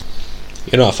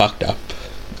I fucked up.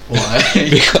 Why?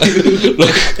 Because, look,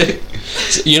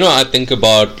 I think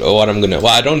about what I'm gonna.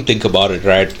 Well, I don't think about it,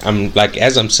 right? I'm like,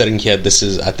 as I'm sitting here,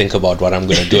 I think about what I'm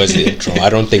gonna do as the intro. I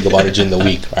don't think about it during the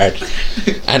week, right?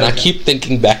 And I keep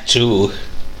thinking back to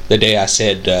the day I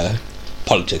said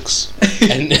politics,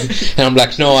 and I'm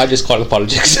like, no, I just call it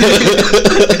politics.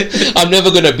 I'm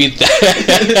never gonna beat that.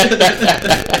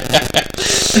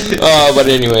 But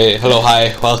anyway, hello,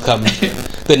 hi, welcome.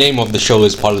 The name of the show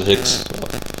is Politics.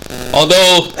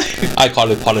 Although I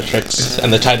call it Politics,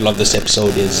 and the title of this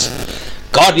episode is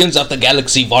Guardians of the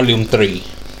Galaxy Volume 3.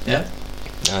 Yeah.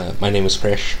 My name is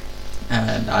Presh.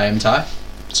 And I am Ty.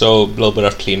 So, a little bit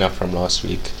of cleanup from last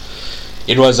week.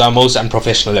 It was our most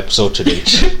unprofessional episode to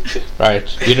date. Right?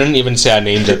 We didn't even say our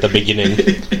names at the beginning.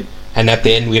 And at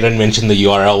the end, we didn't mention the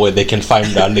URL where they can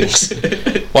find our links.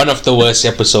 One of the worst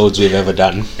episodes we've ever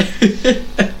done.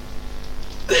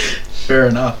 Fair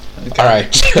enough. Okay.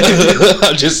 Alright.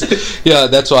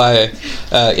 That's why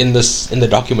in the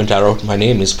document I wrote, my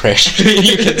name is Presh.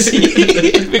 You can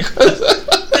see. Because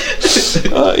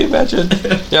imagine.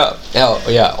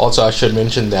 Yeah. Also, I should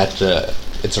mention that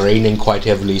it's raining quite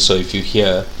heavily, so if you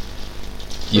hear,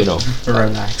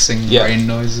 relaxing rain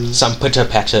noises, some pitter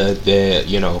patter there,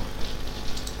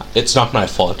 it's not my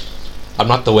fault. I'm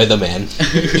not the weatherman.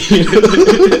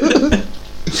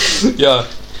 Yeah.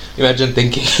 Imagine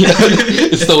thinking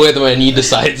it's the weatherman, he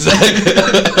decides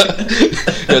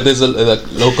there's a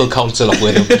local council of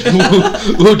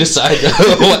weathermen who decide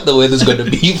what the weather's going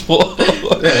to be for.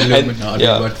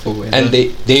 But for weather. And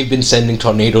they've been sending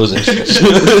tornadoes and shit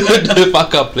to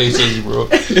fuck up places, bro.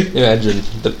 Imagine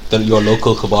your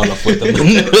local cabal of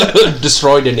weathermen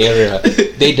destroyed an area.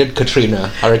 They did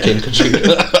Hurricane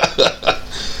Katrina.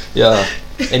 Yeah.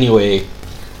 Anyway,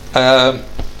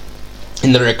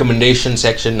 in the recommendation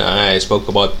section, I spoke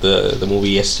about the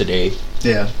movie yesterday.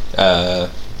 Yeah.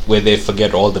 Where they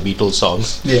forget all the Beatles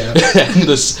songs. Yeah.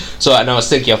 And I was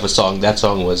thinking of a song. That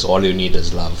song was "All You Need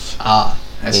Is Love." Ah,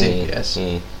 I see. Yes.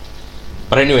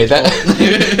 But anyway, that's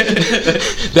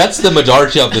the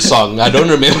majority of the song. I don't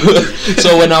remember.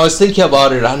 So when I was thinking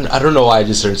about it, I don't know why I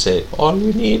just didn't say "All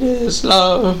You Need Is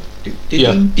Love."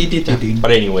 Yeah.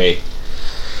 But anyway,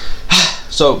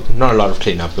 so not a lot of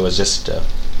cleanup. It was just.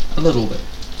 A little bit.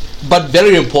 But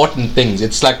very important things.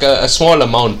 It's like a small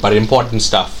amount, but important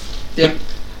stuff. Yeah.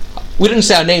 We didn't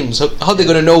say our names. How are they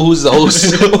going to know who's the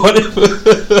host?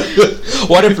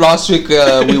 What if last week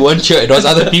we weren't here? It was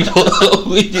other people.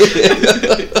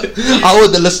 How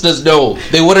would the listeners know?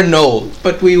 They wouldn't know.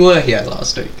 But we were here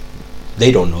last week.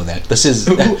 They don't know that.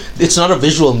 It's not a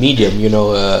visual medium,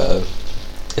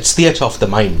 it's theatre of the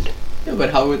mind. Yeah, but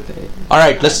how would they?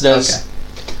 Alright, listeners. Okay.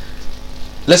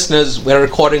 Listeners, we're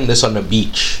recording this on a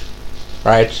beach,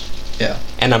 right? Yeah.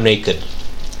 And I'm naked.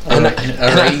 A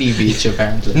rainy beach,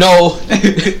 apparently. No,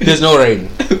 there's no rain.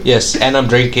 Yes, and I'm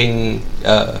drinking,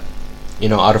 out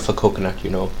of a coconut,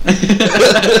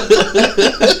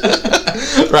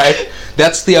 Right?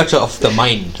 That's theatre of the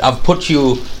mind. I've put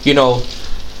you,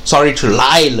 sorry to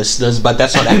lie, listeners, but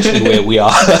that's not actually where we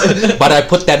are. But I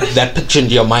put that picture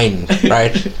into your mind,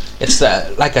 right? It's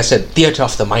like I said, theatre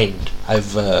of the mind.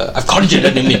 I've conjured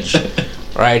an image,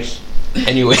 right?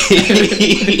 Anyway,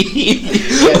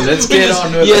 let's get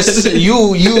on with it. Yes,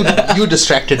 you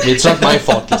distracted me. It's not my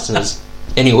fault, listeners.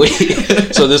 Anyway,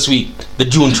 so this week the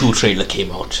Dune 2 trailer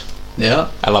came out. Yeah,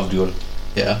 I love Dune.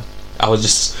 Yeah, I've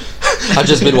just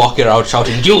been walking around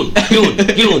shouting Dune, Dune,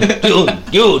 Dune, Dune,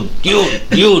 Dune, Dune,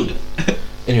 Dune.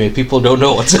 Anyway, people don't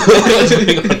know what's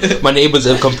going on. My neighbors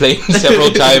have complained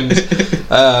several times.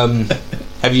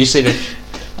 Have you seen it?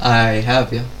 I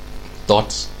have, yeah.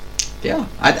 Thoughts? Yeah,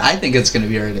 I think it's going to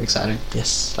be really exciting.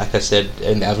 Yes, like I said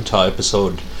in the Avatar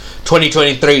episode,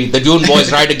 2023, the Dune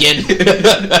boys ride again.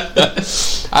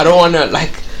 I don't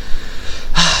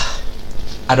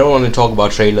want to talk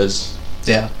about trailers.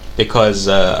 Yeah. Because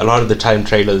a lot of the time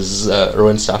trailers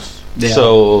ruin stuff. Yeah.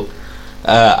 So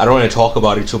I don't want to talk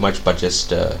about it too much, but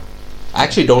just I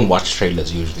actually don't watch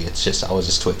trailers usually. It's just I was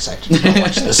just too excited to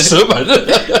watch this. But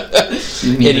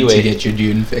you needed anyway, to get your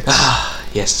Dune fix.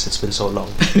 Yes, it's been so long.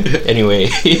 Anyway,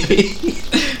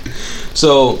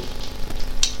 so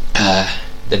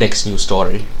the next news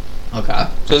story. Okay.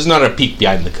 So it's not a peek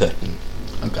behind the curtain.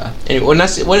 Okay. Anyway, when I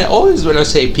say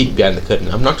peek behind the curtain,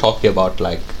 I'm not talking about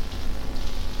like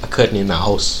a curtain in a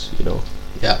house,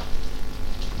 Yeah.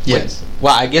 Yes.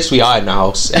 Well, I guess we are in a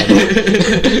house, and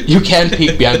you can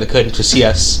peek behind the curtain to see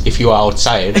us if you are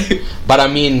outside. But I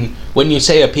mean, when you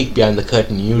say a peek behind the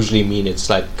curtain, you usually mean it's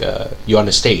like you're on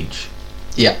a stage.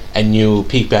 Yeah. And you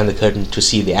peek behind the curtain to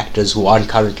see the actors who aren't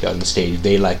currently on the stage.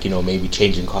 They maybe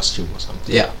changing costume or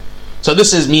something. Yeah. So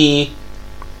this is me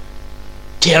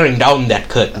tearing down that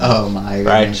curtain. Oh my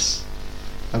Right. goodness.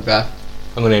 Okay.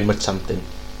 I'm going to admit something.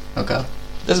 Okay.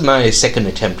 This is my second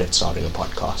attempt at starting a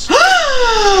podcast.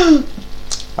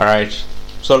 Alright.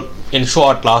 So, in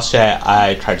short, last year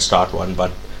I tried to start one,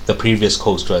 but the previous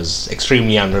host was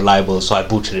extremely unreliable, so I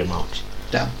booted him out.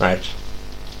 Damn. Right.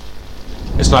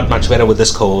 It's not much better with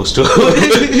this co-host.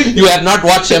 You have not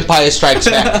watched Empire Strikes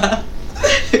Back.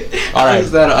 How Alright.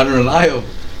 is that unreliable?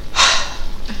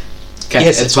 Okay,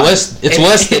 Yes, it's fine. worse. It's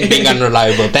worse than being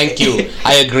unreliable. Thank you.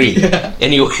 I agree. Yeah.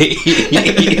 Anyway,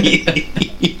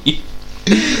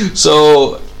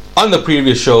 so on the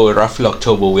previous show, roughly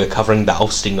October, we are covering the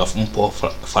ousting of Mpo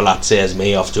Falatse as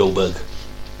mayor of Joburg.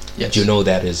 Yes. Do you know who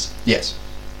that is? Yes.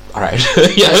 All right,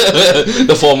 yeah,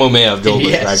 the former mayor of Joburg.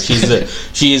 Yes. Right,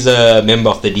 she's a member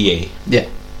of the DA. Yeah.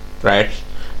 Right.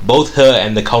 Both her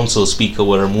and the council speaker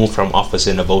were removed from office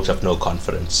in a vote of no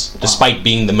confidence, despite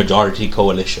being the majority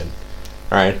coalition.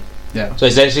 Right. Yeah. So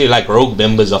essentially, like, rogue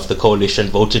members of the coalition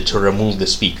voted to remove the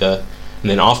speaker, and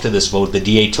then after this vote, the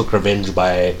DA took revenge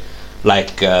by,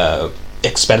 like,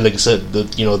 expelling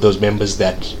those members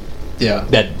that Yeah.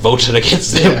 voted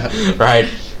against them. Yeah. Right.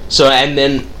 So, and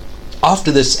then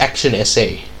after this action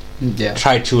essay, Yeah.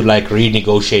 tried to, like,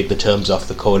 renegotiate the terms of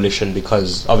the coalition,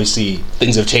 because obviously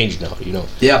things have changed now.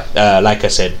 Yeah. Like I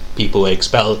said, people were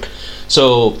expelled.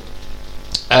 So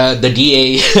the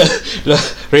DA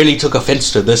really took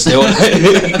offense to this. They were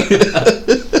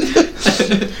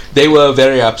they were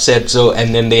very upset. So,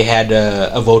 and then they had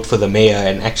a vote for the mayor,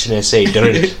 and Action SA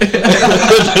didn't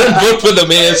vote for the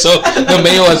mayor. So the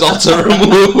mayor was also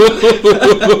removed.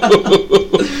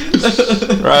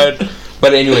 Right.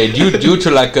 But anyway, due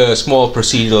to like a small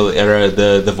procedural error,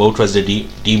 the vote was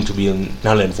deemed to be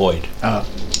null and void.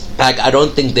 Like, I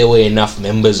don't think there were enough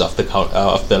members of the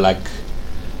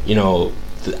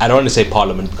I don't want to say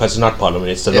parliament, because it's not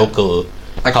parliament, it's the local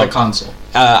Like the council.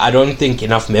 I don't think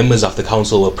enough members of the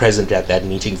council were present at that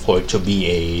meeting for it to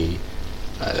be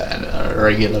A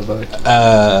regular vote.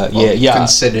 yeah.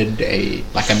 Considered a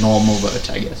normal vote,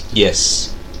 I guess.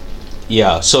 Yes.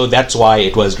 Yeah, so that's why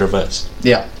it was reversed.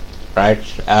 Yeah. Right?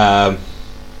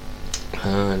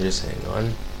 Just hang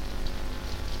on.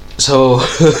 So,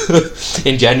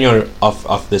 in January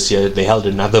of this year, they held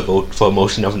another vote for a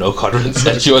motion of no confidence,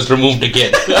 and she was removed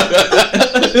again.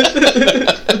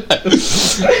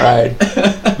 Right?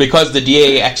 Because the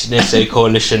DA Action SA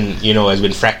coalition, has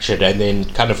been fractured and then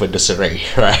kind of a disarray,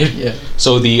 right? Yeah.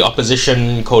 So the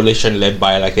opposition coalition led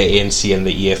by like the ANC and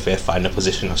the EFF are in a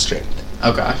position of strength.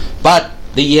 Okay. But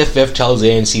the EFF tells the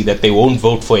ANC that they won't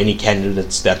vote for any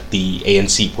candidates that the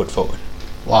ANC put forward.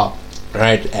 Wow.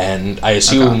 Right, and I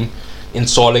assume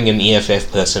installing an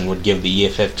EFF person would give the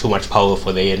EFF too much power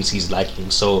for the ANC's liking.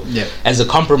 So, as a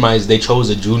compromise, they chose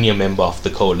a junior member of the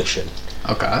coalition.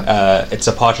 Okay. It's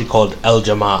a party called Al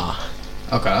Jamaa.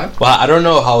 Okay. Well, I don't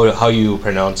know how you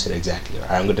pronounce it exactly.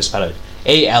 Right? I'm going to spell it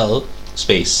AL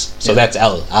space. So that's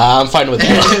L. I'm fine with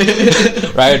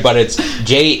that. Right, but it's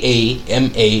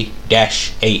JAMA-AH.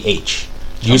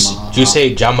 Do you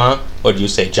say Jama or do you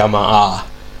say Jamaa?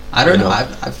 I don't know.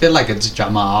 I feel like it's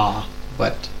Jamaa,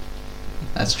 but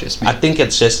that's just me. I think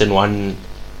it's just in one,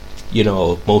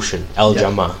 motion. Al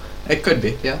Jamaa. It could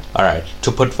be, yeah. Alright,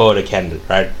 to put forward a candidate,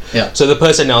 right? Yeah. So the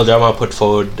person Al Jamaa put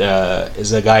forward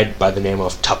is a guy by the name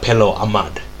of Tapelo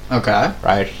Ahmad. Okay.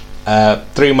 Right?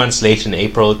 3 months later in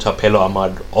April, Tapelo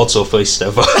Ahmad also faced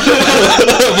a vote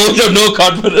of no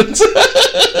confidence.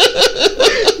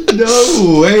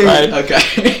 No way. Right. Okay.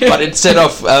 But instead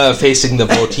of facing the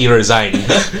vote, he resigned.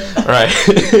 Right.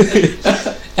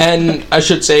 And I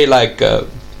should say,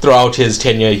 throughout his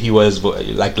tenure, he was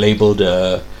labeled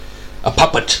a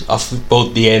puppet of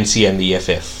both the ANC and the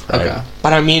EFF. Right? Okay.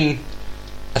 But I mean,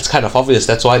 that's kind of obvious.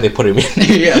 That's why they put him in.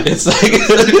 Yeah. It's like,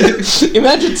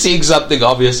 imagine seeing something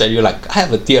obvious and you're like, I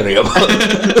have a theory about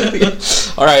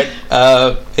it. Alright,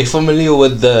 are you familiar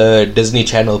with the Disney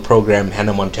Channel program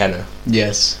Hannah Montana?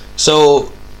 Yes.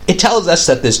 So, it tells us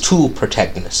that there's two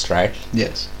protagonists, right?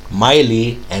 Yes.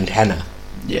 Miley and Hannah.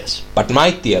 Yes. But my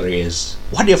theory is,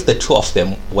 what if the two of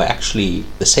them were actually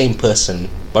the same person,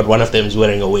 but one of them is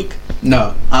wearing a wig?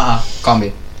 No. Can't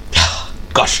be.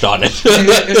 Gosh darn it.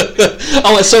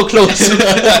 I was so close.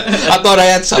 I thought I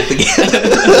had something.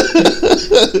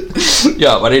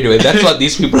 Yeah, but anyway, that's what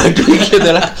these people are doing.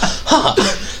 They're like,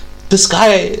 this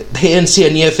guy the ANC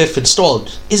and EFF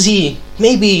installed, is he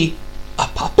maybe a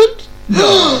puppet?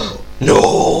 No.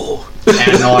 No.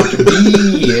 Cannot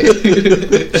be.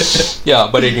 Yeah,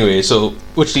 but anyway, so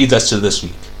which leads us to this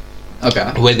week.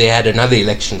 Okay. Where they had another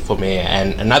election for mayor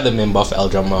and another member of Al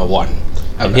Jamaa won.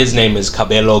 And his name is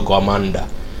Kabelo Gwamanda.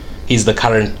 He's the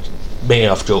current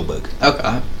mayor of Joburg.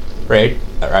 Okay. Right?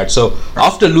 Alright, so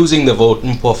after losing the vote,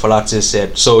 Mpho Falatse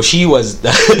said, so she was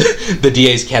the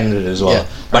DA's candidate as well. Yeah,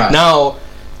 But right. now,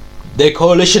 their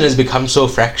coalition has become so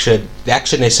fractured, the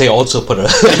Action SA also put a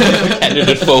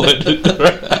candidate forward.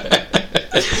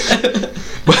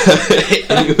 But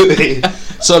anyway,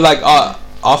 so like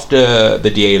after the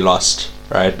DA lost,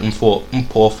 right, Mpho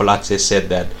Falatse said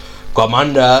that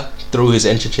Gwamanda, through his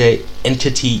entity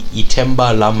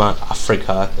Itemba Lama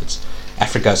Africa, it's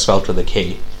Africa spelled with a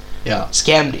K, Yeah.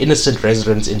 scammed innocent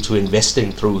residents into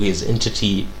investing through his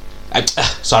entity.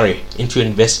 Into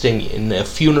investing in a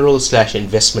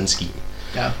funeral/investment scheme.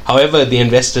 Yeah. However, the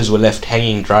investors were left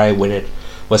hanging dry when it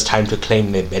was time to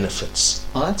claim their benefits.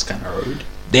 Well, that's kind of rude.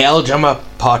 The Al Jama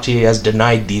party has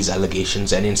denied these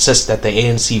allegations and insists that the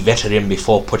ANC vetted him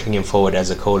before putting him forward as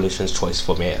a coalition's choice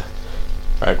for mayor.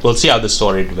 Right, we'll see how the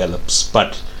story develops,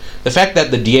 but the fact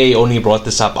that the DA only brought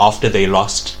this up after they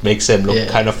lost makes them look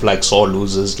kind of like sore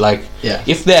losers. Like, Yeah.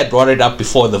 if they had brought it up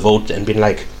before the vote and been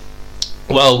like,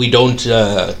 well, we don't,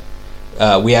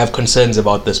 we have concerns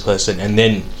about this person, and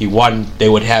then he won, they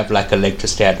would have like a leg to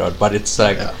stand on. But it's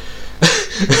like,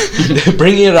 Yeah.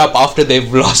 bringing it up after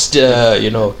they've lost,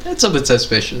 It's a bit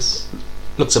suspicious.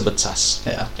 looks a bit sus.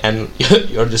 Yeah. And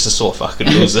you're just a sore fucking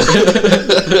loser.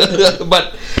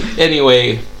 But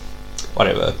anyway,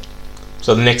 whatever.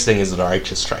 So the next thing is the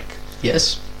righteous strike.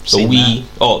 Yes. So seen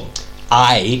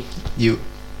I, that. You.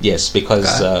 yes,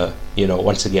 because Okay.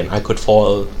 once again, I could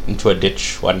fall into a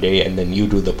ditch one day, and then you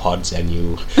do the pods, and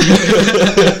you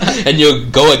and you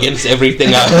go against everything.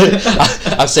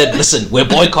 I've said, listen, we're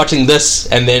boycotting this,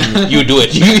 and then you do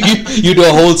it. You do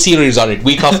a whole series on it,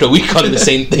 week after week, on the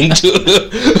same thing too.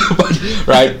 But,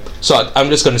 right. So I'm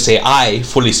just going to say I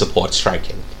fully support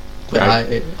striking. But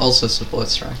Right? I also support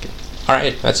striking. All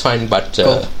right, that's fine, but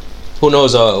Cool. who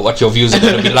knows what your views are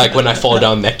going to be like when I fall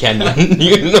down that canyon,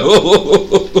 you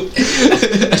know?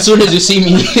 As soon as you see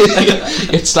me,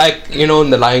 it's like, in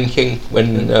The Lion King,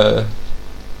 when,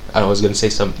 I was going to say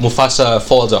Mufasa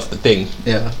falls off the thing,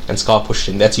 Yeah. and Scar pushed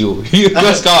him. That's you.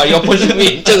 Scar, you're pushing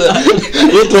me into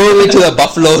you're throwing me to the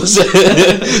buffaloes,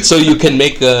 so you can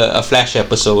make a Flash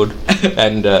episode,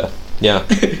 and, yeah.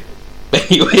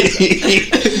 Anyway,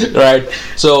 right.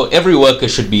 So every worker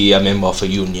should be a member of a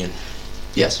union,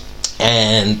 Yes.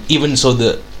 and even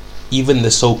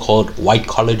the so-called white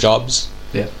collar jobs,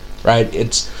 Yeah. right?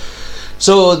 It's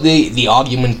so the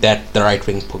argument that the right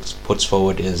wing puts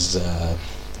forward is,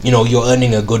 you're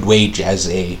earning a good wage as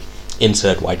a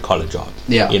insert white collar job.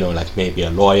 Yeah. Like maybe a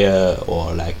lawyer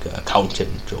or like an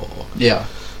accountant or Yeah.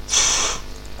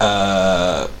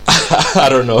 I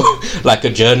don't know, like a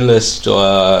journalist or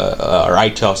a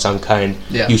writer of some kind.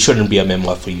 Yeah. You shouldn't be a member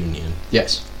of a union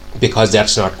Yes. because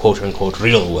that's not quote unquote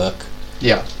real work.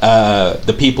 Yeah.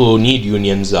 The people who need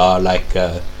unions are like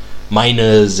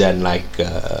miners and like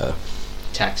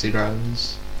Taxi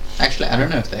drivers. Actually, I don't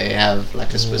know if they have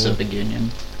like a specific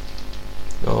union.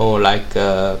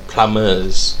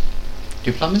 plumbers.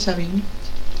 Do plumbers have a union?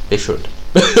 They should.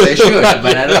 They should,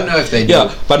 but I don't know if they do.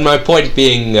 Yeah, but my point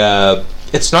being,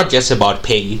 it's not just about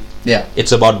pay. Yeah.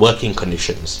 It's about working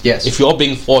conditions. Yes. If you're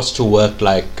being forced to work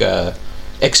like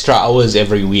extra hours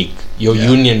every week, your Yeah.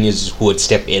 union is who would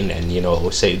step in and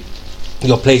say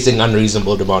you're placing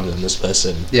unreasonable demands on this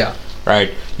person, Yeah.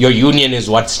 right? Your union is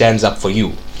what stands up for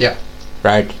you, Yeah.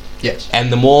 right? Yes.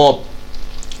 And the more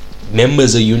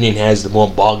members a union has, the more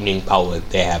bargaining power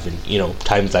they have in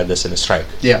times like this in a strike,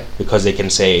 Yeah. because they can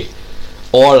say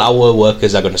all our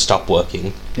workers are going to stop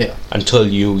working Yeah. until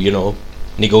you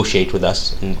negotiate with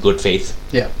us in good faith,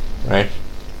 Yeah. right?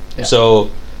 Yeah. So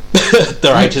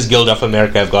the Writers Guild of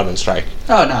America have gone on strike,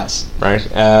 Oh, nice. right?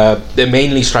 They're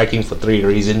mainly striking for 3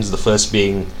 reasons. The first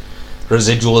being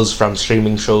residuals from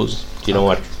streaming shows. Do you know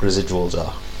what residuals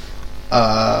are?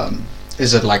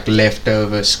 Is it like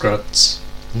leftover scripts?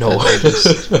 No. That they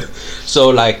just- So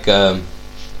like,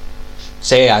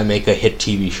 say I make a hit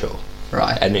TV show,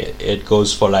 Right. and it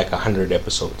goes for like 100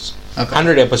 episodes. Okay.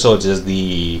 100 episodes is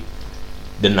the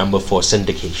number for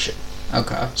syndication.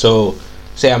 Okay. So,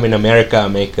 say I'm in America, I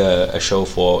make a show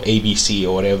for ABC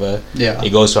or whatever. Yeah. It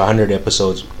goes to 100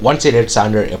 episodes. Once it hits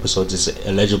 100 episodes, it's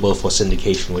eligible for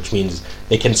syndication, which means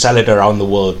they can sell it around the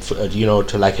world,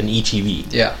 to like an ETV.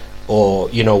 Yeah. Or,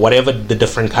 whatever the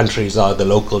different countries are, the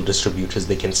local distributors,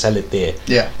 they can sell it there.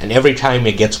 Yeah. And every time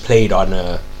it gets played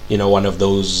on one of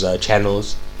those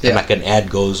channels, Yeah. and like an ad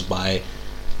goes by,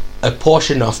 a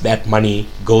portion of that money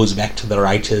goes back to the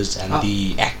writers and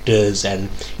the actors and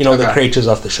the Okay. creators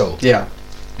of the show. Yeah.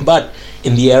 But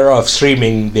in the era of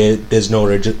streaming, there's no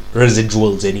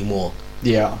residuals anymore.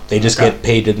 Yeah. They just Okay. get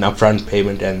paid an upfront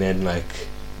payment, and then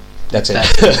that's it.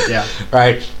 That's it, yeah.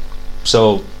 Right.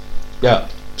 So Yeah.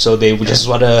 So they would just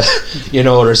want to,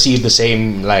 receive the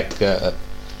same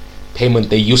payment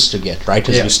they used to get,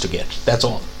 writers used to get. That's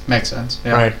all. Makes sense.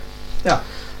 Yeah. Right. Yeah.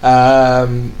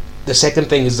 The second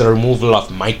thing is the removal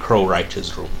of micro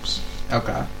writers' rooms.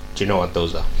 Okay. Do you know what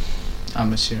those are?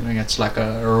 I'm assuming it's like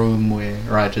a room where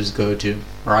writers go to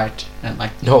write and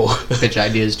No. pitch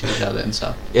ideas to each other and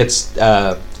stuff. It's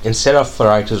instead of a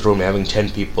writer's room having 10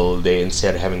 people, they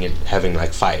instead having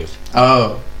like 5.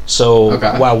 Oh. So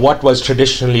Okay. what was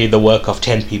traditionally the work of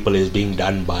 10 people is being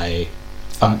done by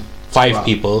 5 Wow.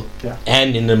 people, Yeah.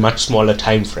 and in a much smaller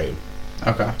time frame.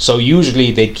 Okay. So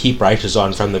usually they'd keep writers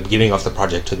on from the beginning of the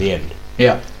project to the end,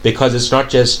 Yeah. because it's not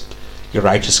just you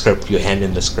write a script, you hand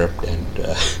in the script,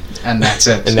 And that's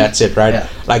it. and that's it, right? Yeah.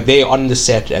 Like they on the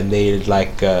set and they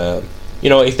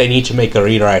if they need to make a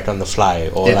rewrite on the fly,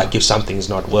 or Yeah. like if something's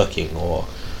not working, or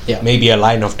Yeah. maybe a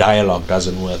line of dialogue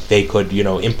doesn't work, they could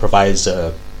improvise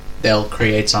They'll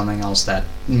create something else that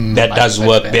that might does fit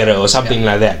work better, or something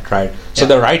Yeah. like that, right? So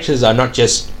Yeah. the writers are not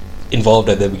just involved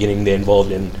at the beginning; they're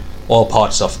involved in all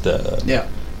parts of Yeah.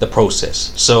 the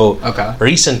process. So Okay.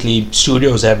 recently,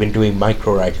 studios have been doing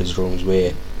micro writers' rooms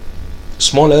where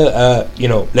smaller,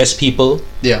 less people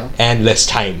Yeah. and less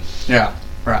time, Yeah.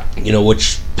 Right.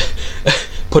 which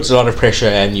puts a lot of pressure,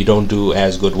 and you don't do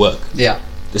as good work. Yeah.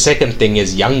 The second thing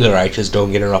is younger writers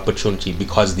don't get an opportunity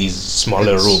because these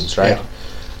smaller It's- rooms, right? yeah.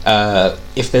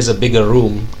 If there's a bigger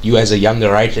room, you as a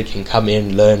younger writer can come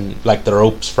in, learn like the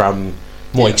ropes from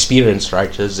more Yeah. experienced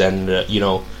writers, and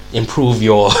improve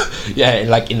your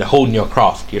hone your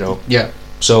craft. Yeah.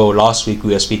 So last week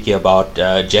we were speaking about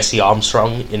Jesse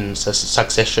Armstrong in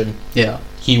Succession. Yeah.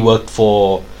 He worked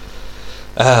for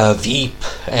Veep,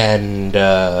 and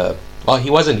he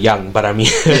wasn't young, but I mean,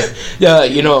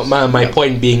 my Yeah.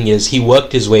 point being is he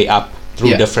worked his way up through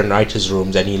Yeah. different writers'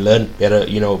 rooms, and he learned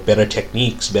better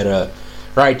techniques, better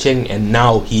writing, and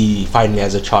now he finally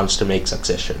has a chance to make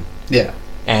Succession. Yeah.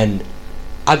 And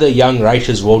other young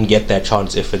writers won't get that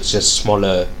chance if it's just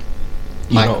smaller,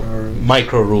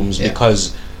 micro rooms, Yeah.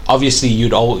 because obviously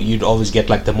you'd always get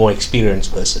like the more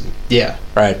experienced person, Yeah.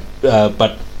 right?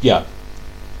 But yeah.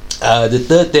 The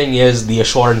third thing is the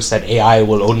assurance that AI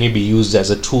will only be used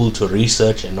as a tool to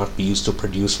research and not be used to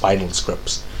produce final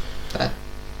scripts. That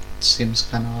seems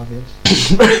kind of obvious.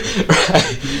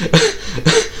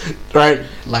 Right.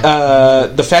 Like-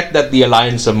 The fact that the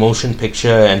Alliance of Motion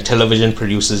Picture and Television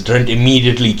Producers didn't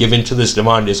immediately give in to this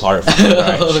demand is horrifying.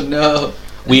 Right? Oh no.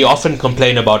 We often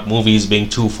complain about movies being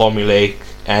too formulaic,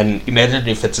 and imagine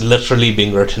if it's literally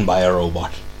being written by a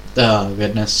robot. Oh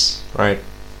goodness. Right.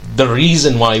 The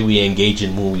reason why we engage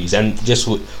in movies, and just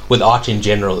with art in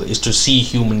general, is to see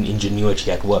human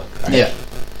ingenuity at work. Right? Yeah.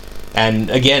 And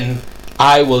again,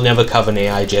 I will never cover an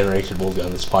AI generated movie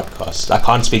on this podcast. I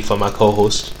can't speak for my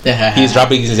co-host. He's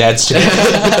rubbing his hands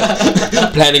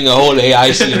together, planning a whole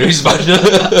AI series, but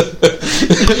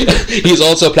he's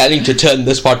also planning to turn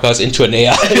this podcast into an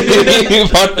AI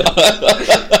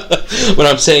podcast. But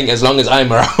I'm saying, as long as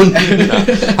I'm around,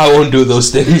 I won't do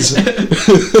those things.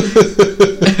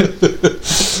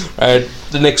 Right.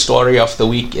 The next story of the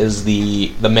week is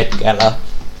the Met Gala,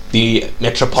 the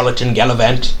Metropolitan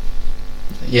Galavant.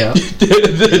 Yeah.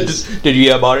 Did you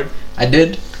hear about it? I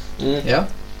did. Mm. Yeah.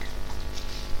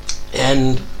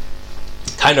 And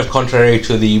kind of contrary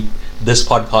to this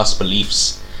podcast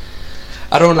beliefs,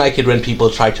 I don't like it when people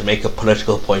try to make a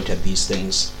political point at these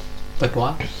things, But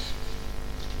why?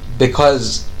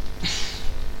 because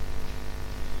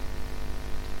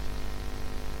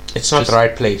it's not Just- the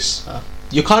right place. Oh.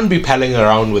 You can't be palling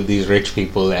around with these rich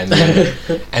people and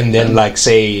then like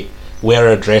say wear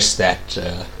a dress that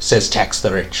says tax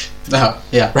the rich. Oh,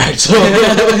 yeah. Right, so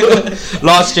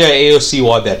last year AOC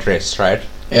wore that dress, right?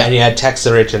 Yeah. And he had tax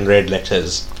the rich in red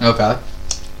letters. Okay.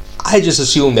 I just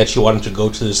assumed that she wanted to go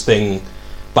to this thing,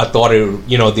 but thought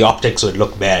the optics would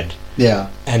look bad, Yeah.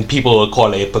 and people would call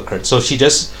her a hypocrite. So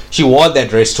she wore that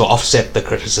dress to offset the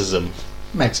criticism,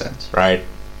 Makes sense. right?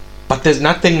 But there's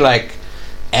nothing like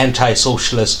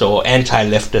anti-socialist or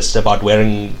anti-leftist about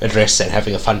wearing a dress and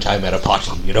having a fun time at a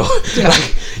party, Yeah.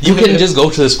 Like, you can just go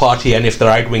to this party, and if the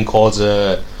right wing calls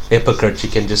a hypocrite, you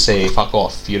can just say fuck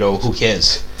off, who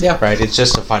cares? Yeah. Right? It's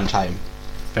just a fun time.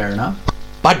 Fair enough.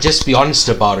 But just be honest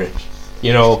about it.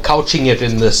 Couching it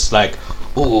in this like,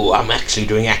 oh, I'm actually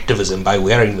doing activism by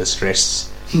wearing this dress.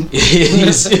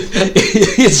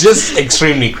 it's just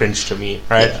extremely cringe to me,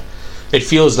 right? Yeah. It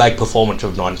feels like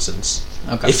performative nonsense.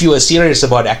 Okay. If you were serious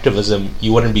about activism,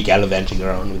 you wouldn't be gallivanting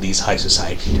around with these high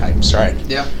society types, right?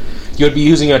 Yeah. You'd be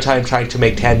using your time trying to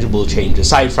make tangible change,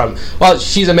 aside from, well,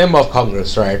 she's a member of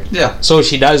Congress, right? Yeah. So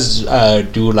she does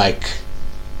do like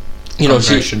you know, she,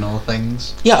 Congressional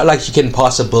things. yeah, like she can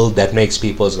pass a bill that makes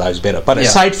people's lives better. But Yeah.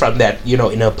 aside from that, you know,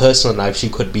 in her personal life, she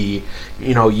could be,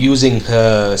 you know, using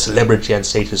her celebrity and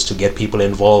status to get people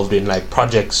involved in like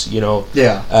projects, you know,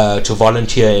 Yeah. to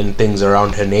volunteer in things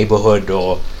around her neighborhood,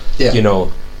 or Yeah. you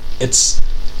know, it's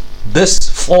this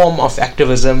form of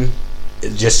activism.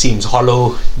 It just seems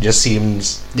hollow, just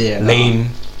seems Yeah.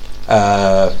 lame.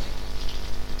 But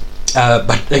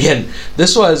again,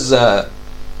 this was a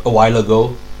while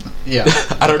ago. Yeah.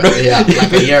 I don't know. Yeah,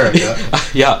 like a year ago.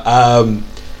 Yeah.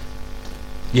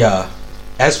 Yeah.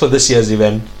 As for this year's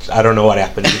event, I don't know what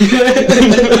happened.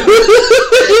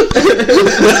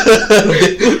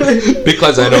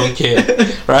 Because I don't care.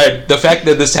 Right? The fact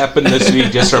that this happened this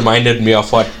week just reminded me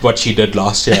of what she did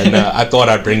last year, and I thought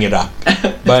I'd bring it up.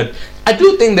 But I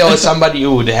do think there was somebody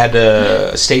who had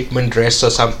a statement dress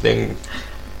or something.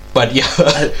 But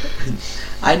yeah.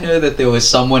 I know that there was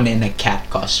someone in a cat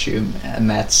costume, and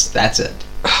that's it.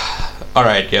 All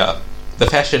right, yeah. The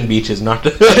fashion beat is not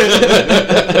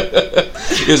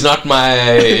is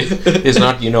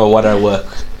not, you know, what I work.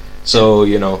 So,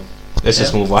 you know, let's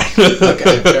just move on.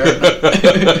 Okay,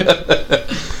 fair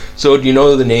enough. So, do you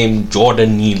know the name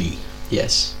Jordan Neely?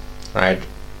 Yes. Right?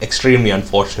 Extremely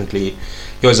unfortunately,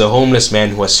 he was a homeless man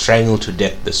who was strangled to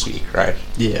death this week, right?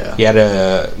 Yeah. He had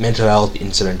a mental health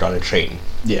incident on a train.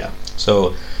 Yeah.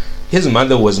 So, his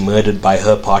mother was murdered by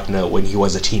her partner when he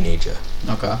was a teenager.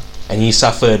 Okay. And he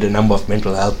suffered a number of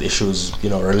mental health issues, you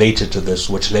know, related to this,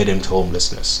 which led him to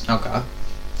homelessness. Okay.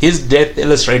 His death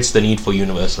illustrates the need for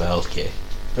universal health care.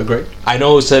 Agreed. I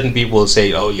know certain people will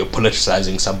say, oh, you're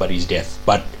politicizing somebody's death.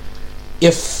 But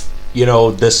if, you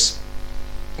know, this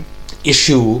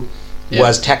issue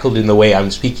was tackled in the way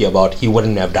I'm speaking about, he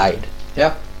wouldn't have died.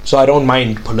 Yeah. So I don't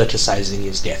mind politicizing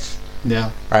his death.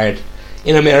 Yeah. Right?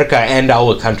 In America and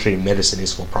our country, medicine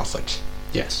is for profit.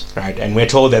 Yes. Right? And we're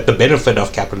told that the benefit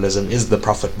of capitalism is the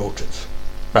profit motive.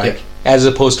 Right? Yeah. As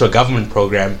opposed to a government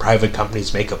program, private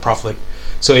companies make a profit,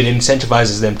 so it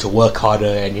incentivizes them to work harder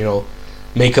and, you know,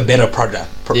 make a better product,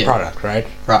 right?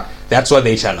 Right. That's what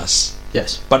they tell us.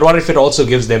 Yes. But what if it also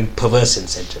gives them perverse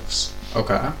incentives?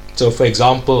 Okay. So, for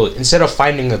example, instead of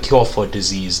finding a cure for a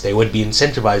disease, they would be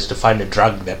incentivized to find a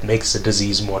drug that makes the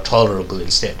disease more tolerable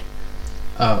instead.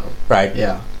 Oh. Right?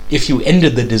 Yeah. If you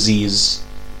ended the disease,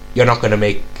 you're not going to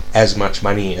make as much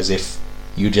money as if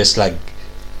you just like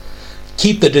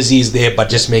keep the disease there but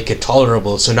just make it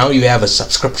tolerable. So now you have a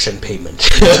subscription payment.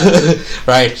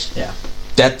 Right? Yeah.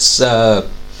 That's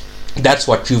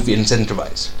what you've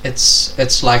incentivized.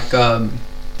 It's like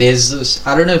there's this,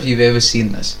 I don't know if you've ever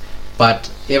seen this,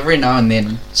 but every now and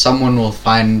then someone will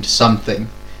find something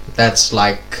that's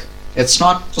like, it's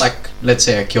not like, let's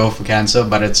say, a cure for cancer,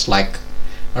 but it's like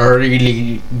a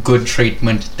really good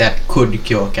treatment that could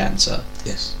cure cancer.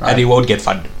 Yes. Right. And it won't get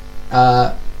funded.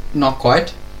 Not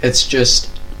quite. It's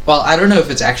just, well, I don't know if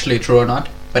it's actually true or not,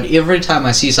 but every time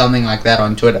I see something like that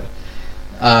on Twitter,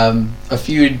 not a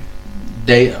few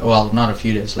days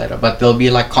later, but there'll be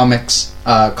like comments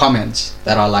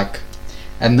that are like,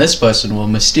 and this person will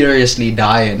mysteriously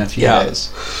die in a few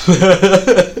days.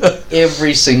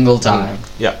 Every single time.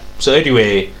 Yeah. So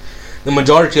anyway, the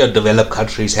majority of developed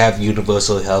countries have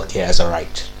universal healthcare as a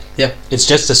right. Yeah. It's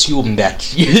just assumed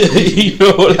that, you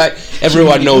know, like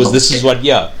everyone knows this is what,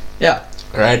 Yeah.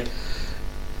 right?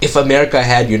 If America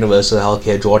had universal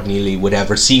healthcare, Jordan Neely would have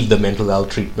received the mental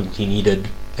health treatment he needed,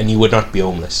 and he would not be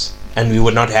homeless. And we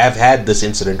would not have had this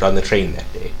incident on the train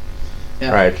that day.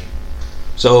 Yeah. Right?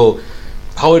 So,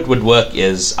 how it would work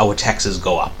is our taxes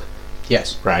go up,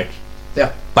 Yes. right?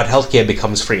 Yeah. But healthcare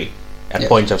becomes free at Yes.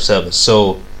 point of service.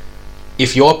 So,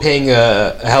 if you're paying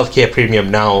a healthcare premium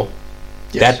now,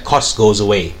 that cost goes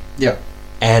away. Yeah.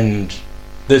 And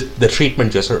the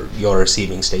treatment you're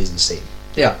receiving stays the same.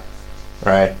 Yeah.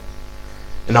 Right?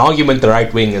 An argument the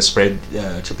right wing has spread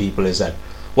to people is that,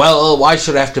 well, why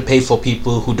should I have to pay for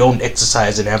people who don't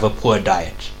exercise and have a poor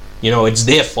diet? You know, it's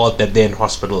their fault that they're in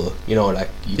hospital. You know, like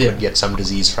you could get some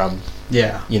disease from,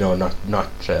 Yeah. you know, not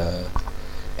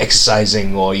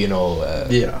exercising or, you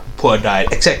know, poor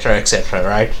diet, etc.,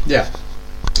 right? Yeah.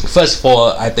 First of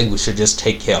all, I think we should just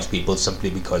take care of people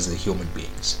simply because they're human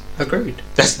beings. Agreed.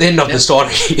 That's the end of the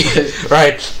story,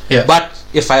 right? Yeah. But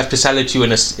if I have to sell it to you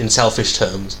in selfish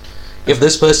terms, if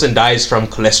this person dies from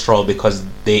cholesterol because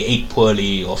they ate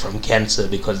poorly or from cancer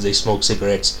because they smoke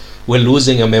cigarettes, we're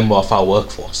losing a member of our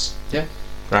workforce. Yeah.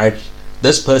 Right?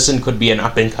 This person could be an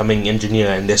up-and-coming engineer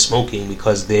and they're smoking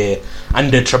because they're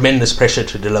under tremendous pressure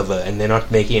to deliver and they're not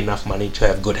making enough money to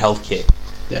have good health care.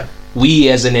 Yeah. We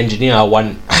as an engineer are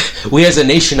one... we as a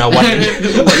nation are one...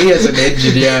 We as an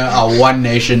engineer are one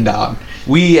nation down.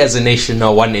 We as a nation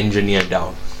are one engineer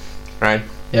down. right?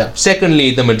 Yeah.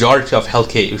 Secondly, the majority of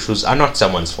healthcare issues are not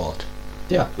someone's fault.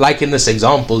 Yeah. Like in this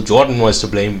example, Jordan was to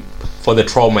blame for the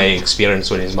trauma he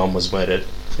experienced when his mom was murdered.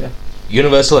 Yeah.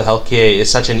 Universal healthcare is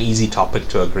such an easy topic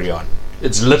to agree on.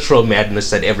 It's literal madness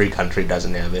that every country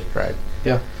doesn't have it, right?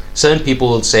 Yeah. Certain people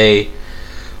will say,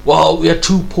 well, we are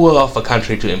too poor of a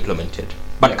country to implement it.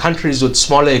 But Yeah. countries with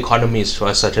smaller economies to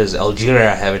us, such as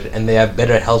Algeria, have it, and they have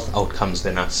better health outcomes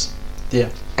than us. Yeah.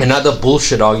 Another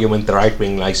bullshit argument the right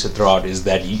wing likes to throw out is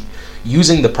that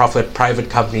using the profit, private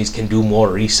companies can do more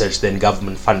research than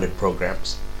government funded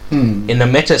programs. In a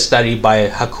meta study by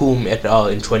Hakoum et al.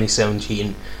 In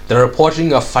 2017, the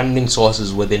reporting of funding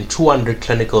sources within 200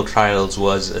 clinical trials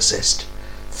was assessed.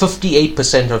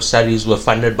 58% of studies were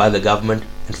funded by the government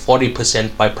and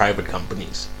 40% by private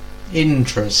companies.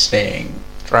 Interesting.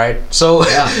 Right? So,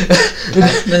 Yeah.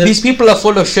 these people are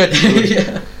full of shit. Dude.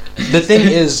 Yeah. The thing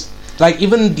is, like,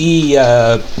 even the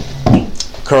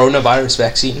coronavirus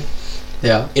vaccine,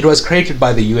 Yeah. it was created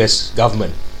by the US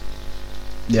government,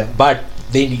 Yeah. but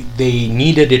they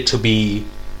needed it to be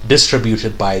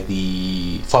distributed by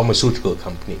the pharmaceutical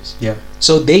companies. Yeah.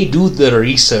 So they do the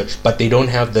research, but they don't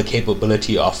have the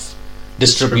capability of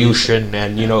distribution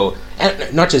and, you know,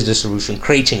 and not just distribution,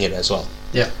 creating it as well.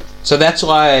 Yeah. So that's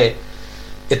why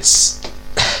it's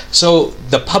so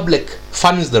the public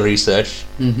funds the research,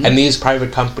 Mhm. and these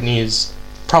private companies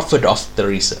profit off the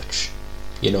research,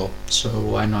 you know. So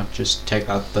why not just take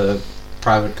out the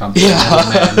private company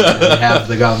Yeah. and have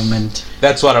the government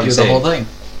That's what I'm do the saying. whole thing?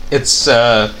 It's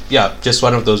just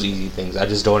one of those easy things. I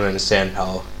just don't understand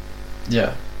how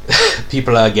Yeah.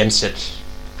 people are against it.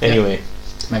 Anyway,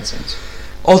 Makes sense.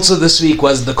 also this week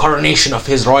was the coronation of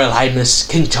His Royal Highness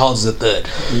King Charles III.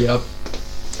 Yep.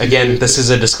 Again, this is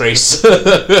a disgrace.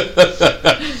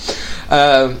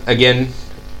 Again,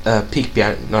 peek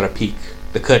behind, not a peek.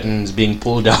 The curtain's being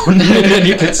pulled down, and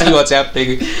you can see what's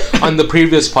happening. On the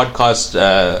previous podcast,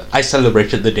 I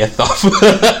celebrated the death of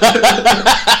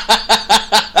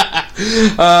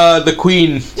the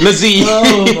Queen, Lizzie.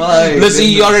 Oh my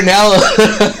Lizzie, goodness. you're in hell.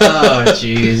 Oh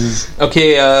jeez. Okay,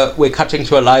 we're cutting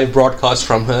to a live broadcast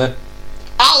from her.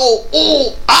 Ow!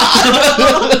 Oh!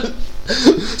 Ah!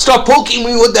 Stop poking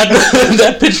me with that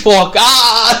that pitchfork!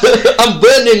 Ah! I'm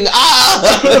burning! Ah!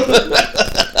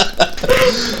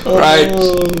 Right.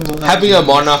 Oh, my Having a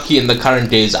monarchy in the current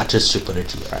day is utter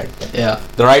stupidity, right? Yeah.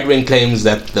 The right wing claims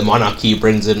that the monarchy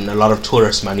brings in a lot of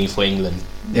tourist money for England.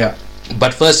 Yeah.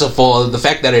 But first of all, the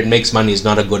fact that it makes money is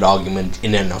not a good argument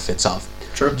in and of itself.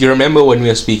 True. Do you remember when we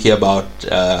were speaking about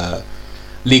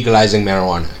legalizing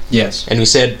marijuana? Yes. And we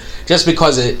said just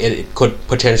because it could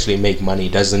potentially make money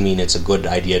doesn't mean it's a good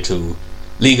idea to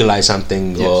legalize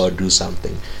something Yes. or do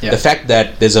something. Yeah. The fact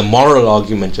that there's a moral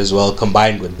argument as well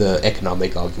combined with the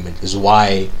economic argument is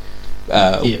why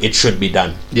it should be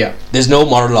done. Yeah. There's no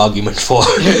moral argument for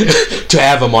to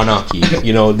have a monarchy.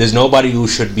 You know, there's nobody who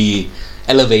should be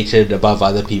elevated above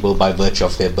other people by virtue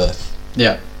of their birth.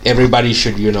 Yeah. Everybody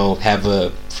should, you know, have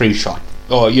a free shot,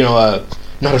 or you know,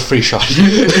 not a free shot.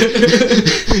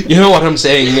 You know what I'm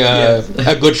saying?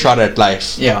 A good shot at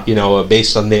life. Yeah. You know,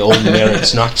 based on their own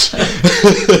merits, not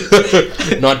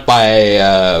not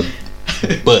by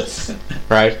birth,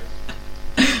 right?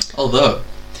 Although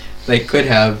they could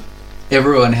have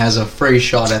everyone has a free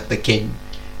shot at the king,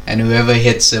 and whoever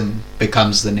hits him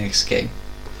becomes the next king.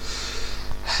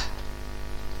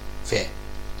 Fair.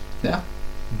 Yeah.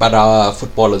 But our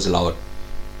footballers allowed.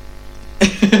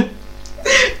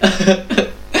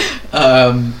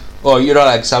 Or you know,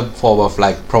 like some form of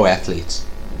like pro athletes.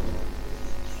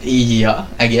 Yeah,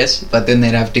 I guess. But then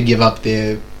they'd have to give up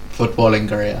their footballing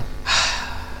career.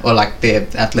 Or like their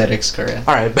athletics career.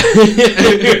 Alright.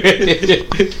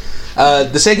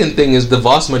 The second thing is the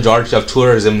vast majority of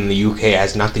tourism in the UK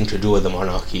has nothing to do with the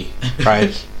monarchy,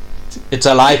 right? It's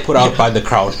a lie put out by the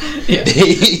crown. Yeah.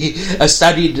 A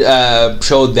study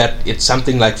showed that it's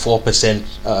something like 4%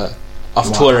 of Wow.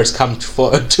 tourists come to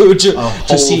A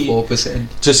whole see 4%.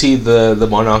 to see the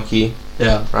monarchy,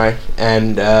 Yeah. right?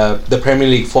 And the Premier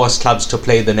League forced clubs to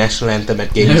play the national anthem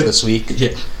at games this week.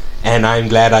 Yeah. And I'm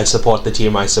glad I support the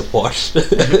team I support.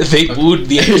 They booed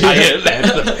the entire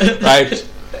anthem, right?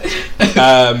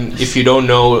 If you don't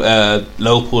know,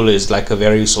 Liverpool is like a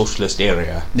very socialist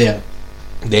area. Yeah.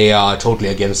 They are totally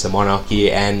against the monarchy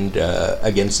and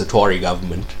against the Tory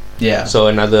government. Yeah. So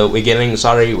we're getting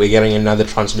another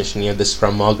transmission here. This is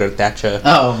from Margaret Thatcher.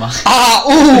 Oh my. Ah,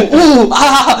 ooh, ooh,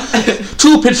 ah,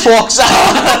 2 pitchforks.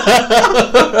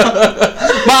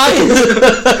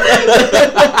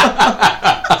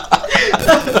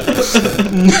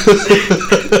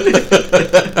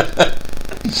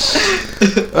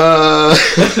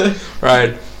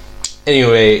 Right.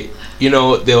 Anyway,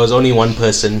 there was only one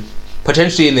person,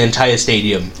 potentially in the entire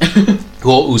stadium,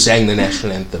 who sang the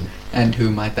national anthem. And who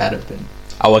might that have been?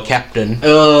 Our captain.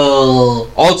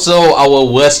 Oh. Also, our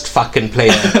worst fucking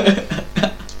player.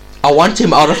 I want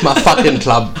him out of my fucking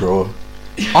club, bro.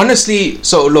 Honestly,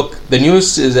 so look, the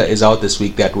news is out this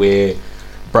week that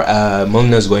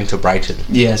Milner's going to Brighton.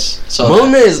 Yes. So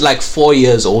Milner is like 4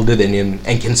 years older than him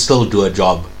and can still do a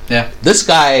job. Yeah. This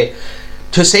guy,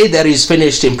 to say that he's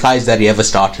finished implies that he ever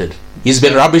started. He's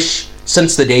been rubbish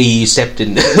since the day he stepped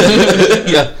in.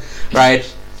 Yeah, right?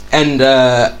 And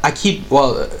I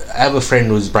have a friend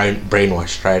who's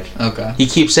brainwashed, right? Okay. He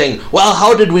keeps saying, well,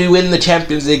 how did we win the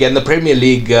Champions League and the Premier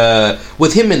League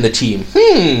with him in the team?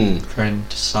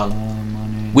 Trent, Salah,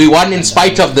 Mane. We won in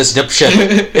spite of this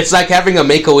dipshit. It's like having a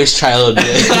Make-A-Wish child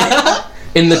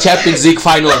in the Champions League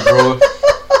final, bro.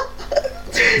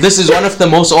 This is one of the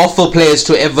most awful players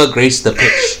to ever grace the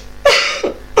pitch.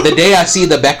 The day I see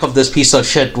the back of this piece of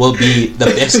shit will be the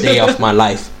best day of my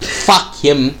life. Fuck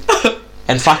him.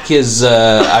 And fuck his,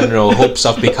 hopes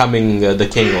of becoming the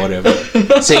king or whatever.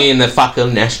 Singing the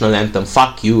fucking national anthem.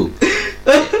 Fuck you.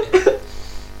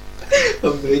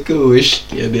 A Make-A-Wish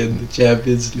kid in the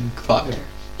Champions League final.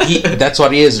 That's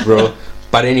what he is, bro.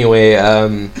 But anyway,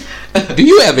 do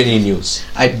you have any news?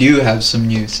 I do have some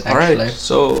news, actually. Alright,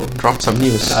 so drop some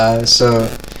news.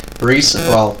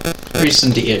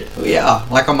 Recently,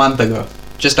 like a month ago,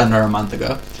 just under a month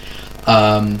ago,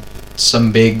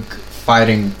 some big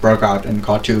fighting broke out in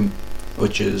Khartoum,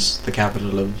 which is the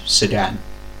capital of Sudan,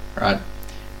 right?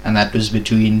 And that was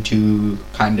between two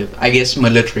kind of, I guess,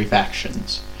 military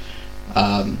factions,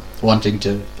 wanting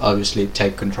to obviously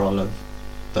take control of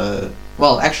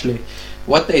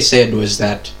what they said was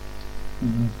that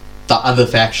the other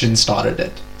faction started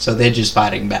it, so they're just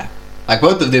fighting back. Like,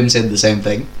 both of them said the same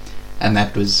thing, and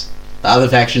that was, the other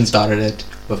faction started it,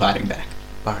 we're fighting back.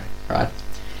 Right?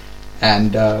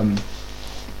 And,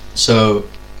 so,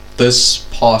 this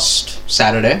past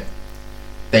Saturday,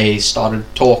 they started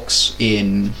talks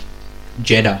in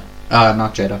Jeddah.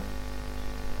 Not Jeddah.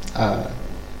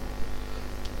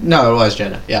 No, it was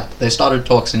Jeddah, yeah. They started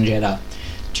talks in Jeddah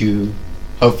to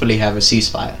hopefully have a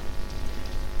ceasefire.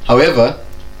 However,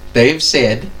 they've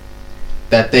said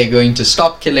that they're going to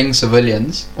stop killing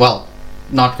civilians. Well,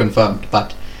 not confirmed,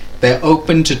 but they're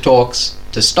open to talks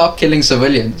to stop killing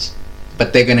civilians,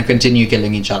 but they're going to continue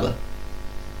killing each other.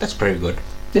 That's pretty good.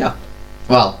 Yeah.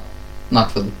 Well,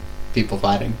 not for the people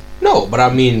fighting. No, but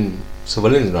I mean,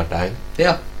 civilians not dying.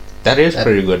 Yeah. That is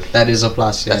pretty good. That is a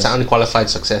plus, yes. That's unqualified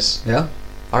success. Yeah.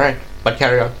 Alright, but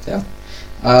carry on. Yeah.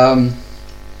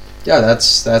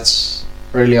 That's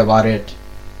really about it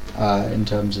in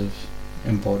terms of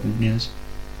important news.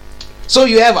 So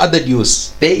you have other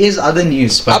news. There is other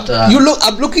news, but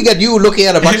I'm looking at you looking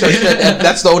at a bunch of shit, and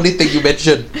that's the only thing you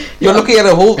mentioned. You're looking at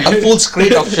a full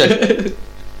screen of shit.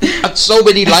 And so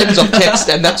many lines of text,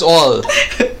 and that's all.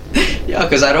 Yeah,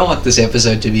 because I don't want this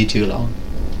episode to be too long.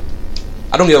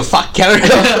 I don't give a fuck. Carry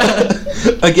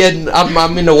on. Again,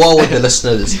 I'm in a war with the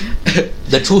listeners.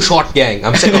 The Too Short gang.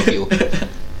 I'm sick of you.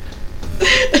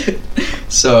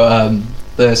 So,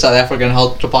 the South African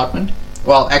Health Department.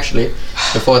 Well, actually,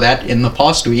 before that, in the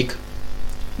past week,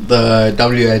 the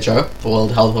WHO, the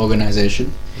World Health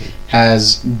Organization,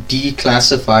 has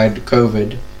declassified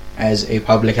COVID as a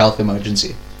public health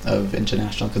emergency of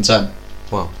international concern.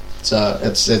 Wow. So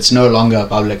it's no longer a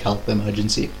public health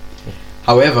emergency.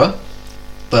 However,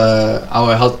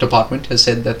 our health department has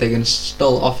said that they can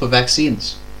still offer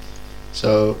vaccines.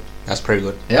 So that's pretty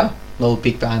good. Yeah, little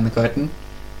peek behind the curtain.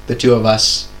 The two of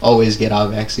us always get our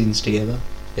vaccines together.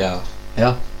 Yeah.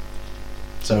 Yeah.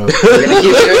 So we're gonna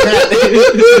keep doing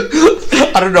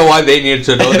that. I don't know why they need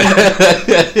to know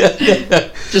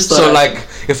that. Just so like,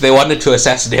 if they wanted to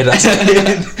assassinate us,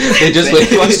 they just wait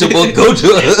for us to both go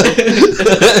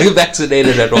to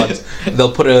vaccinated at once.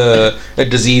 They'll put a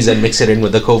disease and mix it in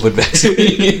with the COVID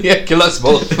vaccine. Yeah, kill us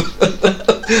both.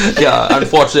 Yeah,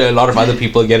 unfortunately, a lot of other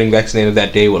people getting vaccinated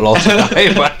that day will also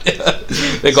die, but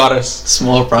they got us.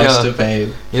 Small price to pay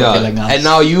for killing us. And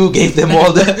now you gave them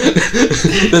all the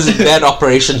this is bad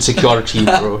operation security,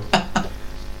 bro.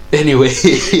 Anyway,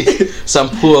 some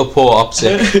poor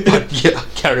upset. But yeah,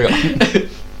 carry on.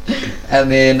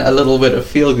 And then a little bit of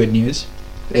feel-good news.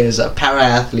 There's a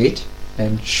para-athlete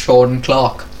named Sean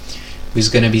Clark who's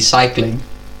going to be cycling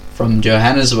from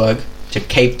Johannesburg to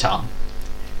Cape Town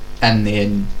and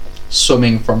then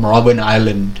swimming from Robben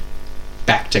Island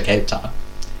back to Cape Town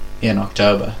in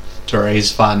October to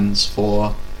raise funds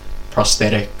for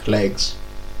prosthetic legs.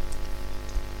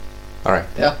 Alright.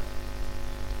 Yeah.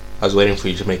 I was waiting for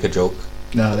you to make a joke.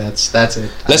 No, that's it.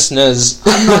 Listeners,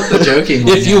 I'm not the joking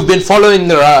one. if you've been following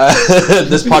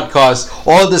this podcast,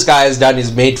 all this guy has done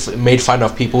is made fun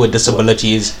of people with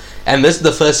disabilities, and this is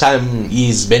the first time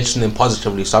he's mentioned them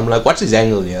positively. So I'm like, what's his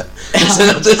angle here?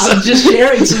 I'm just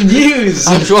sharing some news.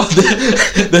 I'm sure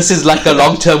this is like a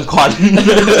long-term con.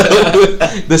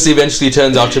 This eventually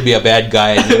turns out to be a bad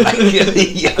guy, and you're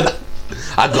like, yeah,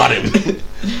 I got him.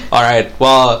 All right,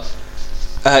 well,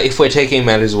 if we're taking him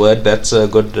at his word, that's a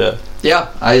good. Yeah,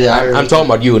 I'm talking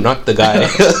about you, not the guy,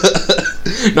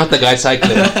 not the guy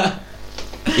cycling.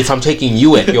 If I'm taking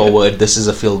you at your word, this is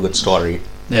a feel-good story.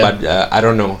 Yeah. But I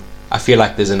don't know. I feel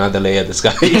like there's another layer this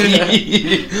guy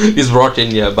is brought in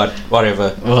here, but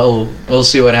whatever. Well, we'll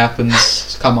see what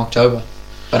happens come October.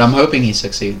 But I'm hoping he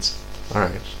succeeds. All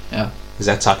right. Yeah. Is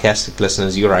that sarcastic,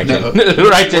 listeners? You write No. in.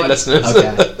 Write in, What? listeners.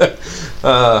 Okay.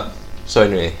 So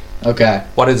anyway, Okay.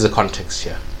 what is the context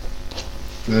here?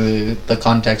 The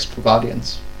context for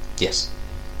Guardians. Yes.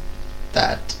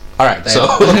 That. All right. So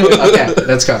Okay,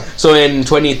 let's go. So in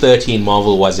 2013,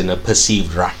 Marvel was in a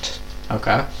perceived rut.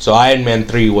 Okay. So Iron Man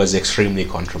 3 was extremely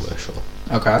controversial.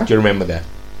 Okay. Do you remember that?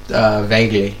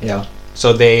 Vaguely, yeah.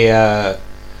 So they,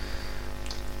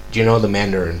 do you know the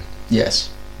Mandarin? Yes.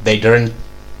 They didn't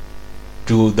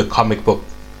do the comic book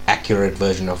accurate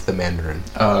version of the Mandarin.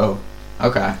 Oh.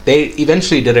 Okay. They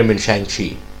eventually did him in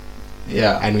Shang-Chi,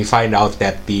 Yeah. and we find out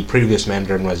that the previous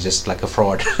Mandarin was just like a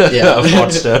fraud, Yeah. a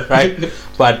fraudster, right?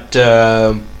 But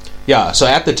yeah, so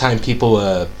at the time people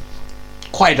were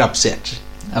quite upset,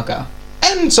 Okay.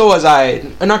 and so was I.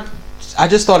 I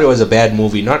just thought it was a bad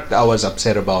movie. Not I was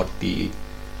upset about the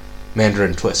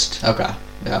Mandarin twist. Okay.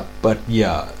 Yeah. But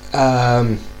yeah,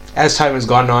 as time has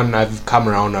gone on, I've come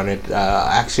around on it.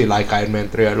 I actually like Iron Man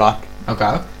 3 a lot.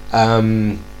 Okay.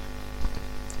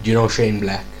 Do you know Shane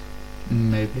Black?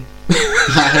 Maybe.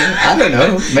 I don't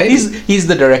know. Maybe. He's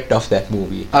the director of that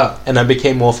movie. Oh. And I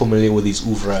became more familiar with his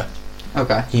oeuvre.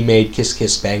 Okay. He made Kiss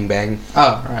Kiss Bang Bang.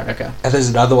 Oh, right. Okay. And there's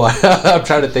another one I'm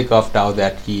trying to think of now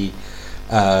that he...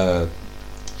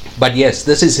 but yes,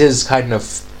 this is his kind of...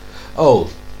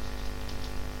 Oh.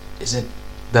 Is it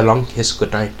The Long Kiss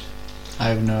Goodnight? I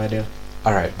have no idea.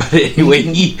 Alright, but anyway,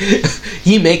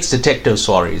 he makes detective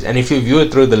stories, and if you view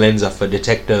it through the lens of a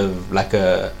detective, like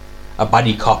a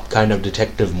buddy cop kind of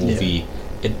detective movie,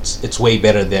 it's way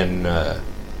better than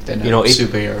Then you know,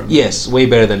 superhero. Yes, way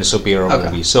better than a superhero Okay.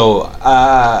 movie. So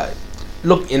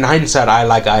look, in hindsight, I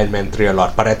like Iron Man 3 a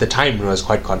lot, but at the time it was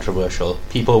quite controversial.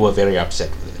 People were very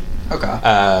upset with it.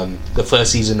 Okay. The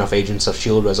first season of Agents of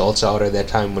S.H.I.E.L.D. was also out at that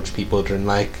time, which people didn't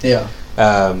like. Yeah.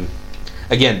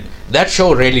 Again, that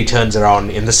show really turns around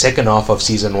in the second half of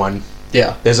season 1.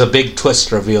 Yeah. There's a big twist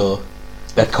reveal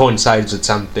that coincides with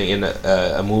something in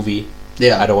a movie.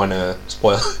 Yeah. I don't want to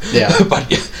spoil. Yeah. But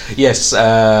yes,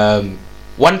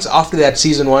 once after that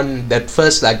season 1, that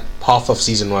first like half of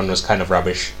season 1 was kind of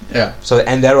rubbish. Yeah. So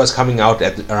and that was coming out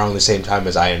at around the same time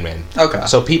as Iron Man. Okay.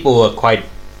 So people were quite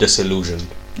disillusioned.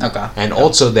 Okay. And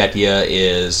also that year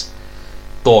is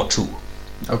Thor 2,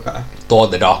 Okay. Thor: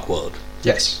 The Dark World.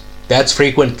 Yes. That's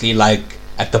frequently like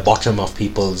at the bottom of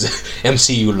people's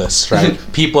MCU lists, right?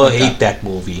 People Okay. hate that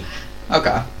movie.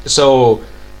 Okay. So,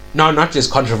 no, not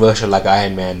just controversial like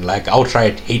Iron Man, like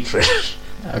outright hatred.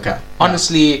 Okay.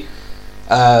 Honestly,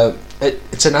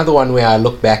 it's another one where I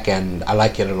look back and I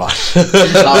like it a lot.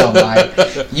 Oh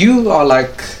my! You are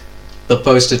like the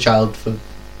poster child for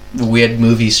the weird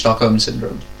movie Stockholm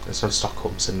Syndrome. It's not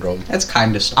Stockholm Syndrome. That's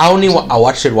kind of. I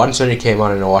watched it once when it came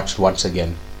out, and I watched it once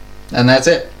again. And that's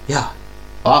it. Yeah,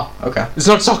 Oh, okay. it's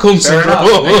not Stockholm Fair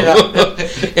Syndrome.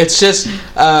 enough. It's just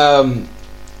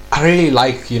I really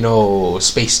like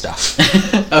space stuff.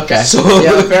 Okay. So-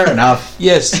 yeah, fair enough.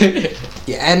 Yes,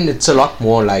 yeah, and it's a lot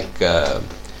more like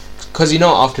because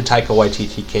after Taika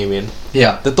Waititi came in,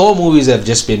 Yeah. the Thor movies have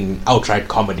just been outright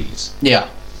comedies Yeah.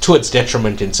 to its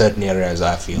detriment in certain areas,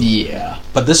 I feel. Yeah.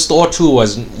 But this Thor 2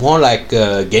 was more like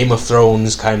Game of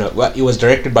Thrones kind of. Well, it was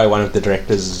directed by one of the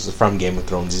directors from Game of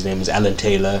Thrones. His name is Alan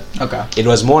Taylor. Okay. It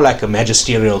was more like a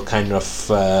magisterial kind of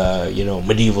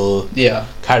medieval Yeah.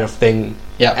 kind of thing.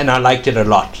 Yeah. And I liked it a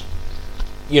lot.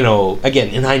 Again,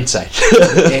 in hindsight.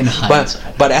 In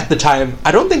hindsight. But at the time,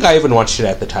 I don't think I even watched it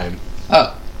at the time.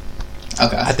 Oh.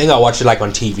 Okay. I think I watched it like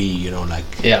on TV, like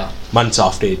Yeah. months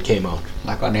after it came out.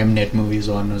 Like on Mnet Movies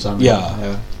One or something.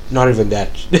 Yeah. Not even that.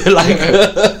 Like,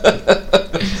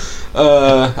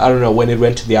 I don't know, when it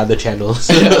went to the other channels.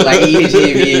 Like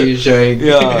ETV showing.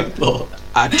 Yeah. Oh.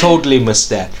 I totally missed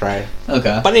that, right?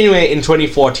 Okay. But anyway, in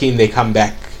 2014, they come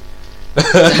back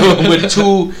with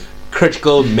 2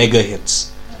 critical mega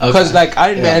hits. Because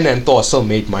Iron Man and Thor still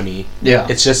made money. Yeah.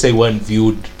 It's just they weren't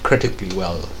viewed critically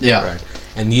well. Yeah. Right?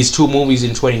 And these two movies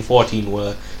in 2014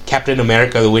 were Captain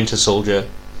America: The Winter Soldier,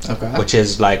 Okay. which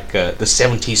is like the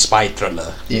 70s spy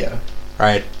thriller, Yeah.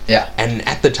 right? Yeah. And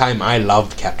at the time, I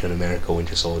loved Captain America: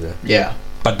 Winter Soldier. Yeah.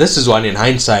 But this is one in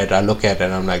hindsight I look at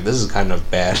and I'm like, this is kind of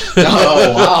bad.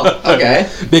 Oh wow. Okay.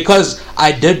 Because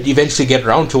I did eventually get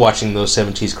around to watching those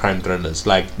 70s crime thrillers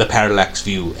like The Parallax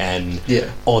View and Yeah.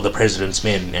 All the President's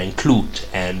Men and Clute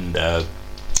and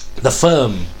The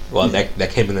Firm. Well,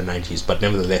 that came in the 90s, but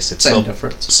nevertheless, it's Same still,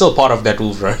 difference. still part of that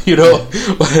oeuvre, you know?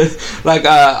 Like,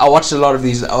 I watched a lot of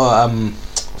these,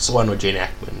 what's the one with Jane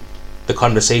Ackman? The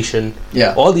Conversation.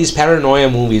 Yeah. All these paranoia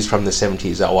movies from the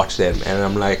 70s, I watched them, and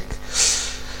I'm like,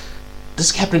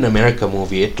 this Captain America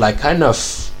movie, it like kind of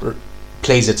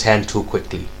plays its hand too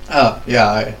quickly. Oh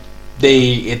yeah.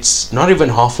 It's not even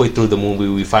halfway through the movie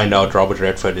we find out Robert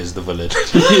Redford is the villain.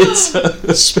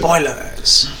 It's,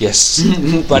 Spoilers. yes,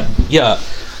 but yeah,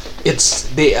 it's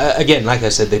they again, like I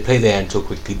said, they play their hand too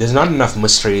quickly. There's not enough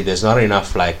mystery. There's not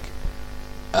enough like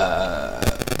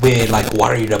we're like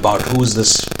worried about who's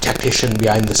this tactician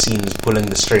behind the scenes pulling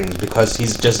the strings, because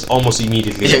he's just almost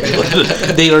immediately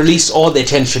they release all their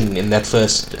tension in that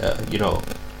first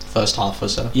First half or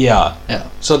so. yeah. Yeah.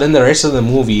 So then the rest of the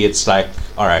movie, it's like,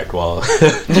 all right, well,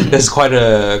 there's quite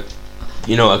a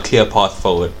clear path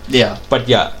forward. Yeah. But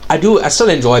yeah, I still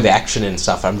enjoy the action and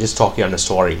stuff. I'm just talking on a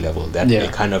story level that Yeah.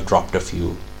 it kind of dropped a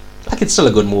few. Like, it's still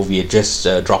a good movie. It just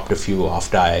dropped a few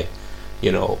after I,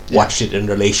 watched it in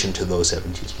relation to those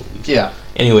 70s movies. Yeah.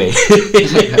 Anyway,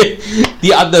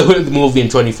 the other movie in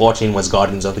 2014 was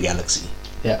Guardians of the Galaxy.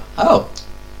 Yeah. Oh.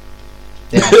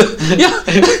 Yeah. Yeah,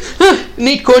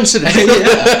 neat coincidence.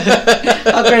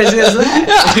 Yeah. How crazy is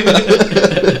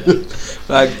that?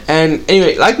 Like, and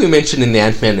anyway, like we mentioned in the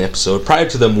Ant-Man episode, prior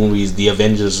to the movies, the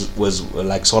Avengers was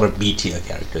like sort of B tier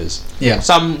characters. Yeah.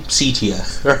 Some C tier,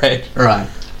 right? Right.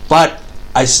 But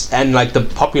and like the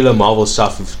popular Marvel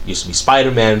stuff used to be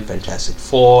Spider-Man, Fantastic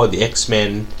Four, the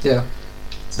X-Men. Yeah.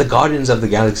 The Guardians of the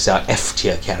Galaxy are F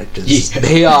tier characters. Yeah.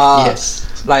 They are. Yes.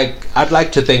 Like, I'd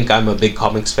like to think I'm a big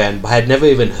comics fan, but I had never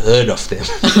even heard of them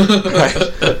right?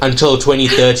 Until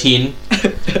 2013,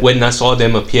 when I saw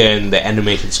them appear in the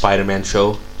animated Spider-Man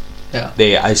show. Yeah.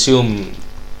 I assume,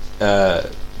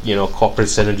 corporate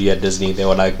synergy at Disney. They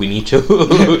were like, we need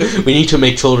to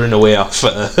make children aware of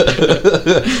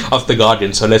of the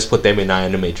Guardians, so let's put them in our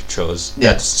animated shows.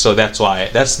 Yeah. That's why.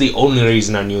 That's the only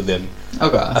reason I knew them.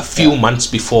 Okay. A few months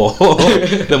before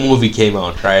the movie came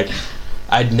out, right?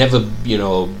 I'd never,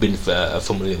 been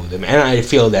familiar with them, and I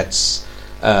feel that's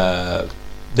the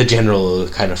general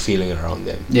kind of feeling around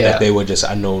them. Yeah. That they were just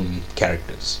unknown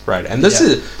characters, right? And this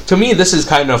is, to me, this is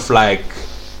kind of like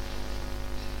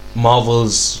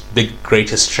Marvel's big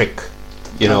greatest trick.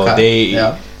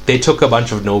 Okay. They took a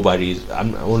bunch of nobodies.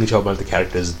 I'm only talking about the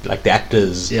characters, like the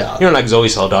actors. Yeah. Like Zoe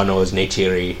Saldana as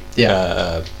Neytiri.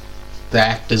 Yeah. The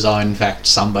actors are in fact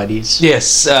somebody's.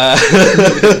 Yes,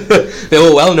 they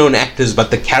were well-known actors,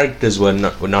 but the characters were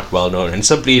not well-known, and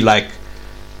simply like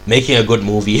making a good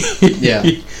movie. Yeah.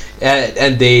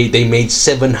 And they made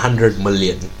 700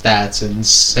 million. That's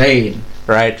insane.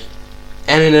 Right,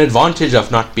 and an advantage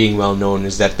of not being well-known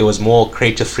is that there was more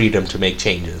creative freedom to make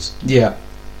changes. Yeah.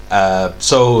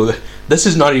 So this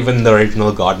is not even the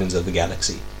original Guardians of the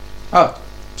Galaxy. Oh.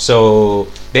 So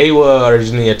they were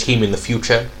originally a team in the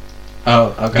future.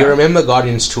 Oh, okay. You remember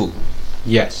Guardians 2?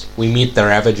 Yes. We meet the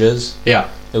Ravagers.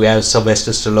 Yeah. We have Sylvester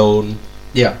Stallone.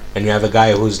 Yeah. And you have a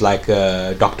guy who's like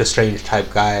a Doctor Strange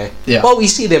type guy. Yeah. Well, we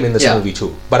see them in this Yeah. movie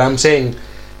too. But I'm saying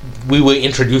we were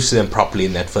introduced to them properly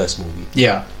in that first movie.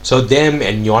 Yeah. So them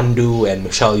and Yondu and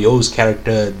Michelle Yeoh's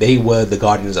character, they were the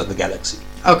Guardians of the Galaxy.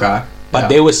 Okay. But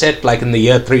they were set like in the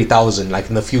year 3000, like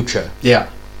in the future. Yeah.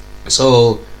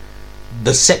 So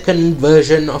the second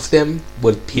version of them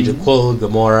with Peter Quill,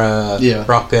 Gamora, Yeah.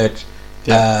 Rocket,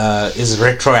 is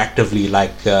retroactively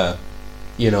like, the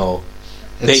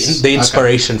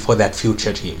inspiration for that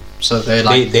future team. So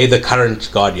they're the current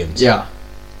Guardians. Yeah.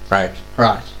 Right.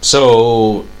 Right.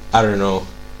 So I don't know.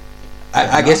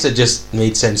 I guess it just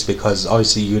made sense because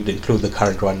obviously you'd include the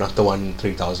current one, not the one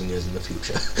 3,000 years in the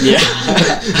future. Yeah.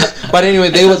 But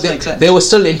anyway, Makes sense. they were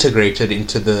still integrated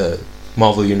into the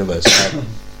Marvel universe, right?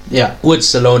 Yeah. With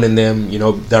Stallone in them,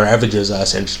 the Ravagers are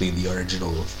essentially the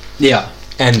original. Yeah.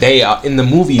 And they are, in the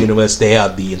movie universe, they are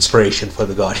the inspiration for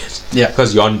the Guardians. Yeah.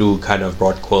 Because Yondu kind of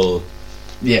brought Quill.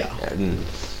 Yeah. And,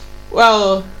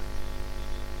 well,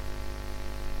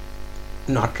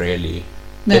 not really.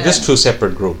 Nah. They're just two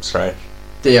separate groups, right?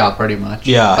 They are pretty much.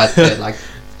 Yeah. But they're like,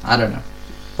 I don't know.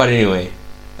 But anyway,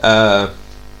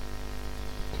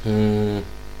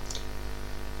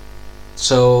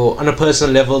 So, on a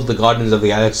personal level, the Guardians of the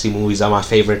Galaxy movies are my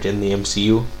favorite in the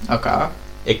MCU. Okay.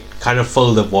 It kind of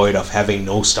filled the void of having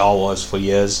no Star Wars for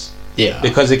years. Yeah.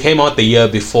 Because it came out the year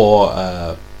before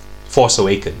Force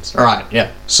Awakens. Right.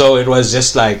 Yeah. So it was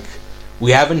just like,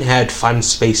 we haven't had fun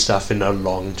space stuff in a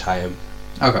long time.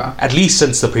 Okay. At least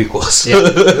since the prequels. Yeah.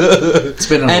 It's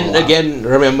been a And while. again,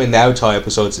 remember in the Avatar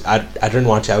episodes, I didn't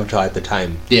watch Avatar at the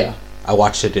time. Yeah. I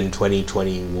watched it in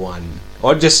 2021.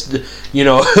 Or just, you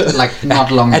know... Like, not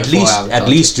long at before least Avatar. At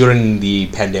least during the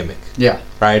pandemic. Yeah.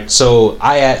 Right? So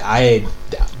I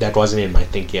that wasn't in my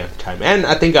thinking at the time. And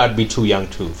I think I'd be too young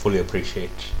to fully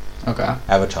appreciate Okay.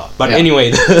 Avatar. But Yeah.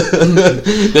 anyway,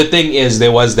 the thing is,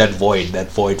 there was that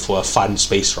void for a fun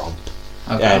space romp.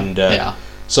 Okay. And yeah.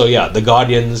 so yeah, the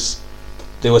Guardians,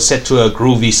 they were set to a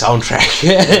groovy soundtrack,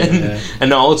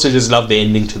 and I also just love the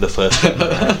ending to the first one.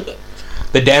 Right?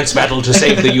 The dance battle to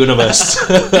save the universe.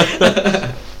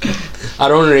 I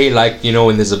don't really like, you know,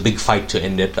 when there's a big fight to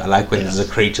end it. I like when there's a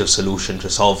creative solution to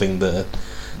solving the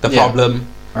problem.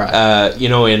 Right. You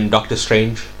know, in Doctor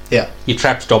Strange, he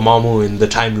traps Dormammu in the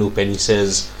time loop, and he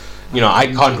says, you know, I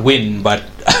can't win, but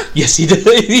yes, he did.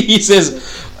 He says,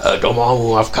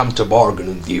 Dormammu, I've come to bargain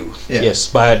with you. Yeah. Yes,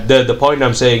 but the point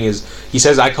I'm saying is, he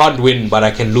says, I can't win, but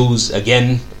I can lose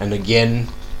again and again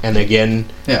and again.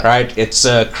 Yeah. Right? It's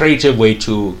a creative way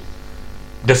to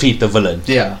defeat the villain.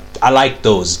 Yeah. I like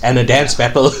those. And a dance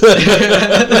battle.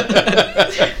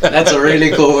 That's a really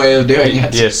cool way of doing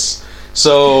it. Yes.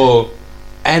 So,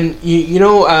 and you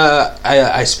know,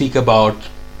 I speak about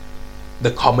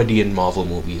the comedy in Marvel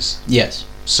movies. Yes.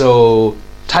 So,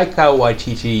 Taika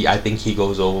Waititi, I think he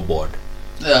goes overboard.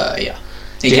 Yeah.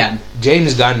 He can.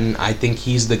 James Gunn, I think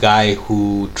he's the guy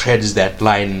who treads that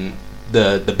line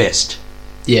the best.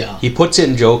 Yeah. He puts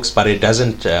in jokes, but it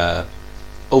doesn't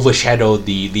overshadow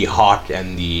the heart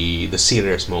and the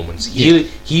serious moments.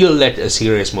 He'll let a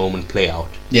serious moment play out.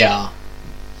 Yeah.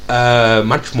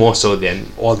 Much more so than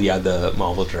all the other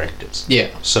Marvel directors.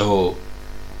 Yeah. So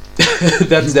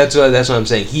that's what I'm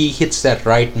saying. He hits that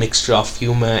right mixture of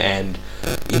humor and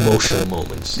emotional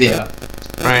moments. Yeah.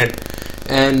 Right.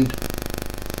 And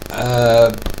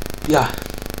yeah.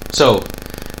 So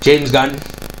James Gunn,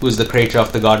 who's the creator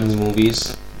of the Guardians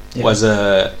movies, was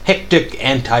a hectic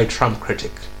anti-Trump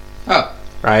critic. Oh.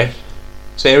 Right?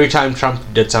 So every time Trump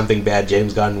did something bad,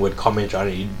 James Gunn would comment on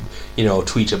it, he'd, you know,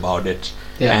 tweet about it.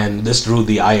 Yeah. And this drew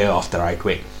the ire of the right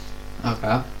wing.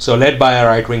 Okay. So led by a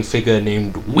right wing figure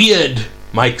named Weird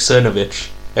Mike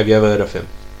Cernovich. Have you ever heard of him?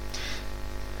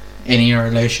 Any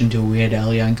relation to Weird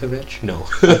Al Yankovic? No.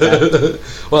 Okay.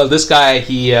 Well, this guy,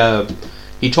 he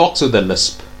talks with a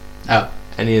lisp. Oh.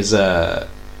 And he's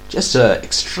just a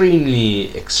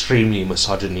extremely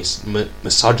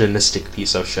misogynistic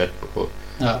piece of shit, bro.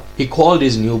 Oh. He called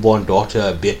his newborn daughter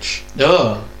a bitch.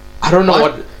 Oh. I don't know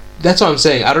What? what. That's what I'm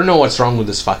saying. I don't know what's wrong with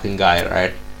this fucking guy,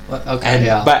 right? Okay. And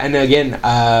yeah. and again,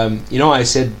 you know, I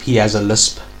said he has a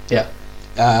lisp. Yeah.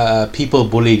 People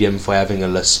bullied him for having a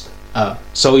lisp. Oh.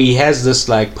 So he has this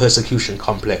like persecution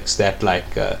complex that like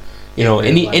you know,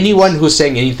 Everyone's- anyone who's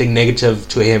saying anything negative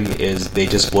to him is they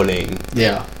just bullying.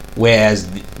 Yeah. Whereas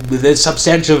there's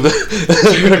substantive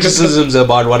criticisms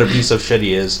about what a piece of shit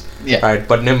he is. Yeah. Right,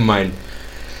 but never mind.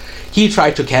 He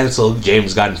tried to cancel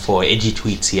James Gunn for edgy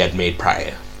tweets he had made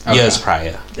prior. Okay. Years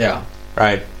prior. Yeah.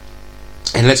 Right?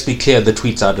 And let's be clear, the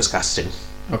tweets are disgusting.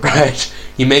 Okay. Right?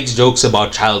 He makes jokes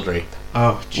about child rape,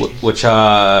 Oh. Gee. which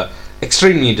are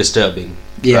extremely disturbing.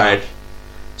 Yeah. Right?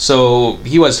 So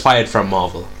he was fired from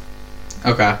Marvel.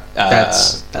 Okay.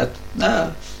 That's that.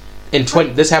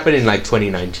 This happened in like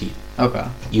 2019. Okay.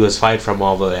 He was fired from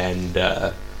Marvel, and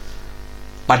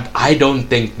but I don't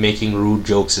think making rude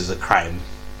jokes is a crime,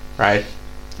 right?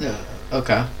 Yeah.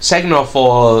 Okay. Second of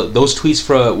all, those tweets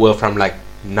were from like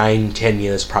 9-10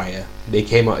 years prior.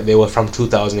 They were from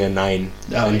 2009,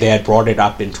 and they had brought it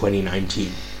up in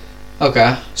 2019.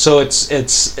 Okay. So it's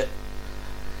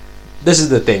this is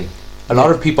the thing. A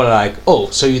lot of people are like, oh,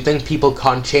 so you think people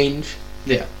can't change?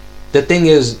 Yeah. The thing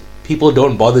is, people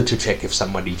don't bother to check if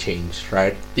somebody changed,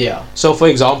 right? Yeah. So for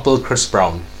example, Chris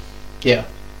Brown. Yeah.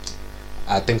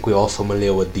 I think we're all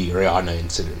familiar with the Rihanna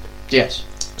incident. Yes.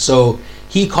 So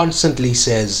he constantly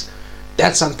says,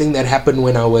 that's something that happened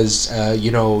when I was,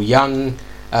 young.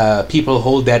 People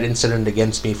hold that incident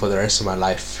against me for the rest of my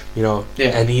life, you know. Yeah.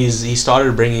 And he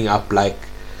started bringing up like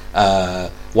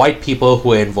white people who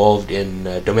were involved in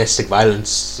domestic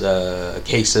violence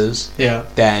cases. Yeah.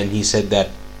 Then he said that,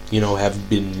 you know, have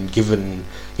been given,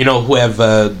 you know, who have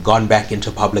gone back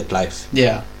into public life.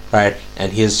 Yeah. Right,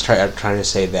 and he is trying to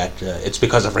say that it's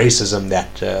because of racism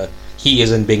that he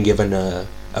isn't being given a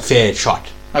fair shot.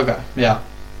 Okay. Yeah.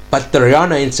 But the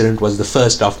Rihanna incident was the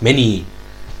first of many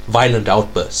violent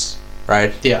outbursts,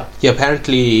 right? Yeah. He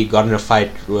apparently got in a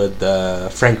fight with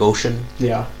Frank Ocean.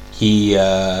 Yeah. He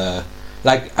a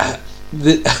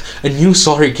new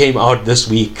story came out this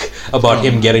week about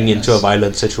him getting into a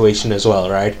violent situation as well,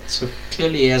 right? So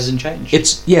clearly he hasn't changed.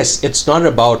 It's not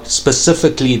about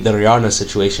specifically the Rihanna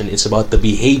situation. It's about the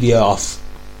behavior of,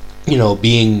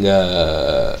 being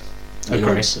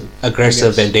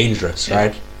aggressive and dangerous,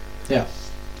 right? Yeah.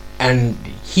 And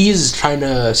he's trying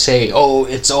to say, oh,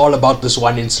 it's all about this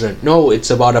one incident. No, it's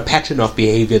about a pattern of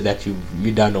behavior that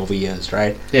you've done over years,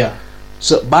 right? Yeah.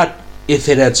 So, but if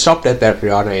it had stopped at that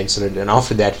Rihanna incident, and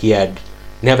after that he had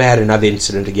never had another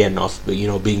incident again of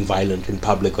being violent in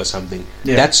public or something,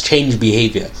 that's changed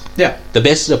behavior. Yeah. The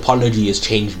best apology is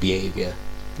changed behavior.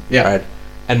 Yeah. Right.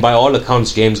 And by all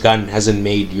accounts, James Gunn hasn't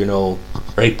made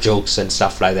rape jokes and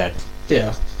stuff like that.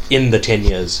 Yeah. In the 10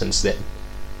 years since then.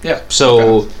 Yeah.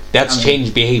 So that's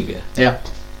changed behavior. Yeah.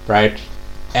 Right.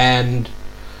 And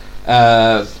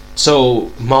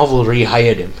so Marvel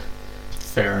rehired him.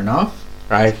 Fair enough.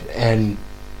 Right. And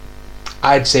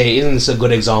I'd say isn't this a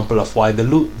good example of why the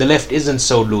left isn't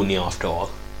so loony after all?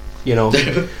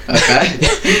 Okay.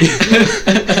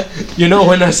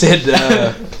 When I said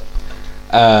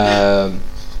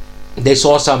they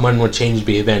saw someone with changed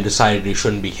behavior and decided he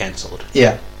shouldn't be cancelled.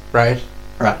 Yeah. Right.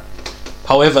 Right.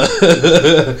 However,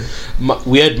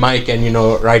 Weird Mike and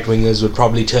right wingers would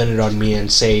probably turn it on me and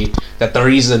say that the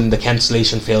reason the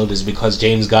cancellation failed is because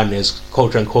James Gunn is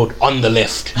quote unquote on the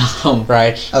left,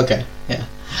 right? Okay,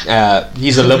 yeah.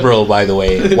 He's a liberal, by the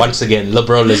way. Once again,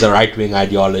 liberal is a right wing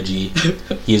ideology.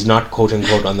 He is not quote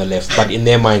unquote on the left, but in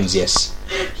their minds, yes,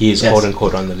 he is quote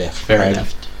unquote on the left. Fair right?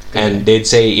 enough. And they'd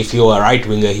say if you were a right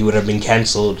winger, he would have been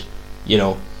cancelled.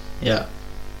 Yeah.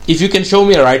 If you can show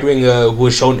me a right winger who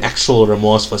has shown actual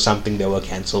remorse for something they were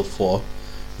cancelled for,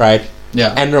 right?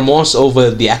 Yeah. And remorse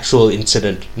over the actual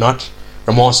incident, not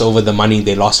remorse over the money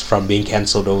they lost from being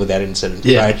cancelled over that incident,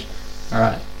 right?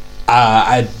 Alright.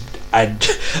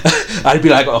 I'd be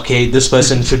like, okay, this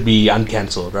person should be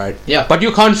uncancelled, right? Yeah. But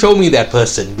you can't show me that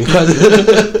person because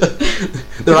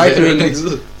the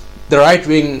right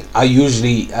wing are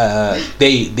usually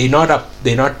they're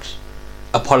not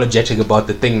apologetic about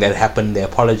the thing that happened. They're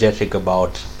apologetic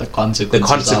about the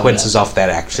consequences of that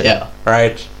action. Yeah.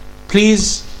 Right?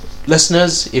 Please,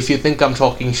 listeners, if you think I'm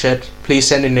talking shit, please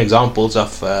send in examples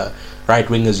of right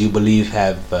wingers you believe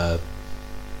have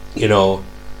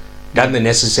done the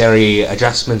necessary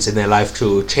adjustments in their life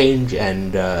to change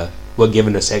and were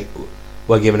given a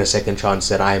second chance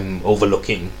that I'm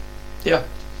overlooking. Yeah.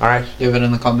 Alright? Leave it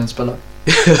in the comments below.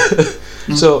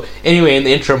 So anyway, in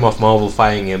the interim of Marvel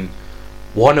firing him,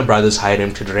 Warner Brothers hired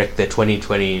him to direct their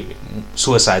 2020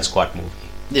 Suicide Squad movie.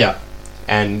 Yeah.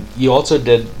 And he also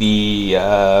did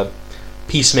the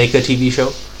Peacemaker TV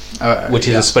show, which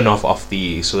is a spin-off of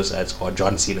the Suicide Squad,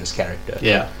 John Cena's character.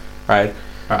 Yeah. Right?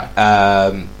 Right.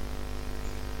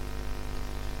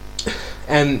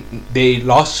 And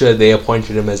last year they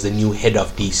appointed him as the new head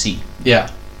of DC. Yeah.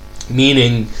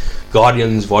 Meaning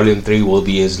Guardians Volume 3 will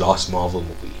be his last Marvel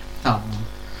movie. Oh.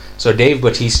 So Dave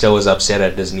Bautista was upset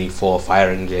at Disney for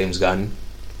firing James Gunn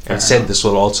and said this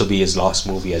will also be his last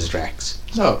movie as Drax.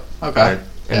 Oh, okay. Right?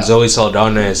 And Zoe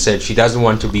Saldana has said she doesn't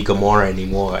want to be Gamora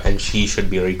anymore and she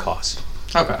should be recast.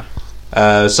 Okay.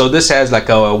 So this has like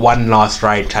a one last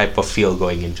ride type of feel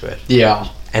going into it. Yeah.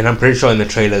 And I'm pretty sure in the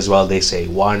trailer as well they say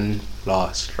one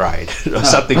last ride or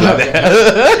something like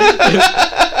that.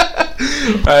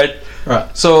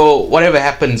 Right. So whatever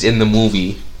happens in the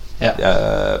movie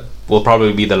will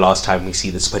probably be the last time we see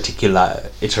this particular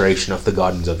iteration of the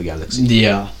Guardians of the Galaxy.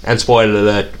 Yeah. And spoiler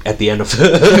alert, at the end of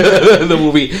the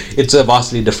movie, it's a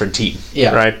vastly different team.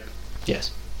 Yeah. Right?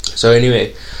 Yes. So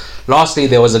anyway, lastly,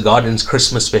 there was a Guardians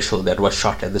Christmas special that was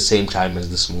shot at the same time as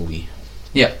this movie.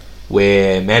 Yeah.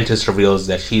 Where Mantis reveals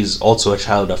that she's also a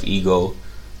child of Ego,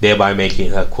 thereby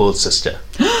making her Quill's sister.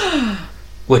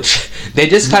 Which they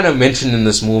just kind of mentioned in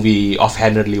this movie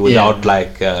offhandedly without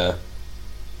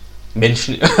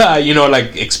mention,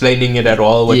 like explaining it at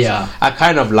all. Which I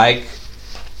kind of like,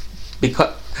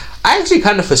 because I actually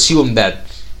kind of assumed that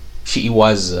she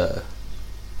was, a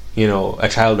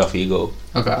child of Ego.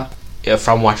 Okay. Yeah,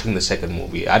 from watching the second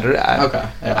movie, I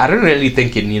don't really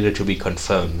think it needed to be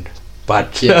confirmed.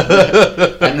 But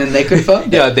and then they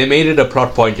confirmed. Yeah, they made it a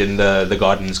plot point in the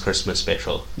Guardians Christmas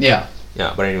special. Yeah.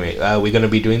 Yeah, but anyway, we're going to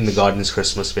be doing the Guardians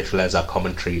Christmas special as our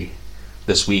commentary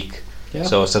this week. Yeah.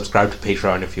 So subscribe to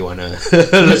Patreon if you want to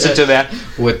listen to that.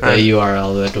 With the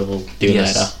URL that we'll do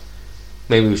later.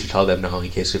 Maybe we should tell them now in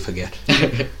case we forget.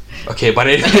 Okay, but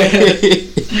anyway.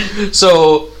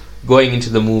 So, going into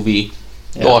the movie,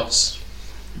 Yeah. Thoughts?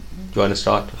 Do you want to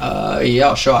start?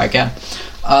 Yeah, sure, I can.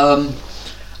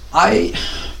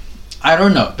 I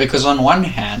don't know, because on one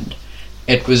hand,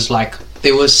 it was like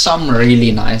there was some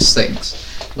really nice things,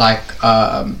 like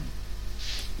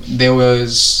there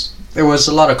was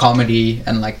a lot of comedy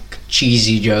and like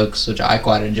cheesy jokes, which I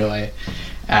quite enjoy,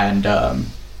 and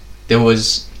there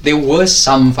were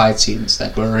some fight scenes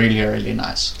that were really, really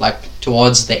nice. Like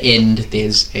towards the end,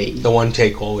 there's The one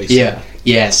take always.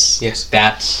 yes,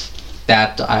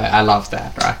 that I love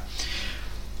that, right?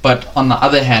 But on the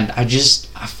other hand, I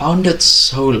found it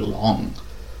so long.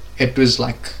 It was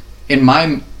like, in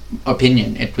my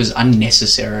opinion, it was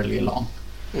unnecessarily long.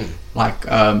 Like,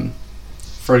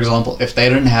 for example, if they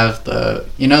didn't have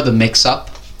the mix up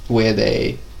where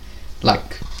they,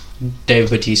 like,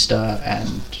 Dave Bautista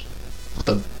and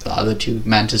the other two,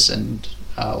 Mantis and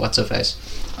what's her face,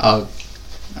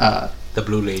 The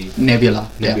blue lady.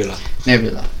 Nebula. Nebula. Yeah.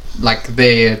 Nebula. Like,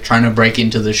 they're trying to break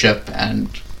into the ship and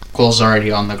Quill's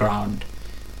already on the ground.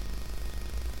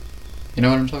 You know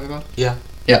what I'm talking about? Yeah.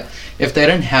 Yeah. If they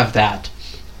didn't have that,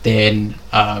 then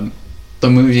the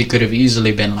movie could have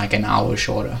easily been like an hour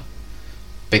shorter.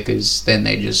 Because then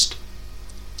I guess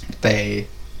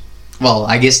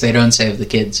they don't save the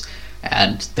kids,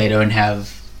 and they don't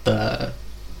have the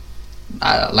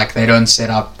they don't set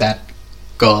up that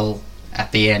girl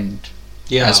at the end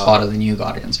as part of the New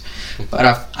Guardians. But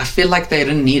I feel like they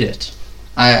didn't need it.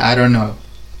 I don't know.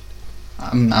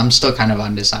 I'm still kind of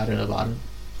undecided about it.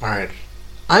 Alright.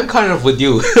 I'm kind of with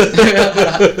you.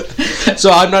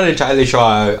 So I'm not entirely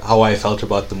sure how I felt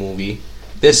about the movie.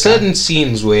 There's certain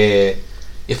scenes where,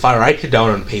 if I write it down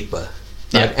on paper,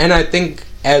 right, and I think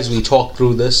as we talk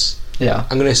through this,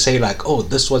 I'm going to say like, oh,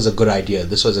 this was a good idea,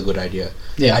 this was a good idea.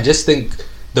 Yeah. I just think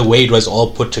the way it was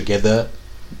all put together,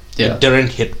 it didn't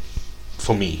hit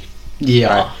for me. Yeah.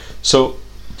 Right? So,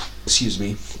 excuse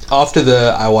me, after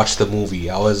I watched the movie,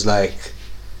 I was like,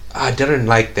 I didn't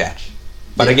like that.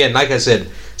 But again, like I said,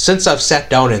 since I've sat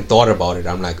down and thought about it,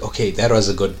 I'm like, okay, that was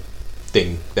a good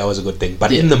thing. That was a good thing.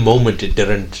 But in the moment, it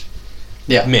didn't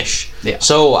mesh. Yeah.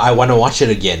 So I want to watch it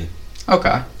again.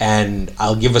 Okay. And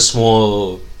I'll give a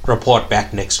small report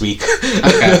back next week.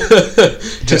 Okay.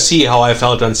 To see how I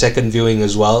felt on second viewing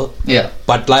as well. Yeah.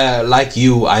 But like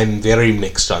you, I'm very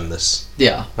mixed on this.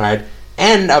 Yeah. Right?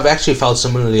 And I've actually felt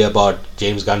similarly about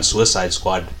James Gunn's Suicide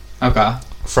Squad. Okay.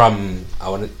 From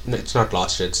it's not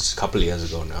last year, it's a couple of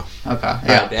years ago now. Okay. Right?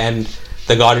 Yeah. And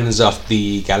the Guardians of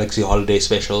the Galaxy Holiday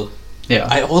Special. Yeah.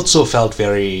 I also felt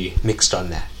very mixed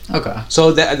on that. Okay.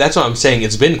 So that's what I'm saying.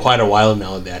 It's been quite a while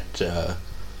now that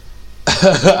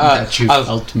that you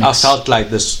felt mixed. I felt like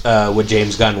this with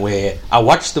James Gunn, where I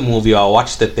watched the movie or I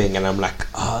watched the thing and I'm like,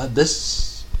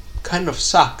 this kind of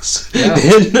sucks. Yeah.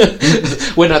 Then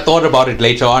when I thought about it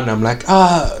later on, I'm like,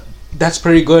 that's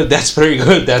pretty good, that's pretty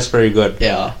good, that's pretty good.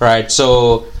 Yeah. Right,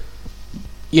 so,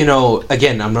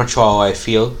 again, I'm not sure how I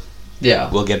feel. Yeah.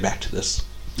 We'll get back to this.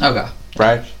 Okay.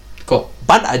 Right? Cool.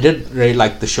 But I did really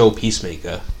like the show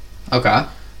Peacemaker. Okay.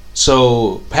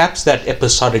 So perhaps that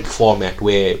episodic format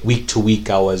where week to week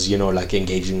I was,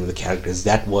 engaging with the characters,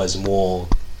 that was more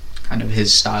kind of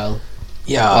his style.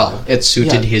 Yeah. Well, it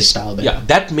suited his style better. Yeah,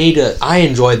 that I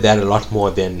enjoyed that a lot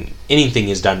more than anything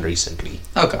he's done recently.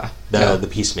 Okay. The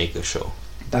Peacemaker show.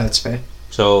 That's fair.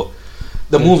 So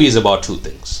the movie is about two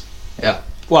things. Yeah.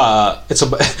 Well,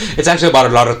 it's actually about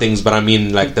a lot of things, but I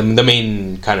mean like the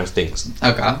main kind of things.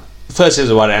 Okay. First is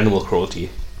about animal cruelty.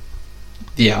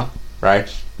 Yeah.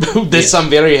 Right? There's some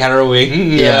very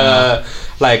harrowing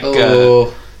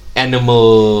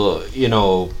animal,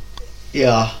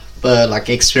 Yeah, the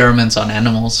experiments on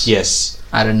animals. Yes.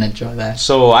 I didn't enjoy that.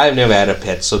 So I've never had a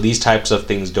pet, so these types of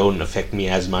things don't affect me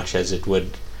as much as it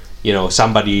would,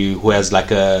 somebody who has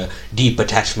a deep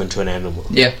attachment to an animal.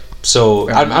 Yeah. So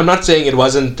I'm not saying it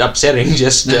wasn't upsetting,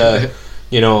 just perhaps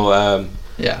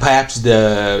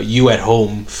you at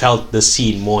home felt the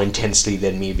scene more intensely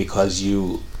than me because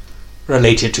you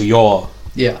related to your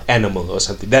animal or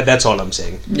something. That's all I'm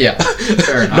saying. Yeah,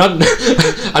 fair enough.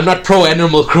 I'm not pro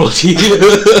animal cruelty.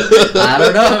 I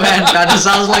don't know, man. That just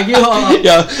sounds like you are.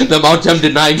 Yeah, the amount I'm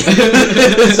denying.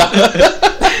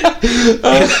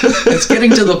 It's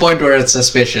getting to the point where it's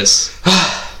suspicious.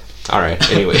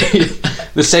 Alright, anyway.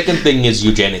 The second thing is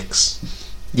eugenics.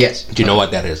 Yes. Do you know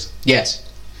what that is? Yes.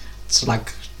 It's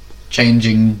like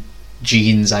changing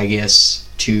genes, I guess,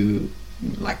 to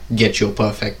get your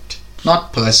perfect,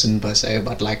 not person per se,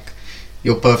 but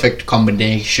your perfect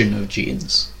combination of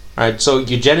genes. Right, so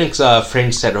eugenics are a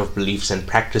fringe set of beliefs and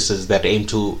practices that aim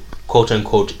to, quote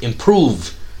unquote,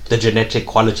 improve the genetic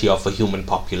quality of a human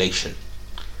population.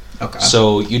 Okay.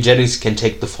 So eugenics can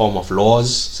take the form of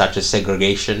laws such as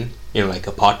segregation, like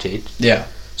apartheid. Yeah.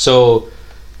 So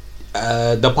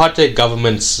the apartheid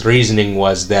government's reasoning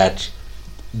was that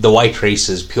the white race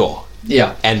is pure,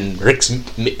 Yeah. and race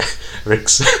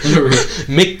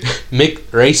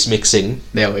mixing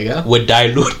There we go. would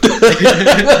dilute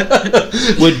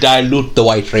the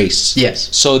white race. Yes.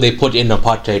 So they put in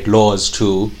apartheid laws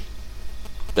to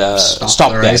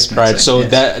stop the that, race right? mixing, So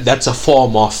yes. that's a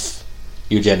form of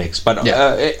eugenics, but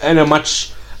in a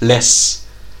much less.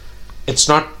 It's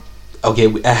not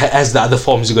okay as the other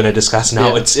forms you're going to discuss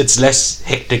now. Yeah. It's less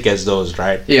hectic as those,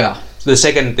 right? Yeah. The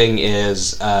second thing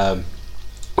is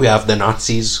we have the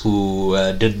Nazis who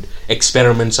did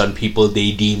experiments on people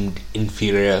they deemed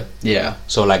inferior. Yeah.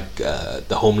 So like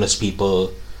the homeless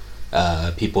people,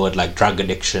 people with like drug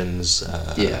addictions,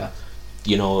 Yeah.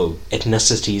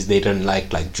 ethnicities they didn't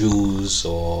like Jews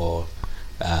or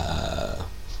I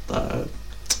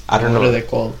don't What are know. they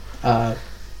called?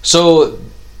 So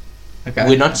Okay.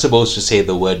 we're not supposed to say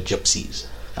the word gypsies.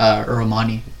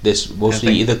 Romani. They're supposed to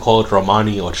be think- either called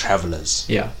Romani or travelers.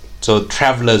 Yeah. So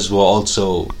travelers were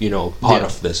also, part Yeah.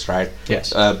 of this, right?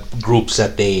 Yes. Groups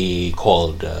that they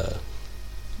called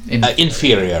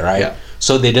inferior, right? Yeah.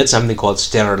 So they did something called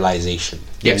sterilization.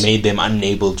 Yes. It made them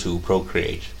unable to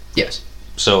procreate. Yes.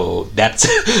 So that's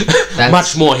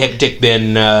much more hectic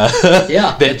than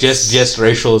Yeah, than it's- just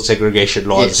racial segregation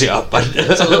laws. Yes. Yeah, but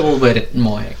It's a little bit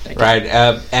more hectic. right,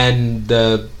 and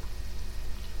the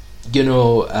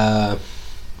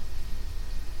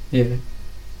Yeah.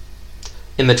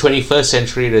 in the 21st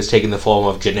century, it has taken the form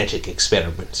of genetic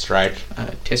experiments, right?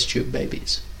 Test tube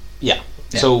babies. Yeah.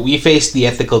 Yeah. So we face the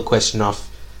ethical question of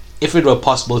if it were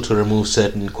possible to remove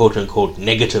certain quote unquote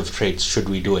negative traits, should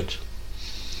we do it?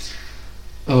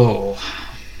 Oh,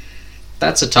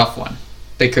 that's a tough one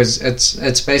because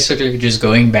it's basically just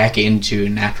going back into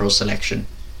natural selection.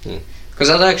 Because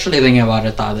I was actually thinking about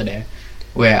it the other day,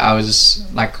 where I was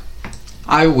like,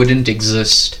 I wouldn't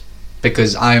exist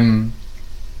because I'm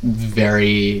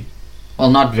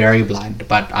not very blind,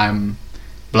 but I'm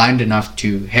blind enough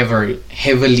to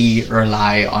heavily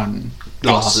rely on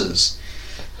glasses.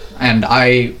 And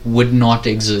I would not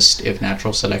exist if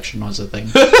natural selection was a thing.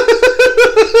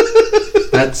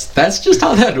 That's just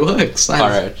how that works. All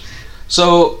right.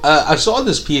 So I saw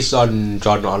this piece on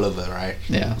John Oliver, right,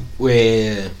 Yeah.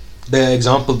 where the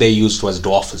example they used was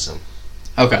dwarfism,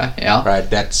 Okay. Yeah. right?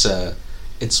 That's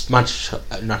it's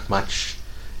not much.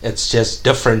 It's just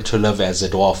different to live as a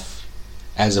dwarf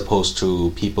as opposed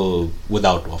to people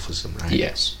without dwarfism, right?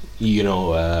 Yes.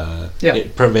 Yeah. Yeah.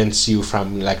 It prevents you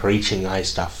from like reaching high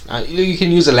stuff. You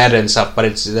can use a ladder and stuff, but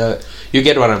it's you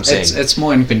get what I'm saying, It's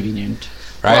more inconvenient.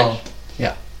 right? Well,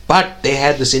 yeah. But they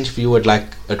had this interview with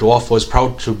like a dwarf was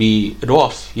proud to be a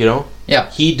dwarf. Yeah.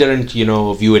 He didn't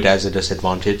view it as a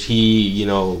disadvantage. He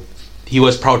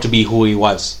was proud to be who he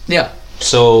was. Yeah.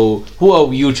 So who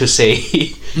are you to say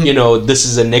this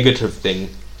is a negative thing?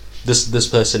 This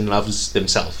person loves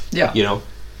themselves. Yeah.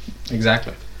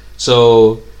 Exactly.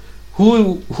 So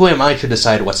who am I to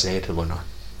decide what's negative or not?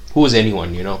 Who is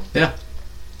anyone? Yeah.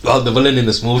 Well, the villain in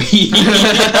this movie.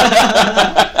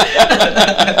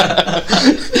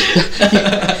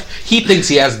 He thinks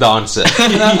he has the answer.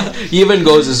 He even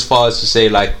goes as far as to say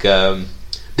like, there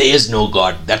is no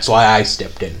God. That's why I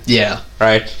stepped in. Yeah.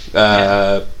 Right.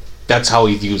 That's how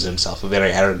he views himself. A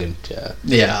very arrogant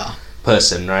Yeah.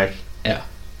 person. Right. Yeah.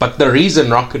 But the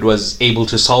reason Rocket was able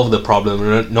to solve the problem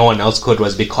and no one else could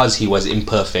was because he was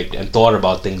imperfect and thought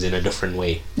about things in a different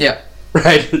way. Yeah.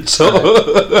 Right.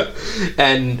 So,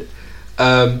 and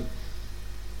at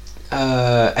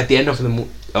the end of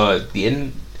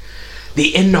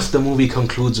the end of the movie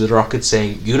concludes with Rocket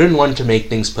saying, "You didn't want to make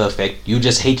things perfect. You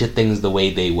just hated things the way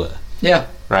they were." Yeah.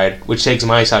 Right. Which takes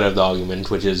my side of the argument,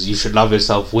 which is you should love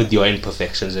yourself with your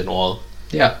imperfections and all.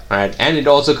 Yeah. Right. And it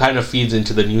also kind of feeds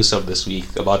into the news of this week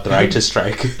about the writer's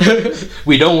strike.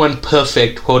 We don't want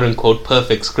perfect, quote unquote,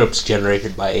 perfect scripts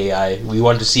generated by AI. We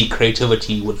want to see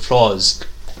creativity with flaws.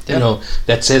 Yeah.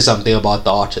 That says something about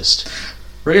the artist.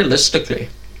 Realistically,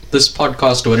 this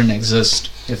podcast wouldn't exist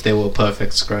if there were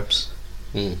perfect scripts.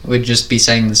 We'd just be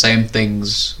saying the same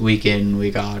things week in,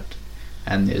 week out,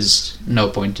 and there's no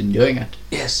point in doing it.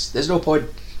 Yes, there's no point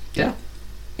Yeah.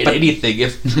 in But- anything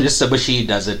if just a machine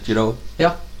does it,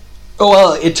 Yeah. Oh,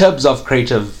 well, in terms of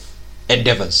creative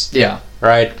endeavors, Yeah.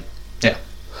 right? Yeah.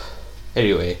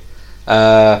 Anyway,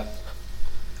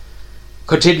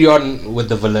 continue on with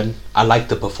the villain. I like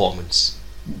the performance,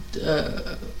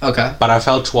 Okay. but I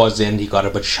felt towards the end he got a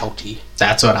bit shouty.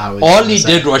 That's what I was. All gonna he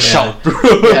say. did was Yeah. shout.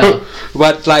 Yeah.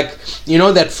 But like,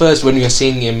 that first when you're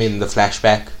seeing him in the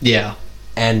flashback Yeah.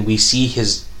 and we see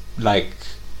his like,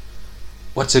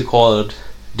 what's it called,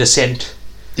 descent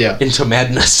Yeah. into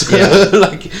madness. Yeah.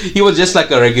 Like, he was just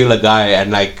like a regular guy,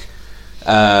 and like,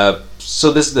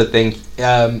 so this is the thing.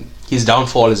 His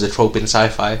downfall is a trope in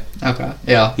sci-fi. Okay.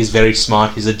 Yeah. He's very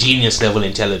smart. He's a genius level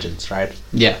intelligence, right?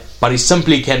 Yeah. But he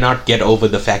simply cannot get over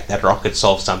the fact that Rocket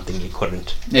solved something he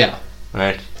couldn't, Yeah.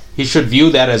 right? He should view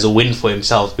that as a win for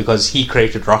himself because he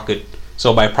created Rocket.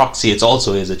 So by proxy, it's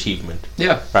also his achievement,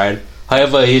 Yeah. right?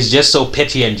 However, he's just so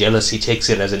petty and jealous, he takes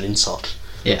it as an insult,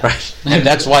 Yeah. right? And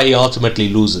that's why he ultimately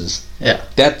loses. Yeah.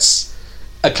 That's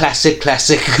a classic,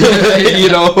 you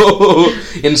know,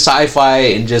 in sci-fi,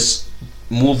 in just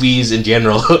movies in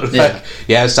general. Like, Yeah.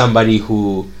 you have somebody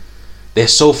who they're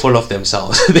so full of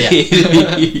themselves.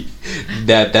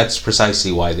 That's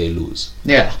precisely why they lose,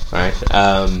 Yeah. right?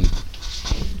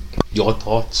 Your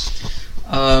thoughts?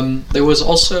 There was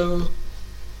also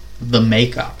the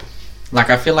makeup. Like,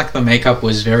 I feel like the makeup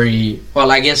was very,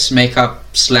 well, I guess makeup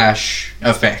 /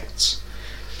 effects,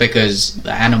 because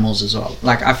the animals as well.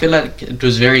 Like, I feel like it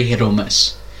was very hit or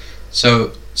miss.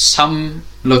 So some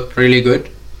looked really good,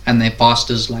 and they passed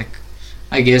as, like,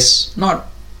 I guess not,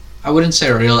 I wouldn't say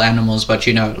real animals, but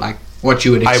you know, like what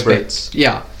you would expect. Hybrids.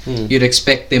 Yeah, you'd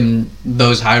expect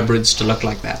those hybrids to look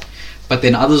like that. But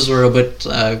then others were a bit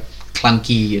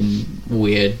clunky and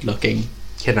weird looking.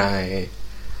 Can I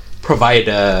provide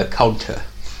a counter?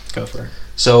 Go for it.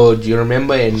 So, do you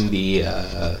remember in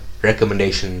the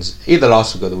recommendations, either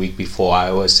last week or the week before, I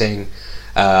was saying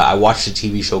I watched a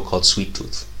TV show called Sweet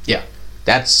Tooth. Yeah.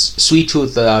 That's Sweet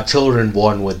Tooth, children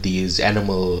born with these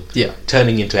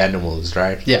turning into animals,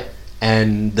 right? Yeah.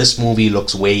 And this movie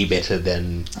looks way better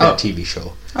than that TV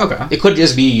show. Okay. It could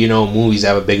just be, you know, movies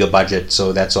have a bigger budget,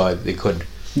 so that's why they could,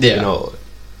 Yeah. you know,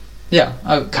 Yeah.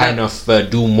 kind of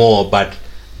do more. But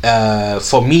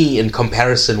for me, in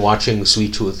comparison, watching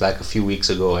Sweet Tooth like a few weeks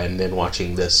ago and then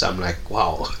watching this, I'm like,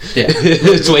 wow, Yeah.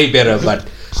 it's way better. But,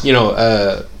 you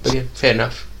know, again, fair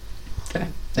enough. Okay.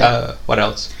 Yeah. What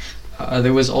else?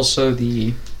 There was also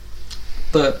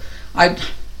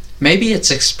maybe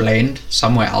it's explained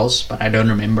somewhere else, but I don't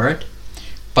remember it.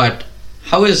 But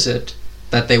how is it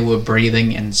that they were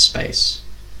breathing in space?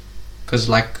 Because,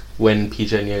 like, When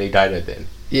Peter nearly died at the end.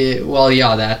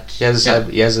 that.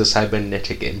 He has a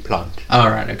cybernetic implant. Oh,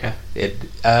 right, okay.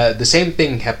 The same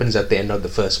thing happens at the end of the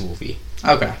first movie.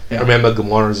 Okay, yeah. Remember,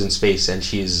 Gamora's in space and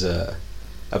she's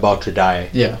about to die.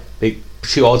 Yeah.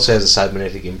 She also has a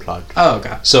cybernetic implant. Oh,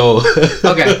 okay. So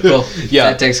Okay, cool. Yeah.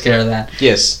 That takes care of that.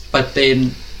 Yes. But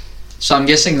then, so I'm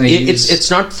guessing they It's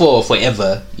not for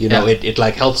forever, you know. Yeah. It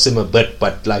like helps him a bit,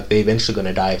 but like they're eventually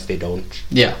gonna die if they don't,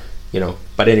 Yeah. you know.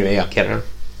 But anyway, yeah, carry on.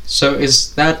 So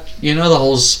is that, you know, the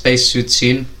whole spacesuit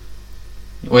scene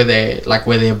where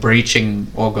they're breaching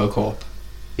Orgo Corp?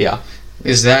 Yeah.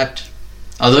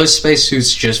 Are those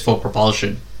spacesuits just for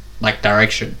propulsion, like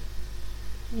direction?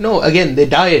 No, again, they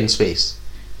die in space.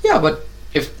 Yeah, but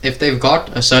if they've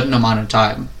got a certain amount of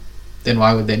time, then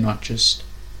why would they not just?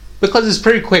 Because it's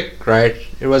pretty quick, right?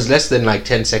 It was less than like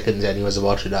 10 seconds and he was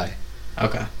about to die.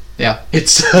 Okay. Yeah.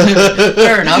 It's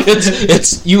Fair enough.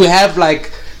 It's you have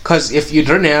like, because if you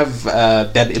don't have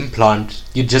that implant,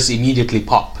 you just immediately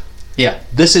pop. Yeah.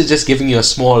 This is just giving you a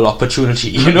small opportunity,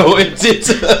 you know. It's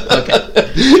Okay.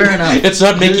 Fair enough. It's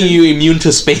not making you immune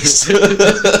to space.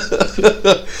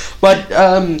 But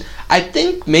I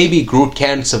think maybe Groot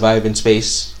can survive in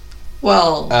space.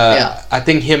 Well, yeah. I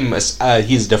think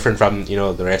he's different from, you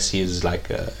know, the rest. He's like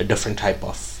a different type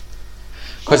of,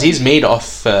 because he's made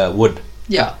of wood.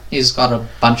 Yeah, he's got a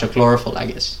bunch of chlorophyll, I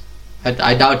guess.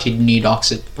 I doubt he'd need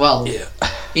oxygen. Well, Yeah.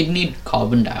 he'd need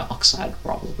carbon dioxide,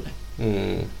 probably.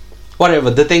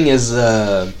 Whatever. The thing is,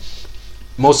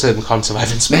 most of them can't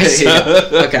survive in space. Yeah.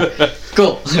 Okay,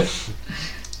 cool.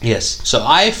 Yes. So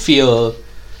I feel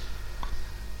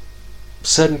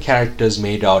certain characters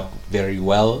made out very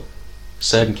well.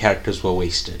 Certain characters were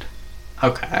wasted.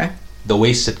 Okay. The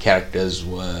wasted characters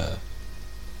were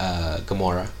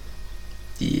Gamora.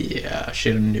 Yeah,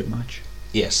 she didn't do much.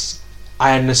 Yes.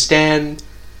 I understand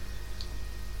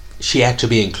she had to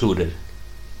be included.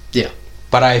 Yeah.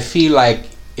 But I feel like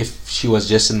if she was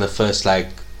just in the first like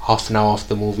half an hour of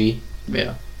the movie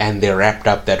Yeah. and they wrapped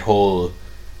up that whole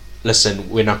listen,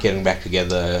 we're not getting back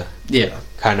together Yeah.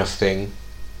 kind of thing.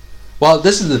 Well,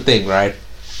 this is the thing, right?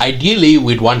 Ideally,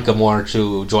 we'd want Gamora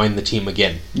to join the team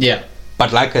again. Yeah.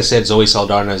 But like I said, Zoe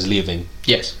Saldana is leaving.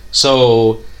 Yes.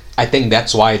 So I think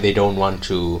that's why they don't want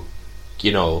to,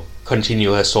 you know,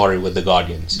 continue her story with the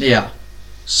Guardians. Yeah.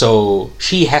 So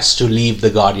she has to leave the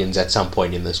Guardians at some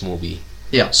point in this movie.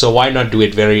 Yeah. So why not do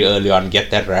it very early on,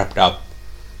 get that wrapped up,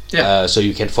 Yeah. so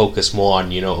you can focus more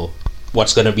on, you know,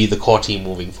 what's going to be the core team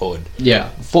moving forward. Yeah.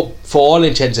 For all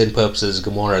intents and purposes,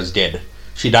 Gamora is dead.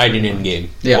 She died in Endgame.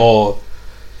 Yeah. Or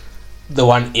the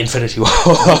one Infinity War.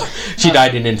 She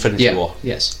died in Infinity War.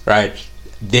 Yes. Right?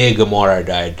 Their Gamora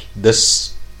died.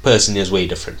 This person is way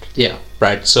different. Yeah.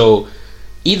 Right? So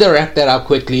either wrap that up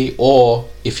quickly, or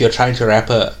if you're trying to wrap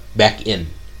her back in,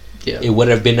 it would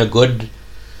have been a good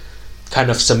kind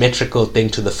of symmetrical thing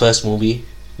to the first movie,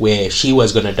 where she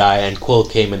was going to die and Quill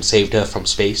came and saved her from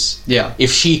space. Yeah.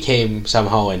 If she came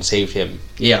somehow and saved him,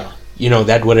 Yeah.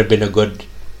 that would have been a good...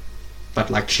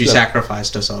 But like she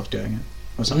sacrificed herself doing it.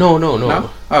 Or something. No. No?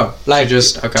 Oh. Like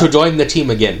just to join the team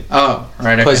again. Oh,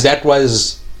 right. Because that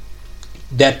was...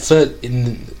 That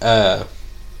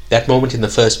moment in the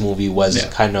first movie was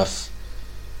kind of...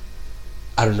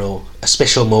 I don't know, a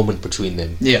special moment between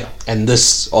them. Yeah. And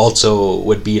this also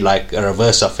would be like a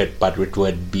reverse of it, but it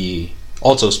would be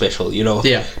also special,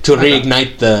 Yeah. to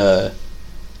reignite the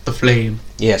flame.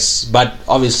 Yes, but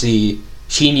obviously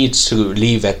she needs to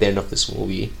leave at the end of this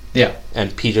movie. Yeah.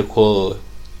 And Peter Quill,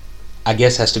 I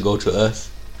guess, has to go to Earth.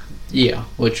 Yeah,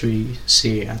 which we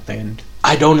see at the end.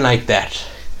 I don't like that.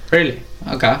 Really?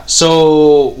 Okay.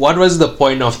 So, what was the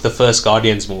point of the first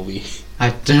Guardians movie?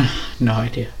 No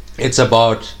idea. It's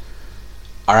about,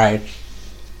 alright,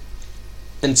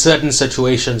 in certain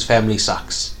situations, family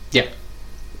sucks. Yeah.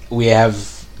 We have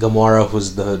Gamora,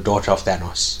 who's the daughter of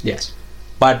Thanos. Yes.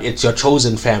 But it's your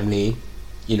chosen family,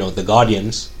 the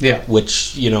Guardians. Yeah.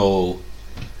 Which,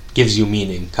 gives you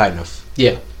meaning, kind of.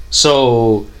 Yeah.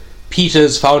 So,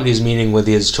 Peter's found his meaning with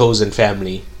his chosen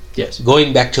family. Yes.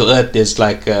 Going back to Earth is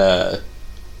like a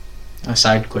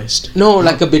side quest. No,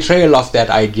 like a betrayal of that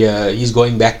idea. He's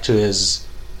going back to his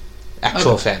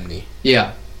actual family.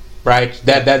 Yeah. Right?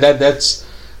 That's...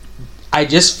 I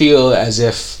just feel as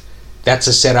if that's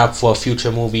a setup for a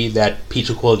future movie that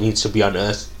Peter Quill needs to be on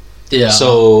Earth. Yeah.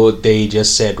 So they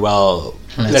just said, well,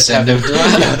 let's have him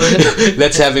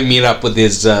let's have him meet up with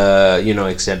his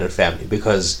extended family,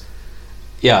 because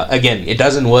again, it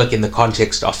doesn't work in the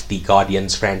context of the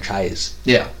Guardians franchise.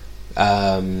 Yeah.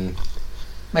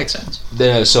 Makes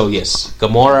sense. So yes,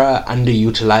 Gamora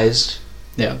underutilized.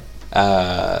 Yeah.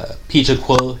 Peter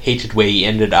Quill hated where he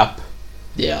ended up.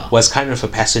 Yeah. Was kind of a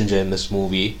passenger in this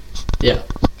movie. Yeah.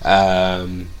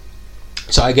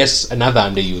 So I guess another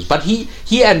underused, but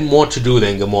he had more to do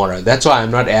than Gamora. That's why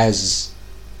I'm not as,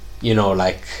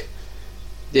 like...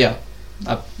 Yeah.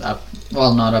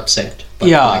 Well, not upset.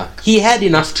 But he had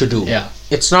enough to do. Yeah.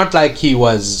 It's not like he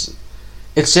was...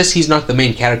 It's just he's not the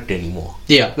main character anymore.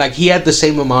 Yeah. Like, he had the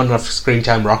same amount of screen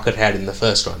time Rocket had in the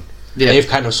first one. Yeah. They've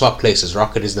kind of swapped places.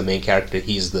 Rocket is the main character.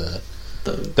 He's the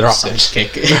Rocket.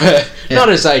 Sidekick. Not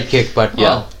a sidekick, but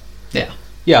well, yeah.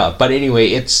 Yeah, but anyway,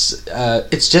 it's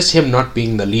just him not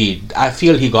being the lead. I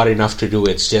feel he got enough to do.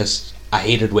 It's just I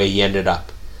hated where he ended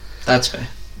up. That's fair.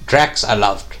 Drax, I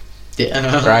loved.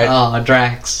 Yeah. Right? Oh,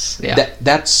 Drax. Yeah.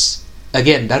 That's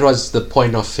again, that was the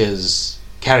point of his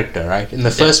character, right? In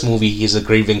the first movie, he's a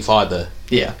grieving father.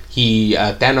 Yeah.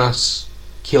 Thanos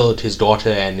killed his daughter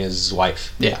and his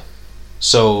wife. Yeah.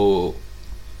 So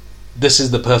this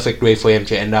is the perfect way for him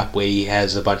to end up where he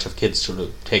has a bunch of kids to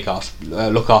look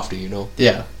after,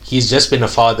 Yeah. He's just been a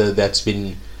father that's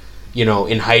been,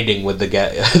 in hiding with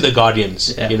the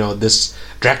Guardians. Yeah. This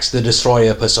Drax the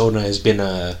Destroyer persona has been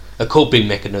a coping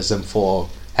mechanism for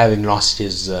having lost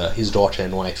his daughter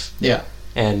and wife. Yeah.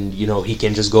 And, he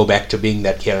can just go back to being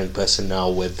that caring person now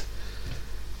with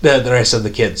the rest of the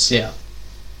kids. Yeah.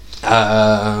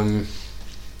 Adam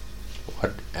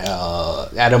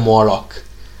Warlock.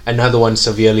 Another one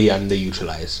severely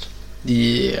underutilized.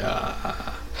 Yeah.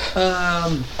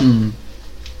 I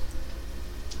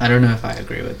don't know if I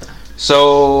agree with that.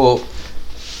 So,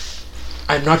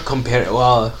 I'm not comparing...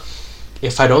 Well,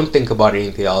 if I don't think about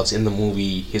anything else, in the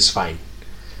movie, he's fine.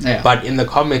 Yeah. But in the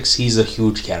comics, he's a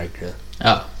huge character.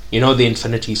 Oh. The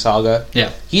Infinity Saga?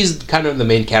 Yeah. He's kind of the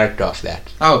main character of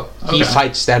that. Oh, okay. He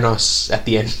fights Thanos at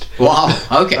the end. Wow,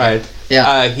 okay. Right. Yeah.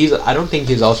 I don't think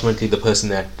he's ultimately the person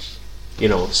that,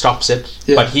 stops it.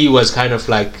 Yeah. But he was kind of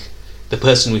like the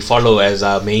person we follow as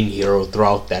our main hero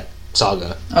throughout that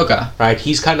saga. Okay. Right?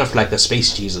 He's kind of like a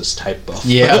space Jesus type of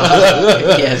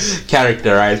yes.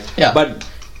 character, right? Yeah. But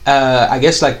I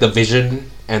guess like the Vision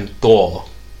and Thor.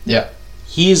 Yeah.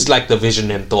 He's like the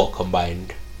Vision and Thor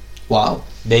combined. Wow.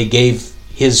 They gave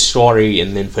his story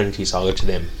in the Infinity Saga to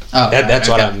them. Oh, that's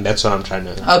what I'm trying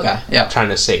to trying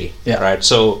to say. Yeah. Right.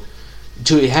 So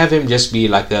to have him just be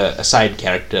like a side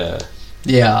character,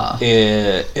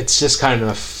 it's just kind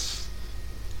of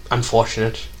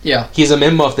unfortunate. Yeah. He's a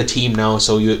member of the team now,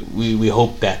 so we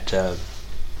hope that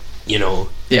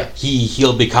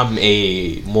he'll become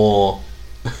a more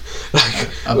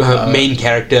main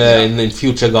character in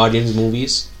future Guardians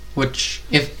movies. Which,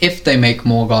 if they make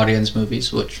more Guardians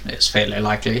movies, which is fairly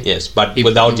likely. Yes, but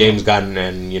without James Gunn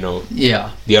and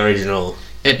the original.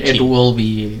 It will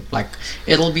be like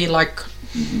it'll be like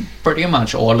pretty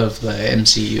much all of the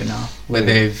MCU now, where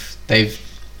they've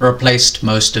replaced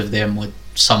most of them with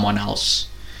someone else,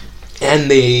 and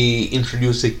they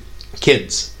introduce the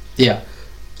kids. Yeah.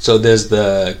 So there's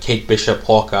the Kate Bishop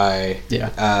Hawkeye.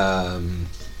 Yeah.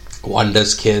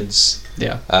 Wanda's kids.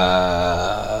 Yeah.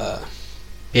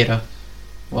 Peter.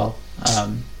 Well.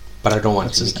 But I don't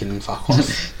want to be kidding. Fuck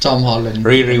off. Tom Holland.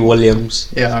 Riri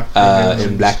Williams. Yeah.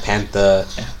 In Black Panther.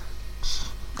 Yeah.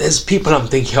 There's people I'm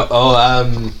thinking of.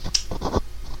 Oh,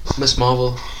 Miss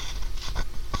Marvel.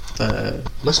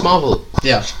 Miss Marvel.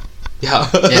 Yeah. Yeah.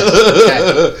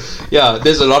 Okay. Yeah,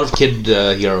 there's a lot of kid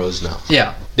heroes now.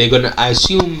 Yeah. They're gonna, I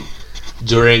assume,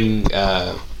 during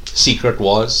Secret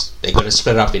Wars, they're gonna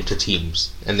split up into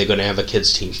teams, and they're gonna have a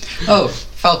kids team. Oh,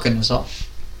 Falcon as well.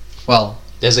 Well.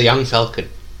 There's a young Falcon.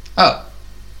 Oh.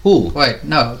 Who? Wait,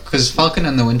 no, because Falcon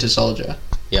and the Winter Soldier.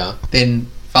 Yeah. Then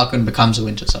Falcon becomes a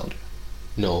Winter Soldier.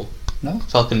 No. No?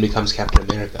 Falcon becomes Captain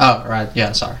America. Oh, right.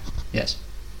 Yeah, sorry. Yes.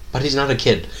 But he's not a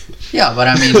kid. Yeah, but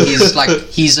I mean,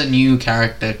 he's a new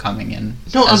character coming in.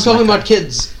 No, I'm talking about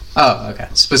kids. Oh, okay.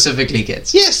 Specifically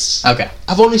kids. Yes. Okay.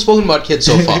 I've only spoken about kids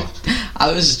so far.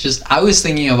 I was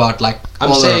thinking about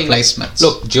all the replacements.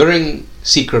 Look, during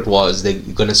Secret Wars, they're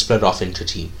gonna split off into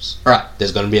teams. Right.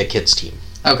 There's gonna be a kids team.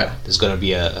 Okay. There's gonna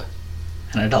be an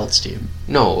adults team.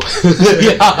 No.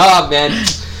 Yeah, man.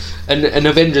 An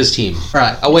Avengers team.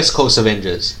 Right. A West Coast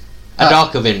Avengers. A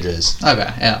Dark Avengers. Okay,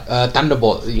 yeah.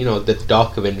 Thunderbolt. The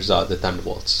Dark Avengers are the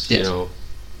Thunderbolts. Yes.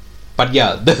 But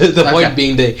yeah, the point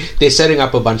being they're setting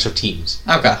up a bunch of teams.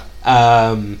 Okay.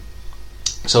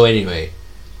 So anyway,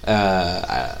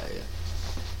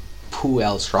 who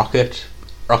else? Rocket.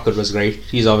 Rocket was great.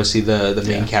 He's obviously the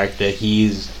main character.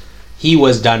 He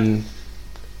was done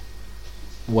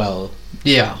well.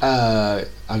 Yeah.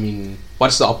 I mean,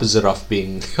 what's the opposite of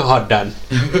being hard done?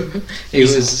 He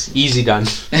was easy done.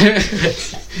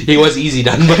 He was easy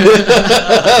done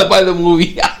by the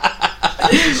movie.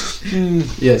 Yes, he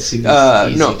was easy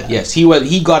done. Yes,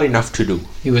 he got enough to do.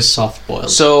 He was soft boiled.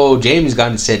 So James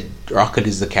Gunn said Rocket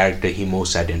is the character he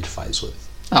most identifies with.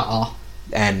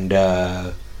 And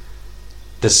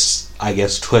this, I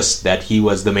guess, twist that he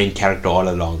was the main character all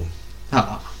along.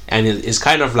 And it's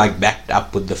kind of like backed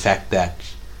up with the fact that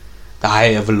the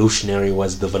High Evolutionary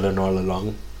was the villain all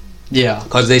along. Yeah.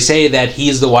 Because they say that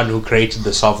he's the one who created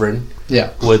the Sovereign.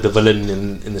 Yeah. Who was the villain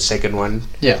in the second one.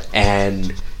 Yeah.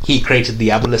 And he created the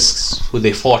Abelisks, who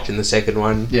they fought in the second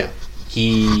one. Yeah.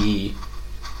 He,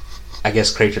 I guess,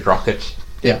 created Rocket.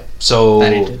 Yeah. So,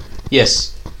 that he did.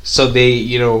 Yes. So they,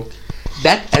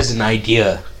 that as an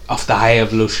idea of the High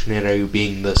Evolutionary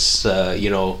being this, the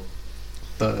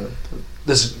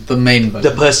main villain.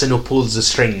 The person who pulls the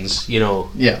strings,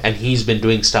 Yeah. and he's been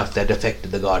doing stuff that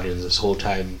affected the Guardians this whole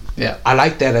time. Yeah. I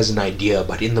like that as an idea,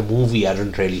 but in the movie I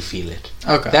didn't really feel it.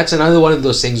 Okay. That's another one of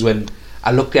those things when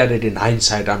I looked at it in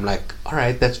hindsight, I'm like,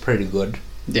 alright, that's pretty good.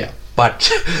 Yeah.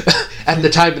 But at the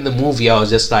time in the movie I was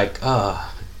just like,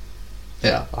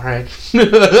 yeah. Alright.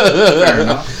 Fair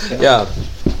enough. Yeah.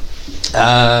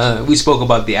 We spoke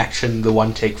about the action, the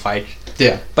one take fight.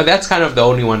 Yeah. But that's kind of the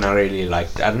only one I really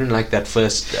liked. I didn't like that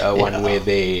first one where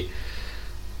they...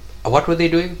 what were they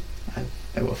doing?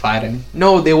 They were fighting.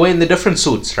 No, they were in the different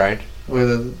suits, right?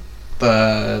 With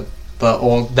the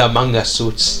Among Us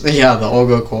suits. Yeah, the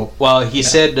Orgo Corp. Well, he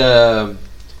said...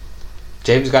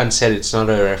 James Gunn said it's not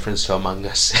a reference to Among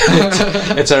Us.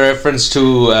 It's a reference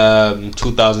to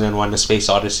 2001: A Space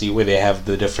Odyssey, where they have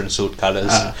the different suit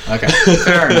colors. Okay.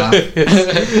 Fair enough.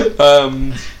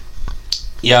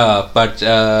 Yeah, but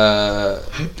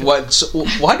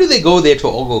why do they go there to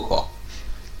Orgo Corp?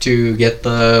 To get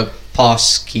the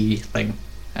pass key thing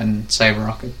and save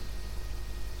Rocket.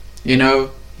 He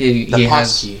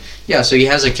has key. Yeah, so he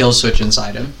has a kill switch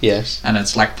inside him. Yes. And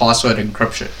it's like password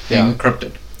encryption. Yeah.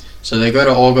 Encrypted. So they go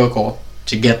to Orgo Corp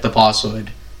to get the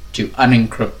password to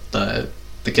unencrypt the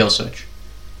kill switch.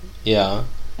 Yeah.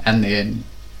 And then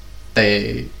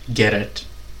they get it.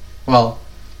 Well,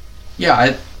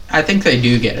 yeah, I think they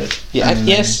do get it. Yeah. And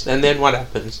yes. And then what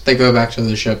happens? They go back to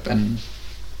the ship and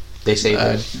they save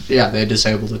it. Yeah, they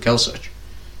disable the kill switch.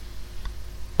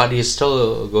 But he's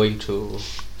still going to.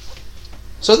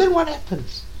 So then what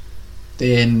happens?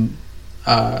 Then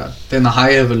the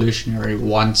High Evolutionary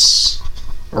wants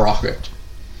Rocket.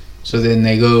 So then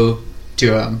they go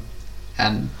to him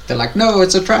and they're like, no,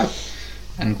 it's a trap.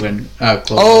 and Quill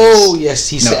Oh yes,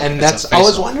 he said, and it's a that's. I was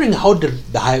face-off. wondering how did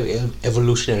the High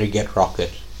Evolutionary get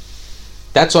Rocket?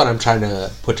 That's what I'm trying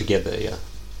to put together. Yeah.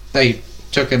 They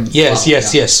took him. Yes, well,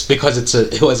 yes, yeah. yes. Because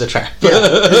it was a trap. Yeah.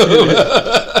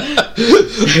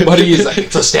 But he's like,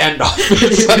 it's a standoff.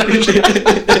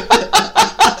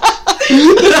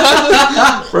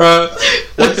 Bro,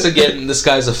 once again, this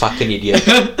guy's a fucking idiot.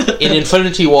 In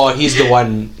Infinity War, he's the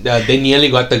one. They nearly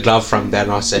got the glove from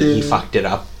Thanos, and he fucked it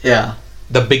up. Yeah.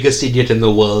 The biggest idiot in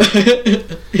the world.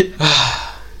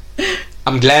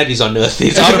 I'm glad he's on Earth.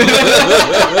 He's out of,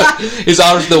 he's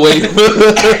out of the way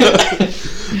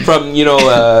from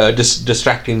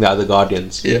distracting the other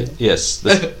Guardians. Yeah. Yes,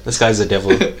 this guy's a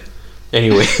devil.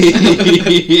 Anyway,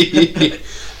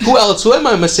 who else? Who am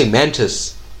I missing?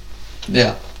 Mantis.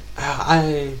 Yeah.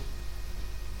 I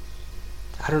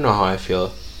don't know how I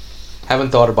feel.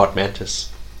 Haven't thought about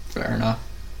Mantis. Fair enough.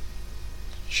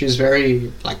 She's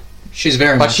very But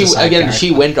much she a side again, she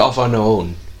character. went off on her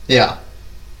own. Yeah.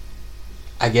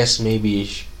 I guess maybe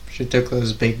She took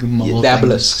those big the mole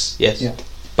obelisks. Yes. Yeah.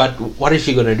 But what is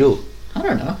she gonna do? things. I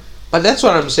don't know. But that's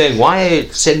what I'm saying. Why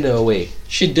send her away?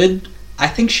 She did. I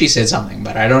think she said something,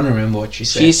 but I don't remember what she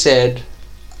said. She said,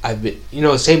 "I've been,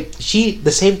 the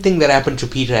same thing that happened to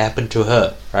Peter happened to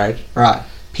her, right?" Right.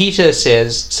 Peter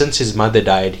says since his mother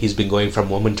died, he's been going from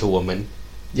woman to woman.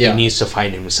 Yeah. He needs to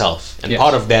find himself, and Yes.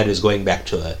 part of that is going back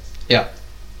to Earth. Yeah.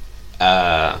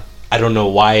 I don't know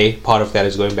why part of that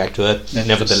is going back to Earth.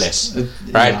 Nevertheless,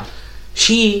 right? Yeah.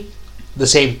 She, the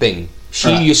same thing. She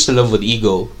Right. used to live with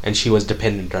Ego, and she was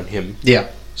dependent on him. Yeah.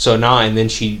 So now, and then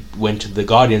she went to the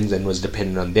Guardians and was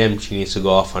dependent on them. She needs to go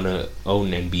off on her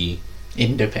own and be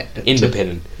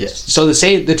independent. Yes. So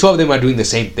the two of them are doing the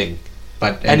same thing.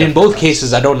 But And in both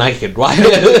cases, I don't like it. Why?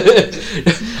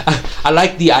 I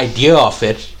like the idea of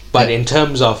it, but Yeah. in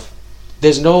terms of,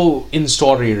 there's no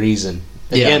in-story reason.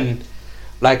 Yeah. Again,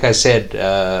 like I said,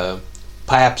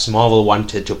 perhaps Marvel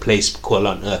wanted to place Quill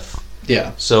on Earth,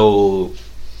 Yeah. so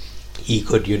he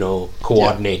could,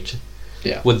 coordinate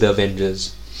Yeah. with the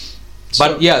Avengers. So-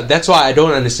 But yeah, that's why I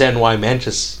don't understand why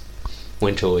Mantis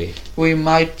went away. We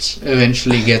might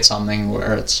eventually get something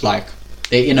where it's like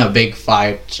they're in a big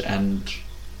fight and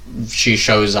she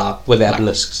shows up With like,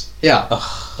 obelisks. Yeah.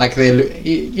 Like they,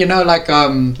 like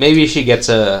Maybe she gets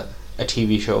a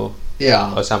TV show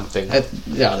yeah. or something. Yeah.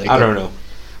 They I could- don't know.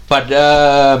 But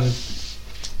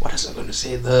what was I going to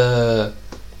say?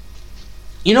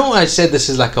 I said this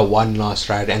is like a one last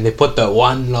ride, and they put the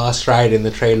one last ride in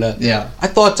the trailer. Yeah. I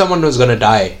thought someone was going to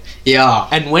die, Yeah.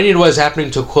 and when it was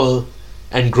happening to Quill,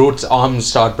 and Groot's arms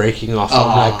start breaking off, I'm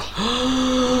like,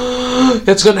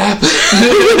 it's going to happen.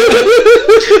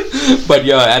 But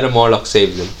yeah, Adam Warlock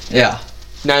saved him. Yeah.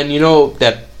 Now, and you know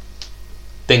that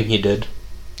thing he did,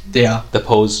 Yeah. the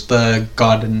pose. The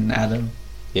God in Adam.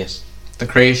 Yes, The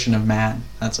creation of man.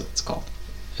 That's what it's called.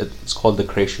 it's called the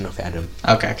creation of Adam.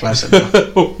 Okay, close enough.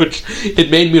 Which it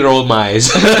made me roll my eyes.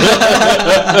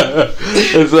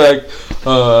 It's like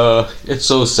it's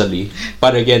so silly.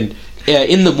 But again,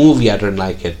 in the movie I didn't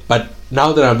like it. But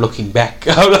now that I'm looking back,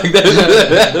 I'm like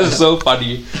that is so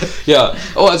funny. Yeah.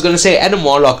 Oh, I was gonna say Adam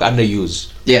Warlock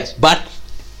underused, Yes. but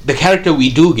the character we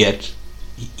do get,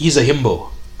 he's a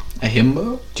himbo. A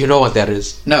himbo? Do you know what that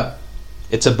is? No.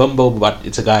 It's a bimbo, but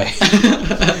it's a guy.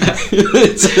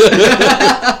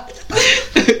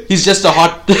 He's just a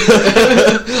hot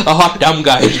dumb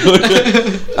guy, dude.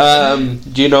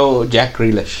 Do you know Jack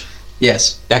Grealish?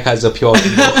 Yes. That guy's a pure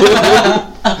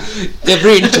himbo.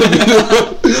 Every interview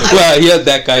where I hear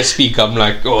that guy speak, I'm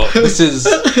like, oh, this is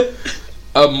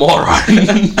a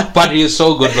moron. But he is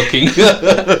so good looking.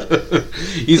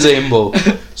 He's a himbo.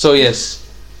 So yes,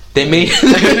 they made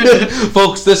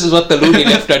folks. This is what the Looney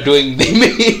Left are doing.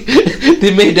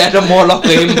 They made Adam Warlock a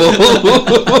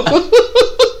himbo.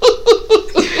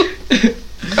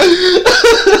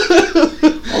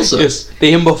 Also, Yes,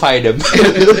 they himbofied him.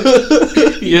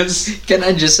 Yes. can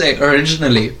I just say,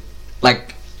 originally,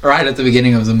 like right at the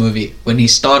beginning of the movie, when he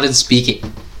started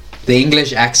speaking, the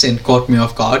English accent caught me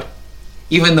off guard.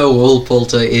 Even though Will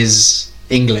Poulter is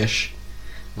English,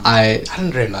 I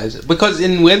didn't realize it because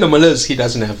in Where the Millers he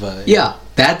doesn't have a. yeah,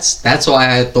 that's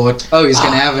why I thought, oh, he's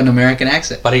gonna have an American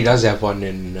accent. But he does have one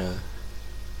in The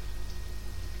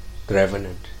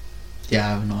Revenant. Yeah, I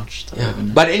haven't watched. Yeah.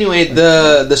 But anyway,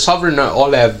 the Sovereign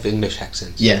all have English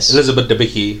accents. Yes. Elizabeth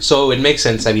Debicki. So it makes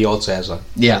sense that he also has one.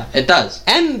 Yeah, it does.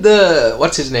 And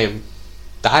what's his name?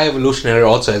 The High Evolutionary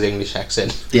also has English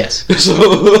accent. Yes. So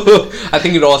I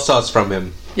think it all starts from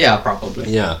him. Yeah, probably.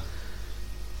 Yeah.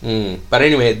 But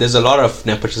anyway, there's a lot of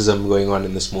nepotism going on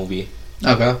in this movie.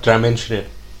 Okay. Did I mention it?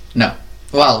 No.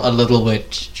 Well, a little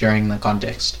bit during the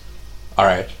context. All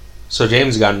right. So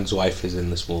James Gunn's wife is in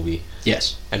this movie,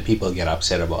 Yes, and people get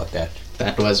upset about that.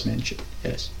 that was mentioned.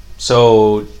 Yes.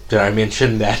 So did I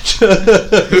mention that?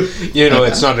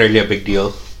 It's not really a big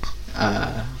deal.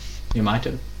 You might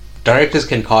have. Directors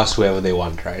can cast whoever they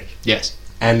want, right? Yes.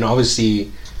 And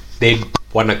obviously, they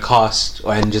want to cast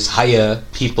and just hire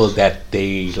people that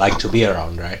they like to be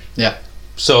around, right? Yeah.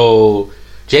 So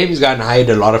James Gunn hired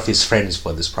a lot of his friends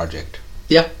for this project.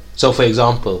 Yeah. So, for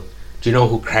example, do you know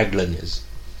who Kraglin is?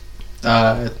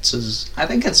 It's his. I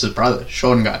think it's his brother,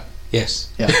 Sean Gunn. Yes.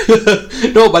 Yeah.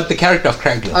 No, but the character of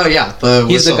Kraglin. Oh yeah,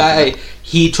 He's the guy.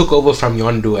 He took over from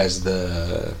Yondu as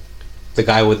the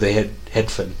guy with the head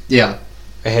fin. Yeah.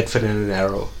 A head fin and an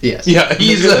arrow. Yes. Yeah,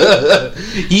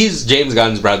 he's James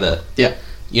Gunn's brother. Yeah.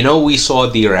 We saw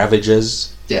the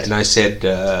Ravagers. Yes. And I said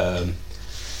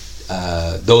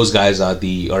those guys are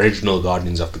the original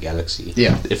Guardians of the Galaxy.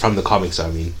 Yeah. From the comics,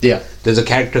 I mean. Yeah. There's a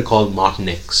character called Martin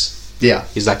X. Yeah.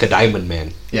 He's like a diamond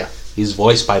man. Yeah. He's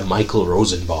voiced by Michael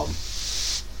Rosenbaum,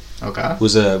 Okay.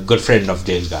 who's a good friend of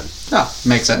James Gunn. Ah,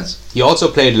 makes sense. He also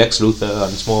played Lex Luthor on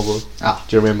Smallville. Ah.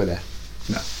 Do you remember that?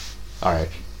 No. Alright.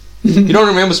 You don't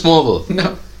remember Smallville?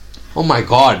 No. Oh my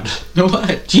god.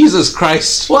 What? Jesus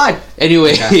Christ. What?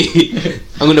 Anyway, Okay.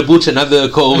 I'm gonna boot another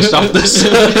co-host of this.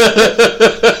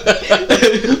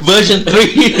 Version 3.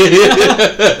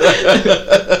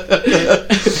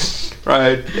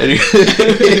 Right.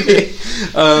 Anyway.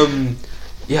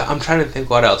 Yeah, I'm trying to think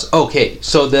what else. Okay,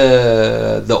 so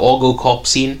the Orgo Corp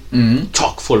scene,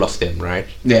 chock full of them, right?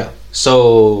 Yeah.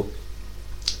 So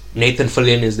Nathan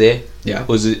Fillion is there, Yeah.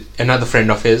 who's another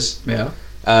friend of his. Yeah.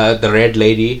 The Red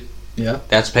Lady, Yeah.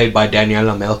 that's played by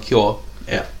Daniela Melchior.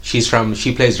 Yeah. She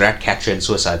plays Ratcatcher in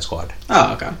Suicide Squad.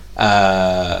 Oh, okay.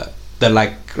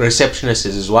 The receptionist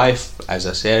is his wife, as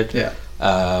I said. Yeah.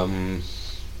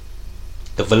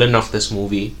 The villain of this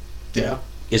movie Yeah.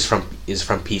 is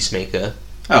from Peacemaker.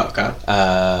 Oh, okay.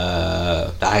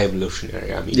 The High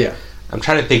Evolutionary. I mean, Yeah. I'm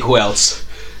trying to think who else.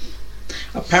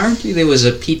 Apparently there was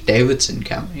a Pete Davidson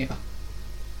cameo.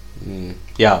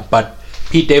 Yeah, but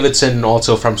Pete Davidson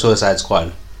also from Suicide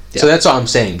Squad. Yeah. So that's all I'm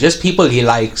saying. Just people he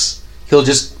likes, he'll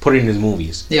just put in his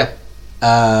movies. Yeah.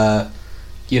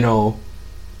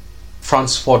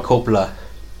 Francis Ford Coppola.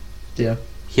 Yeah.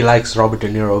 He likes Robert De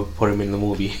Niro, put him in the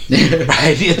movie.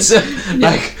 Right? It's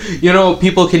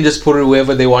people can just put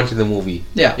whoever they want in the movie.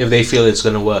 Yeah. If they feel it's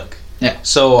going to work. Yeah.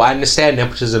 So I understand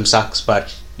nepotism sucks,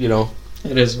 but,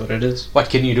 It is what it is. what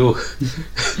can you do?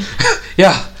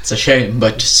 Yeah. It's a shame,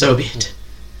 but so be it.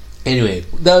 Anyway,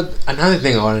 another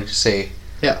thing I wanted to say.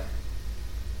 Yeah.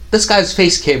 This guy's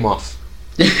face came off.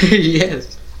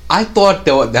 Yes. I thought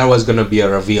there was going to be a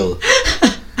reveal.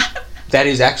 That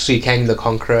is actually Kang the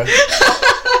Conqueror.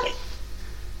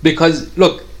 Because,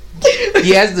 look,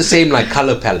 he has the same,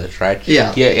 color palette, right?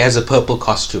 Yeah. He has a purple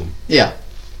costume. Yeah.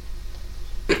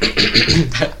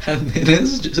 And it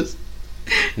is just...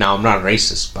 Now, I'm not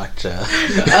racist, but...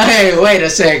 Hey, wait a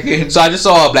second. So I just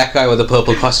saw a black guy with a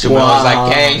purple costume, and I was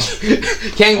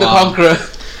like, Kang the Conqueror.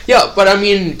 Yeah, but I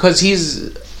mean, because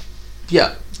he's...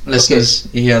 Yeah. Listeners,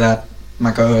 you hear that?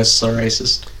 My co-hosts are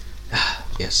racist.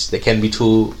 Yes, there can be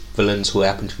two villains who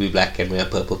happen to be black and wear a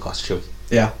purple costume.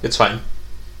 Yeah. It's fine.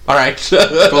 Alright.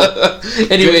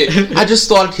 Anyway, I just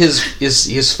thought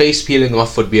his face peeling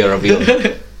off would be a reveal.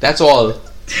 That's all.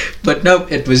 But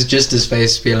nope, it was just his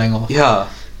face peeling off. Yeah.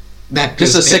 That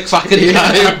Just a was sick it. fucking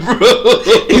guy, Yeah. bro.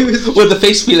 With the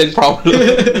face peeling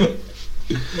problem.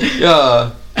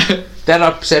 Yeah. That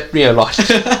upset me a lot.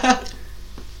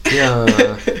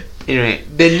 Yeah. Anyway,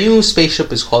 the new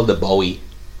spaceship is called the Bowie.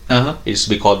 Uh-huh. It used to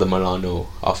be called the Milano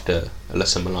after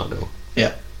Alyssa Milano.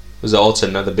 Yeah. Was also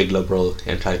another big liberal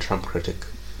anti-Trump critic.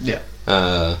 Yeah.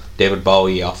 David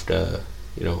Bowie after,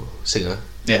 singer.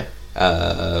 Yeah.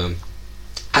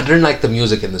 I didn't like the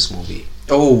music in this movie.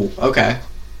 Oh, okay.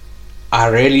 I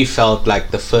really felt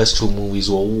like the first two movies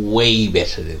were way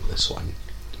better than this one.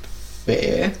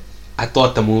 Fair. I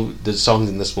thought the songs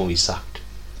in this movie sucked.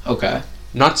 Okay.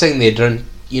 Not saying they didn't.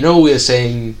 We were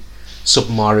saying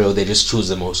Super Mario, they just choose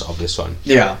the most obvious one.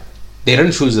 Yeah. They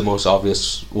didn't choose the most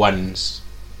obvious ones.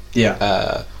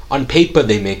 Yeah. On paper,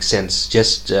 they make sense.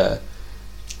 Just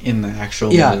In the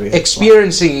actual movie.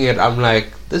 experiencing it, I'm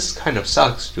like, this kind of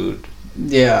sucks, dude.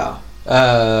 Yeah.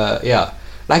 Yeah.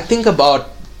 Think about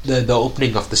the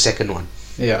opening of the second one.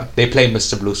 Yeah. They play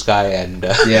Mr. Blue Sky and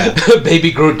Yeah.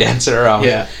 Baby Groot dancing around.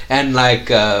 Yeah. And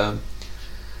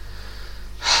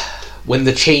when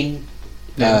the chain,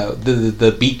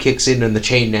 the beat kicks in and the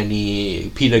chain, and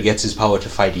Peter gets his power to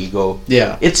fight Ego.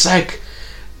 Yeah. It's like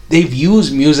they've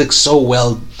used music so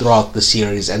well throughout the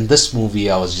series, and this movie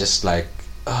I was just like,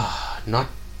 not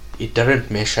it didn't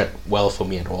mesh it well for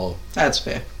me at all. That's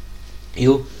fair.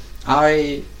 You?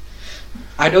 I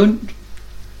don't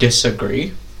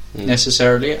disagree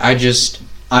necessarily. I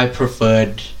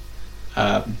preferred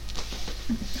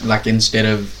like instead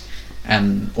of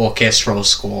an orchestral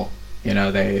score,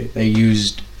 they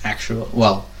used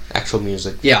actual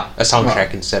music. Yeah. A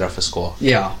soundtrack instead of a score.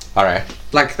 Yeah. Alright.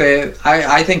 Like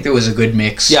I think there was a good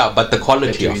mix. Yeah, but the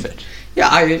quality of it. Yeah,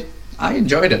 I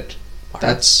enjoyed it.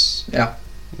 That's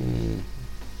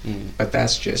but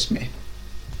that's just me.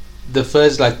 The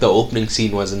first, the opening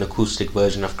scene was an acoustic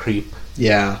version of Creep.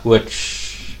 Yeah.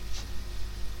 Which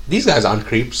these guys aren't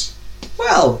creeps.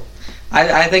 Well,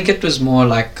 I think it was more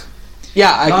like...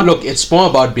 Yeah, look, it's more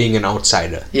about being an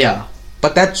outsider. Yeah.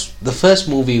 But the first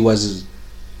movie was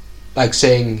like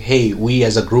saying, hey, we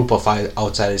as a group of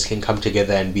outsiders can come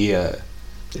together and be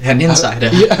an insider.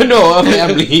 A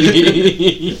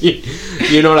family.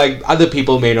 Other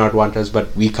people may not want us,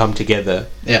 but we come together.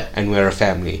 Yeah. And we're a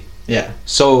family. Yeah.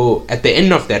 So at the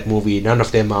end of that movie, none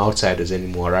of them are outsiders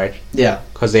anymore, right? Yeah.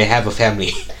 Because they have a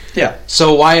family. Yeah.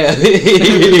 So why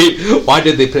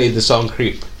did they play the song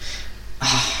Creep?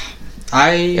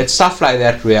 It's stuff like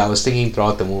that where I was thinking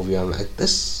throughout the movie, I'm like,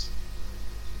 this...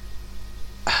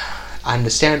 I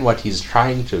understand what he's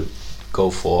trying to go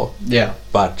for. Yeah.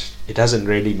 But it doesn't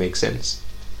really make sense.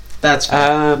 That's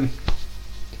fine.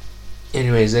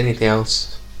 Anyways, anything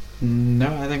else?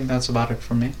 No, I think that's about it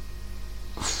for me.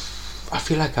 I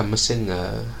feel like I'm missing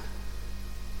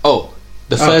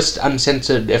first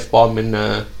uncensored F-bomb in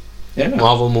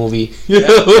Marvel movie. We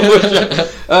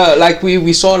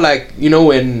saw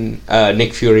when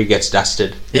Nick Fury gets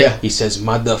dusted. Yeah. He says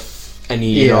mother and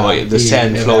the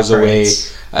sand flows away.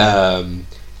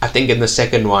 I think in the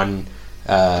second one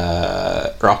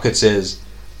Rocket says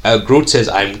Groot says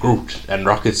I'm Groot, and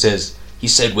Rocket says he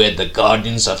said we're the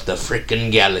guardians of the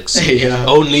frickin' galaxy. Yeah.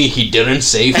 Only he didn't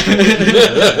save me.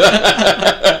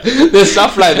 There's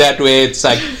stuff like that where it's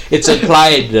like it's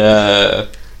implied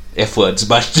F words,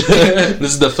 but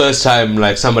this is the first time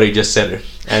somebody just said it.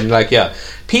 And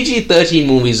PG-13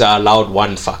 movies are allowed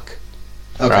one fuck.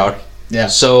 Okay. Right? Yeah.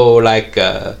 So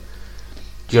do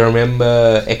you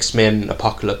remember X-Men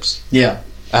Apocalypse? Yeah.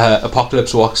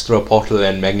 Apocalypse walks through a portal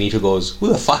and Magneto goes, who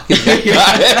the fuck is that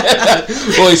guy?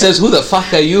 Or he says, who the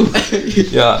fuck are you?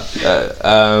 Yeah.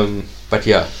 But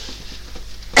yeah.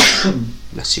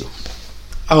 Bless you.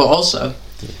 Oh, also,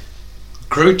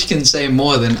 Groot can say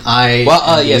more than I.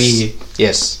 Well,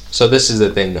 yes. So this is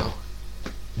the thing now.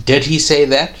 Did he say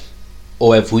that?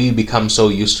 Or have we become so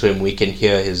used to him we can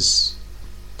hear his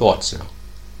thoughts now?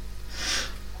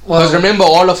 Because remember,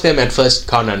 all of them at first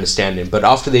can't understand him, but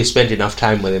after they've spent enough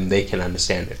time with him, they can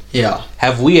understand it. Yeah.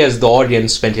 Have we as the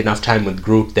audience spent enough time with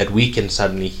Groot that we can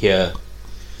suddenly hear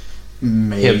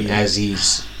him as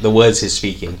the words he's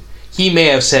speaking? He may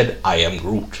have said, I am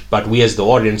Groot, but we as the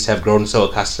audience have grown so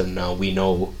accustomed now, we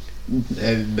know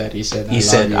that he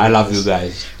said, I love you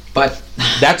guys. But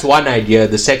that's one idea.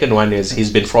 The second one is he's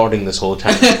been frauding this whole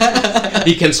time.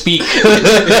 He can speak.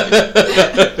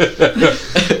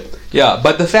 Yeah,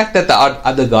 but the fact that the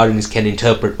other Guardians can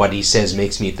interpret what he says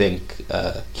makes me think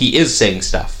he is saying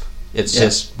stuff. It's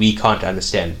just we can't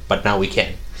understand, but now we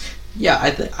can. Yeah,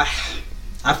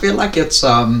 I feel like it's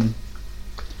my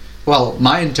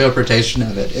interpretation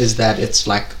of it is that it's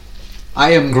like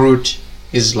I am Groot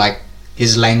is like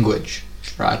his language,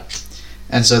 right?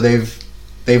 And so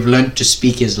they've learned to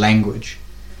speak his language,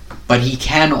 but he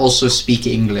can also speak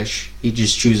English. He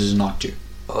just chooses not to.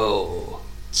 Oh.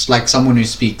 It's like someone who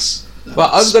speaks Well,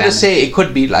 I was going to say it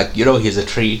could be like, he's a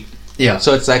tree. Yeah.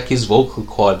 So it's like his vocal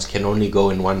cords can only go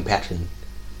in one pattern.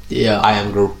 Yeah. I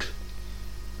am Groot.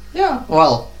 Yeah,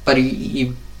 well, but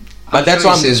he but that's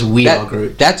why says we are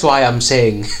Groot. That's why I'm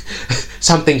saying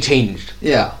something changed.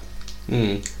 Yeah.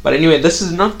 But anyway, this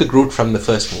is not the Groot from the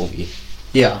first movie.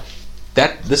 Yeah.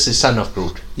 This is son of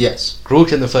Groot. Yes.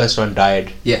 Groot in the first one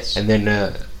died. Yes. And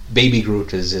then baby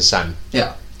Groot is his son.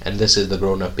 Yeah. And this is the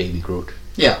grown-up baby Groot.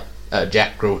 Yeah.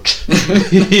 Jack Groot.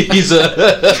 He's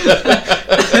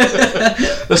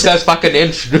this guy's fucking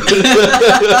inch.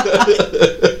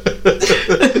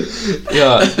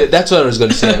 Yeah, that's what I was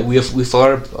going to say. We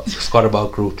forgot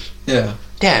about Groot. Yeah.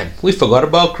 Damn, we forgot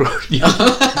about Groot.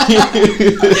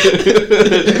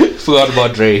 Forgot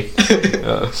about Dre.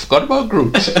 Forgot about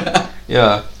Groot.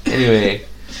 Yeah. Anyway,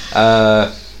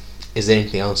 is there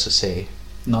anything else to say?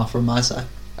 Not from my side.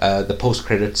 The post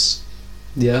credits.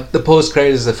 Yeah. The post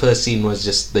credits, the first scene was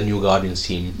just the New Guardians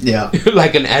team. Yeah.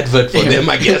 Like an advert for them,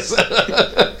 I guess.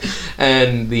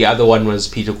 And the other one was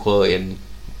Peter Quill in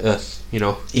Earth,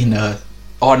 In Earth.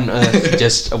 On Earth,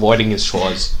 just avoiding his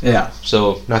chores. Yeah.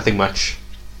 So, nothing much.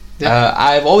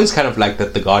 I've always kind of liked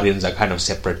that the Guardians are kind of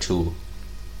separate to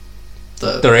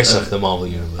the rest of the Marvel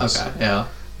universe. Okay, yeah.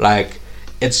 Like,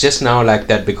 it's just now like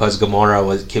that because Gamora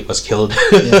was killed.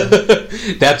 Yeah.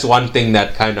 That's one thing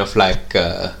that kind of like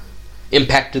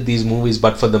impacted these movies,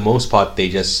 but for the most part, they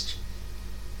just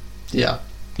Yeah.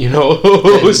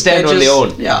 stand on their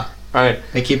own. Yeah. Right.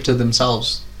 They keep to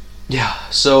themselves. Yeah.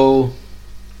 So,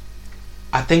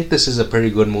 I think this is a pretty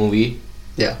good movie.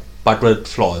 Yeah. But with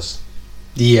flaws.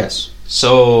 Yes.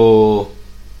 So,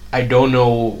 I don't know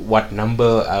what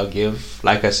number I'll give.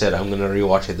 Like I said, I'm gonna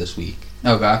rewatch it this week.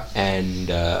 Okay.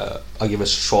 And I'll give a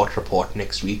short report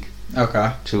next week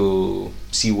Okay. to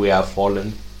see where I've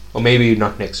fallen, or maybe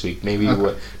not next week. Maybe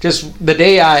Okay. just the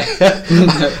day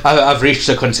I've reached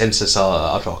a consensus.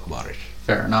 I'll talk about it.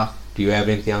 Fair enough. Do you have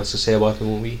anything else to say about the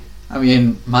movie? I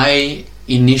mean, my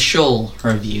initial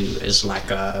review is like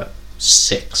a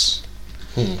 6.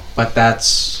 But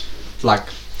that's like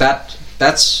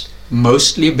that's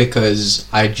mostly because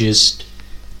I just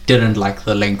didn't like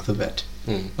the length of it.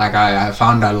 Like I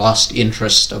found I lost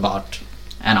interest about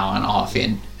an hour and a half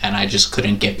in, and I just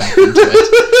couldn't get back into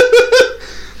it.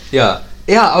 Yeah,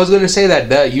 I was going to say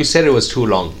that you said it was too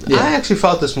long. Yeah. I actually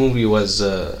felt this movie was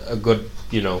a good,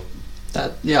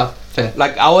 Fair.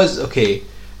 like I was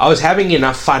having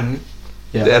enough fun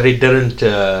Yeah. that it didn't,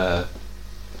 I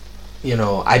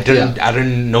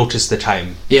didn't notice the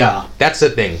time. Yeah. That's the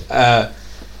thing. A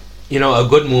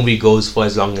good movie goes for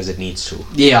as long as it needs to.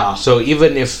 Yeah. So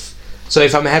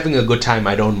if I'm having a good time,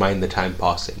 I don't mind the time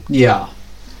passing. Yeah.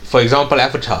 For example,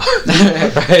 Avatar,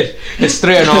 right? It's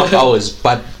 3.5 hours,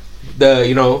 but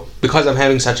because I'm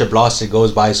having such a blast, it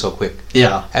goes by so quick.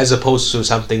 Yeah. As opposed to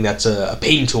something that's a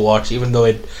pain to watch, even though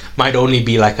it might only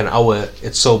be like an hour,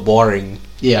 it's so boring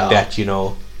Yeah. that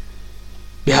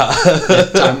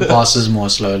Time passes more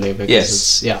slowly because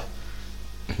Yes. it's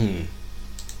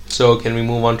So can we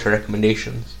move on to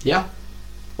recommendations? Yeah.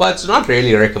 Well, it's not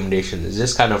really a recommendation. It's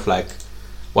just kind of like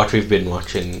what we've been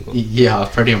watching. Yeah,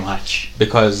 pretty much.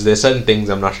 Because there's certain things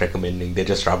I'm not recommending. They're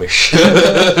just rubbish.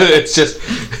 It's just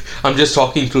I'm just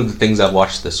talking through the things I've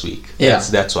watched this week. Yeah.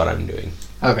 That's what I'm doing.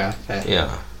 Okay, fair.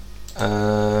 Yeah.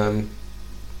 Hang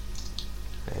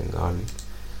on.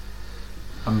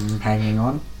 I'm hanging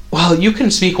on. Well, you can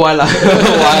speak while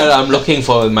I'm looking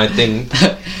for my thing.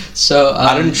 So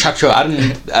I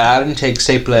didn't take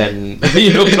stapler and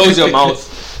close your mouth.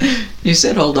 You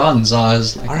said hold on, so I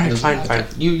was like, All right, fine. okay.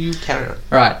 You carry on.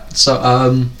 Right. So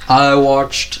I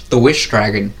watched The Wish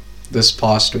Dragon this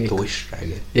past week. The Wish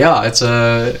Dragon. Yeah, it's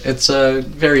a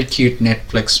very cute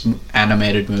Netflix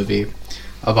animated movie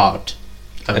about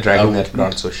A dragon that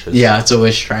grants wishes. Yeah, it's a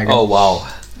wish dragon. Oh wow!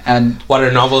 And What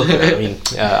a novel! I mean,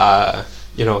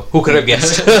 who could have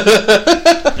guessed?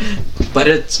 but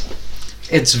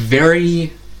it's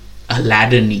very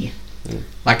Aladdin-y.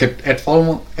 Like it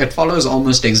follows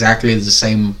almost exactly the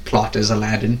same plot as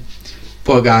Aladdin.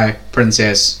 Poor guy,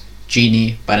 princess,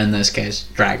 genie, but in this case,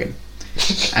 dragon.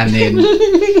 And then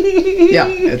yeah,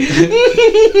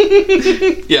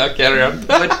 Yeah, carry on.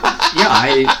 but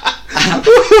yeah,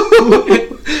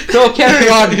 No, carry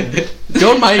on.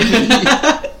 Don't mind me.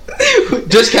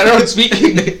 Just carry on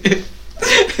speaking.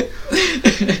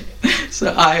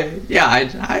 So I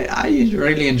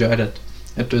really enjoyed it.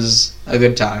 It was a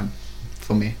good time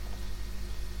for me.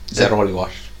 Is that all you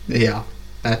watched? Yeah,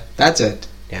 that's it.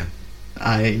 Yeah.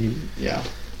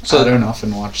 So I don't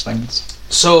often watch things.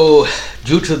 So,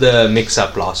 due to the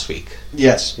mix-up last week,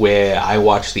 Yes. where I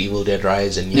watched The Evil Dead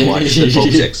Rise and you watched The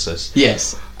Pope's Exorcist,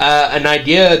 Yes. an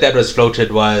idea that was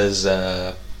floated was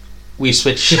we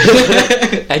switch,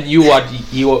 and you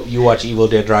watch Evil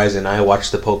Dead Rise and I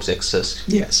watched The Pope's Exorcist.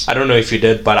 Yes. I don't know if you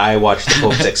did, but I watched The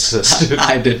Pope's Exorcist.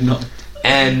 I did not.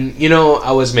 And,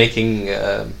 I was making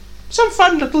some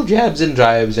fun little jabs and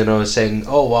drives, saying,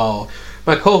 oh wow,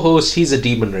 my co-host, he's a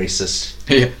demon racist.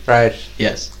 Yeah. Right?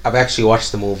 Yes. I've actually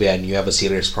watched the movie and you have a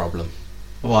serious problem.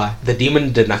 Why? The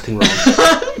demon did nothing wrong.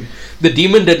 The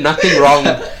demon did nothing wrong.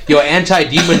 Your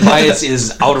anti-demon bias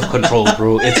is out of control,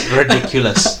 bro. It's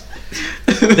ridiculous.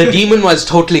 The demon was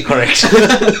totally correct.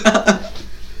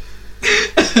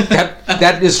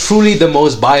 That is truly the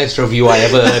most biased review I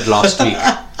ever heard last week.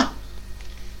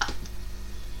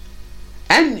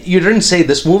 And you didn't say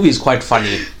this movie is quite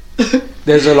funny.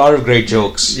 There's a lot of great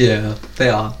jokes. Yeah, they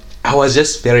are. I was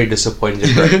just very disappointed.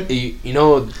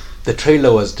 The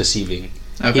trailer was deceiving.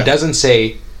 Okay. He doesn't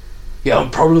say, you have a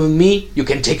problem with me? You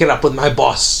can take it up with my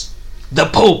boss, the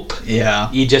Pope.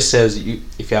 Yeah. He just says,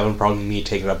 if you have a problem with me,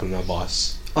 take it up with my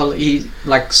boss. Well,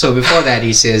 so before that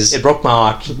he says It broke my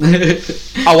heart.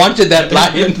 I wanted that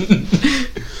line.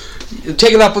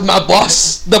 Take it up with my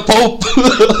boss, the Pope.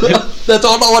 That's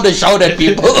all I want to shout at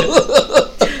people.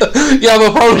 You have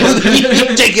a problem with me?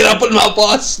 Take it up with my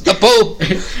boss, the Pope.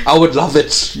 I would love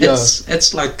it. Yeah.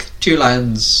 It's like 2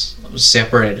 lines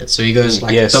separated. So he goes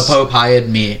like, Yes. the Pope hired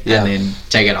me, Yeah. and then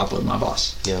take it up with my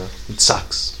boss. Yeah, it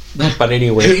sucks. But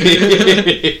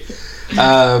anyway.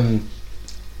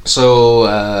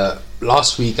 So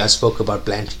last week I spoke about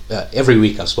blank. Every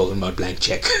week I've spoken about Blank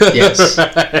Check. Yes.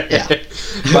 Yeah.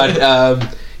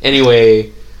 But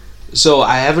anyway, so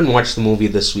I haven't watched the movie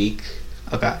this week.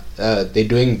 Okay. They're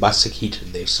doing Buster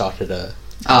Keaton. They started a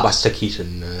Ah. Buster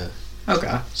Keaton.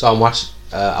 Okay. So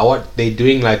they're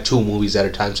doing like 2 movies at a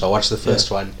time. So I watched the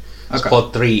first one. It's Okay.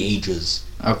 called 3 Ages.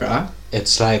 Okay.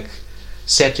 It's like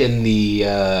set in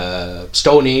the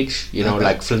Stone Age, Okay.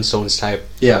 like Flintstones type.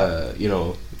 Yeah.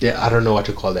 I don't know what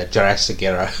to call that, Jurassic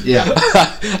era. Yeah.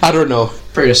 I don't know.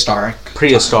 Prehistoric.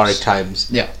 Prehistoric times.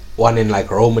 Yeah. One in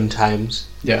like Roman times.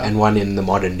 Yeah. And one in the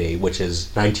modern day, which is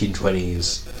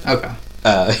 1920s. Okay.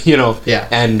 Yeah.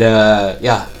 And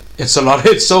it's a lot.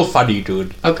 It's so funny,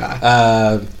 dude.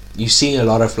 Okay. You see a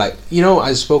lot of like,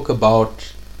 I spoke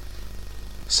about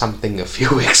something a few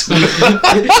weeks ago.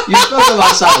 You spoke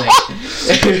about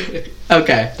something.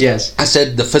 Okay. Yes. I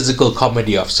said the physical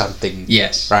comedy of something.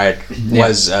 Yes. Right. Yeah.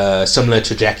 Was similar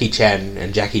to Jackie Chan,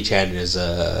 and Jackie Chan is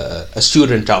a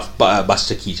student of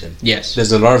Buster Keaton. Yes.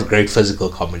 There's a lot of great physical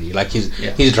comedy. Like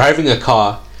Yeah. he's driving a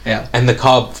car, Yeah. and the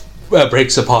car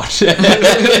breaks apart.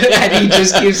 And he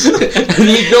just keeps.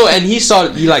 and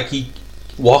he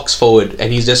walks forward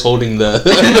and he's just holding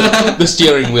the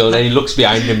steering wheel, and he looks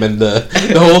behind him and the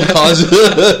whole car's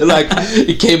like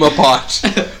it came apart.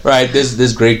 Right,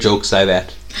 there's great jokes like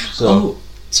that. So Oh,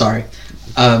 sorry.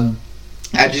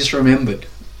 I just remembered.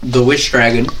 The Wish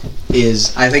Dragon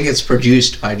I think it's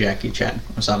produced by Jackie Chan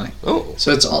or something. oh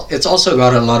So it's also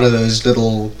got a lot of those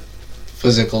little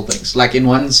physical things. Like in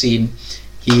one scene,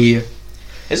 is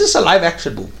this a live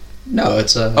action movie? No,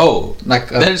 it's a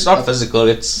Then it's not physical.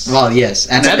 It's Well, yes,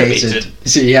 animated. animated.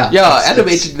 So, yeah,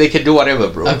 animated. They can do whatever,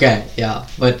 bro. Okay, yeah,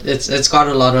 but it's got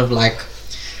a lot of like.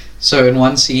 So in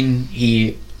one scene,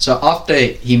 after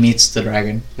he meets the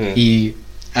dragon, he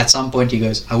at some point he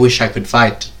goes, "I wish I could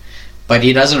fight," but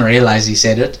he doesn't realize he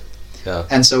said it. Yeah.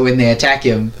 And so when they attack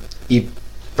him, he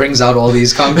brings out all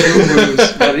these kung fu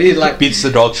moves, but he like Beats the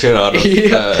dog shit out of.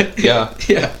 Yeah.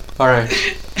 yeah. All right.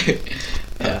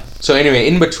 Yeah. So anyway,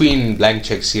 in between Blank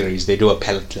Check series, they do a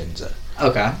palate cleanser,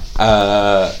 Okay.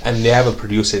 and they have a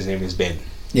producer. His name is Ben.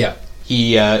 Yeah.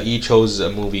 He chose a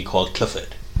movie called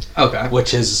Clifford, Okay.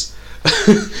 which is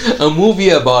a movie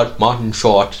about Martin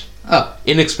Short Oh.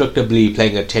 inexplicably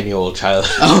playing a 10-year-old child.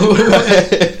 Oh.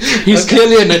 He's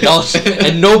clearly an adult,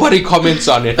 and nobody comments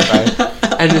on it, right?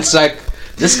 And it's like,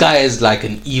 this guy is like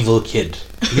an evil kid.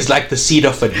 He's like the seed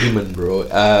of a demon, bro.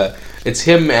 It's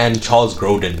him and Charles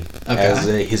Grodin as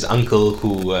his uncle,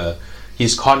 who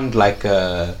he's conned like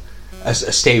a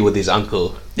stay with his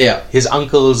uncle. Yeah. His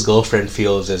uncle's girlfriend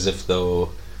feels as if though,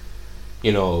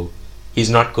 he's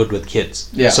not good with kids.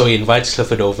 Yeah. So he invites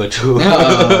Clifford over to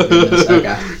Oh, goodness.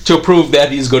 Okay. to prove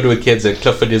that he's good with kids, and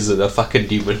Clifford is a fucking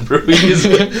demon, bro. He's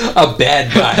a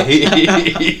bad guy.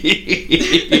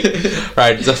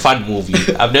 Right, it's a fun movie.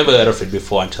 I've never heard of it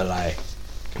before until I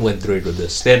went through it with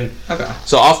this. Then, Okay.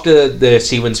 so after the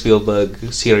Steven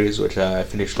Spielberg series, which I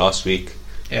finished last week,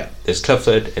 Yeah. there's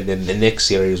Clifford, and then the next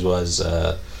series was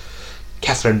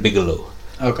Catherine Bigelow.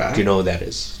 Okay. Do you know who that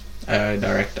is?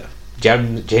 Director.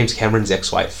 James Cameron's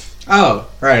ex-wife. Oh,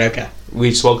 right. Okay.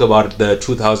 We spoke about the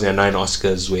 2009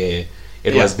 Oscars where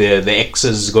it was the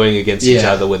exes going against each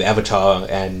Yeah. other with Avatar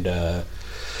and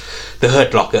The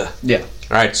Hurt Locker. Yeah.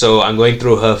 Right, so I'm going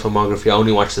through her filmography. I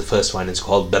only watched the first one. It's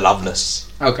called The Loveless.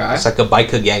 Okay. It's like a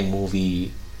biker gang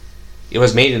movie. It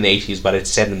was made in the 80s, but it's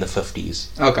set in the 50s.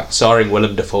 Okay. Starring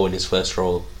Willem Dafoe in his first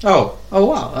role. Oh. Oh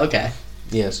wow. Okay.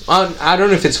 Yes. I don't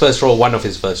know if it's first role, one of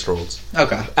his first roles.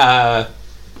 Okay.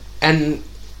 And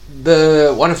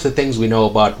one of the things we know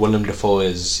about Willem Dafoe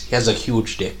is he has a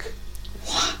huge dick.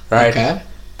 Right? Okay.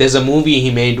 There's a movie he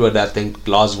made with, I think,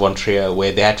 Lars von Trier,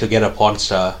 where they had to get a porn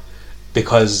star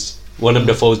because Willem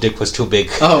Dafoe's dick was too big.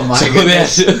 Oh my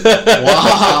goodness.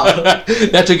 Wow. They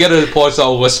had to get a porn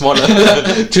star who was smaller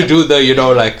to do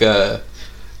the,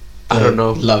 I don't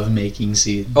know. Love making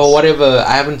scenes. Or whatever.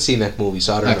 I haven't seen that movie,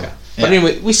 so I don't know. But Yeah.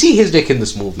 anyway, we see his dick in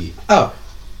this movie. Oh.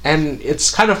 And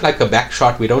it's kind of like a back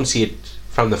shot. We don't see it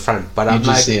from the front. But You I'm just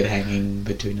like, see it hanging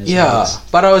between his yeah. legs.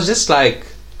 But I was just like,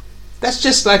 that's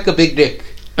just like a big dick.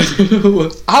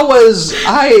 How was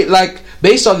I, like,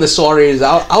 based on the stories,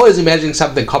 I was imagining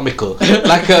something comical,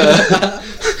 like a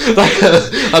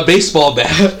baseball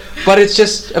bat, but it's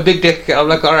just a big dick. I'm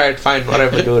like, all right, fine,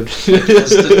 whatever, dude.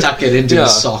 Just to tuck it into a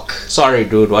sock. Sorry,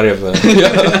 dude, whatever.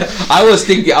 I was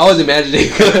imagining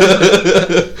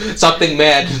something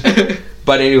mad,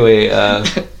 but anyway,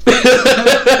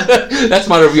 that's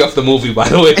my review of the movie, by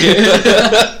the way.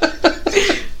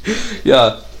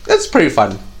 Yeah, that's pretty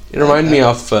fun. It reminded me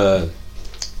of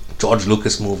George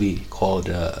Lucas movie called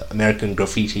American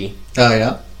Graffiti, Oh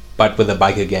yeah, but with a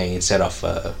biker gang instead of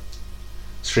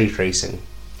street racing.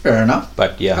 fair enough.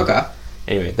 But yeah. Okay.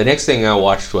 Anyway, the next thing I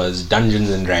watched was Dungeons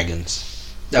and Dragons,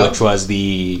 Oh. which was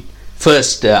the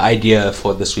first idea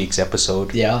for this week's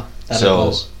episode. Yeah, that it So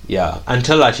was. yeah,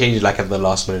 until I changed like at the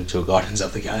last minute to Guardians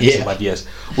of the Galaxy. Yeah. But yes,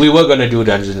 we were gonna do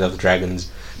Dungeons of Dragons.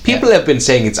 People have been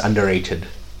saying it's underrated,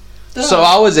 so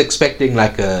I was expecting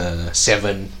like a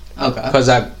 7 Okay. because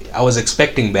I was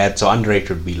expecting bad, so underrated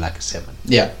would be like a 7.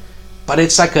 Yeah. But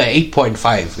it's like a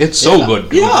 8.5. It's so Yeah. good.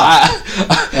 Dude. Yeah.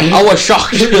 I was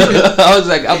shocked. I was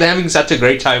like, I'm having such a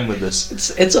great time with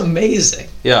this. It's amazing.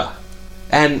 Yeah.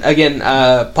 And again,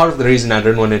 part of the reason I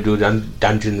didn't want to do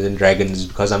Dungeons and Dragons is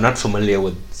because I'm not familiar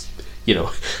with,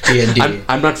 D&D.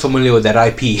 I'm not familiar with that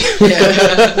IP.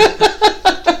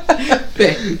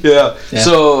 Yeah. Yeah.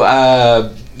 So, I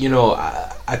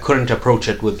couldn't approach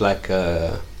it with like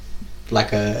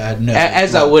Like a nerd.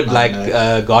 as I would Not like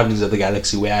nerd. Guardians of the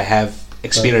Galaxy, where I have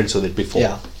experience with it before.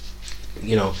 Yeah.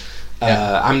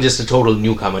 I'm just a total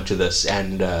newcomer to this,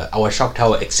 and I was shocked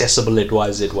how accessible it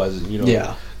was. It was,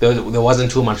 Yeah. there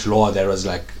wasn't too much lore. There was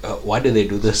like, why did they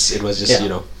do this? It was just,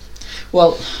 Yeah.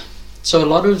 Well, so a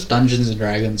lot of Dungeons and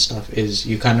Dragons stuff is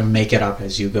you kind of make it up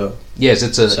as you go. yes,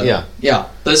 it's a, So, yeah. Yeah.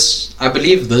 I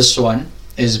believe this one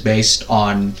is based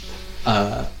on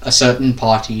a certain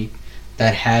party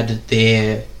that had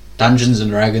their Dungeons and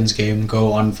Dragons game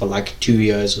go on for like 2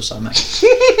 years or something.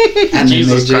 And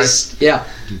Jesus then they just, yeah.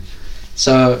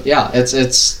 So yeah, it's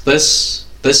this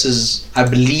is, I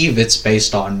believe it's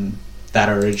based on that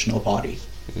original party,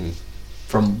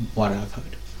 from what I've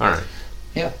heard. Alright.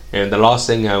 Yeah. And the last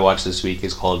thing I watched this week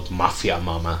is called Mafia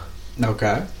Mama.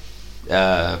 Okay.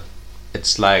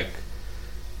 It's like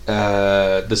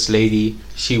this lady,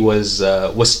 she was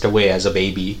whisked away as a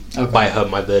baby Okay. by her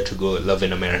mother to go live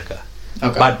in America.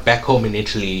 Okay. But back home in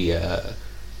Italy,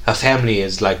 her family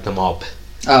is like the mob,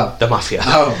 Oh. the mafia.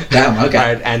 Oh, damn. Okay.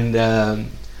 Right, and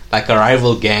like a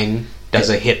rival gang does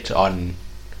a hit on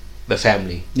the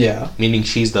family, Yeah. meaning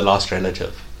she's the last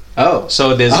relative. Oh.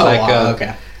 So there's Oh, like wow,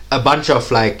 okay. a bunch of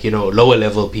like lower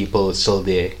level people still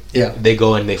there. Yeah. They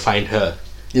go and they find her,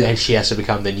 Yeah. and she has to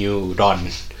become the new Don.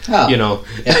 Oh.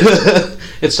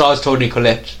 It stars Toni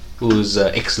Collette, who's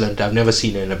excellent. I've never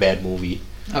seen her in a bad movie.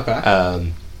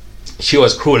 Okay. She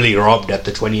was cruelly robbed at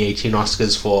the 2018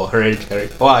 Oscars for Hereditary.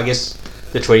 Well, I guess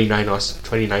the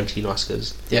 2019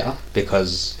 Oscars, Yeah.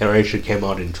 because Hereditary came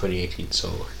out in 2018,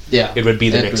 so Yeah. it would be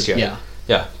the next year. Yeah.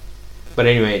 Yeah. But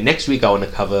anyway, next week I want to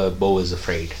cover Beau is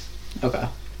Afraid, Okay.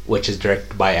 which is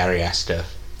directed by Ari Aster.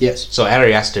 Yes. So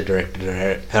Ari Aster directed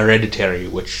Hereditary,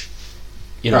 which,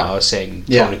 Right. I was saying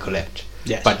Yeah. Toni Collette.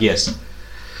 Yes. But yes,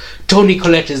 Toni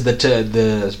Collette is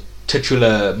the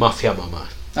titular mafia mama.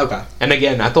 Okay. And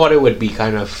again, I thought it would be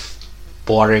kind of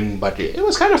boring, but it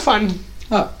was kind of fun.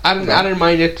 Oh. I didn't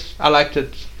mind it. I liked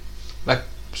it. Like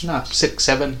Nice. 6,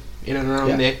 7 in and around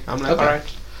Yeah. there. I'm like, Okay. alright,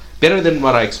 better than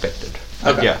what I expected.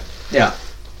 But Okay. yeah. Yeah.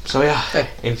 So yeah. Hey.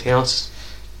 Anything else?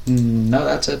 No,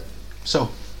 that's it. So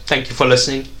thank you for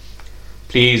listening.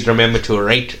 Please remember to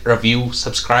rate, review,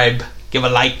 subscribe, give a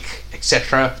like,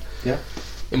 etc. Yeah.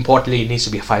 Importantly, it needs to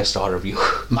be a 5-star review.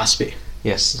 Must be.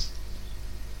 Yes.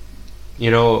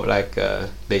 Like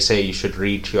they say you should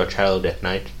read to your child at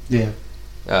night. Yeah.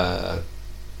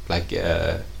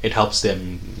 It helps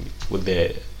them with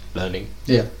their learning,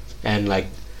 Yeah. and like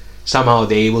somehow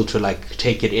they're able to like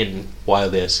take it in while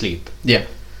they're asleep. Yeah.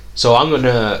 So I'm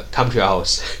gonna come to your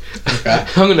house. Okay.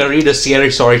 I'm gonna read a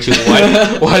scary story to you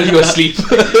while you're asleep.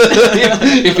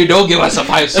 if you don't give us a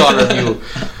 5-star review,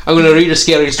 I'm gonna read a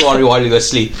scary story while you're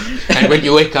asleep. And when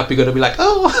you wake up, you're gonna be like,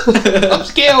 "Oh, I'm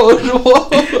scared. Whoa,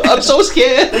 I'm so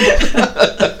scared."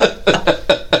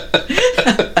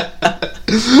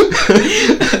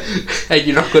 And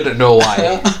you're not gonna know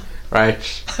why, right?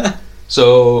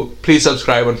 So please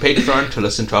subscribe on Patreon to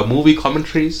listen to our movie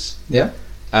commentaries. Yeah.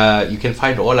 You can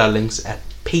find all our links at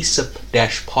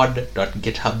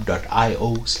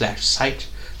paicip-pod.github.io/site.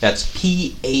 That's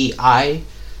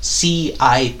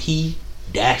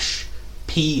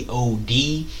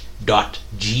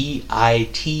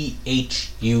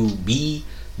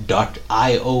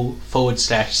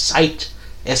paicip-pod.github.io/site,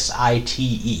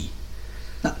 SITE.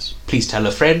 Nice. Please tell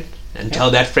a friend, and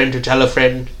tell that friend to tell a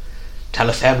friend, tell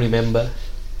a family member.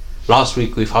 Last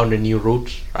week we found a new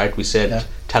route, right? We said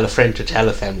tell a friend to tell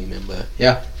a family member.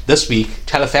 Yeah. This week,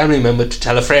 tell a family member to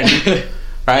tell a friend,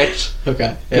 right?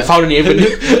 Okay. We found an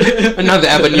avenue, another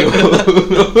avenue,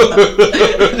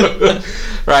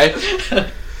 right?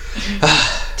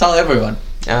 Tell everyone.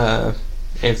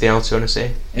 Anything else you want to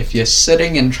say? If you're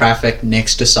sitting in traffic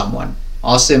next to someone,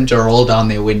 ask them to roll down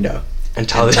their window. And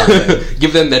tell them,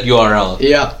 give them that URL.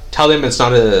 Yeah. Tell them it's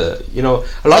not a, a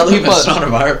lot of people. It's not a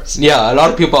virus. Yeah, a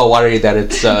lot of people are worried that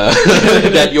it's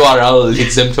that URL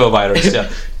leads them to a virus.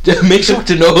 Yeah, make sure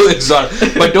to know it's not,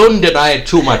 but don't deny it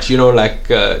too much.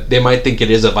 They might think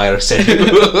it is a virus.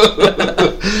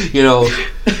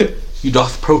 You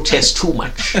doth protest too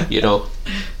much.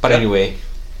 But anyway,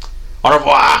 au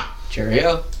revoir.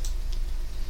 Cheerio.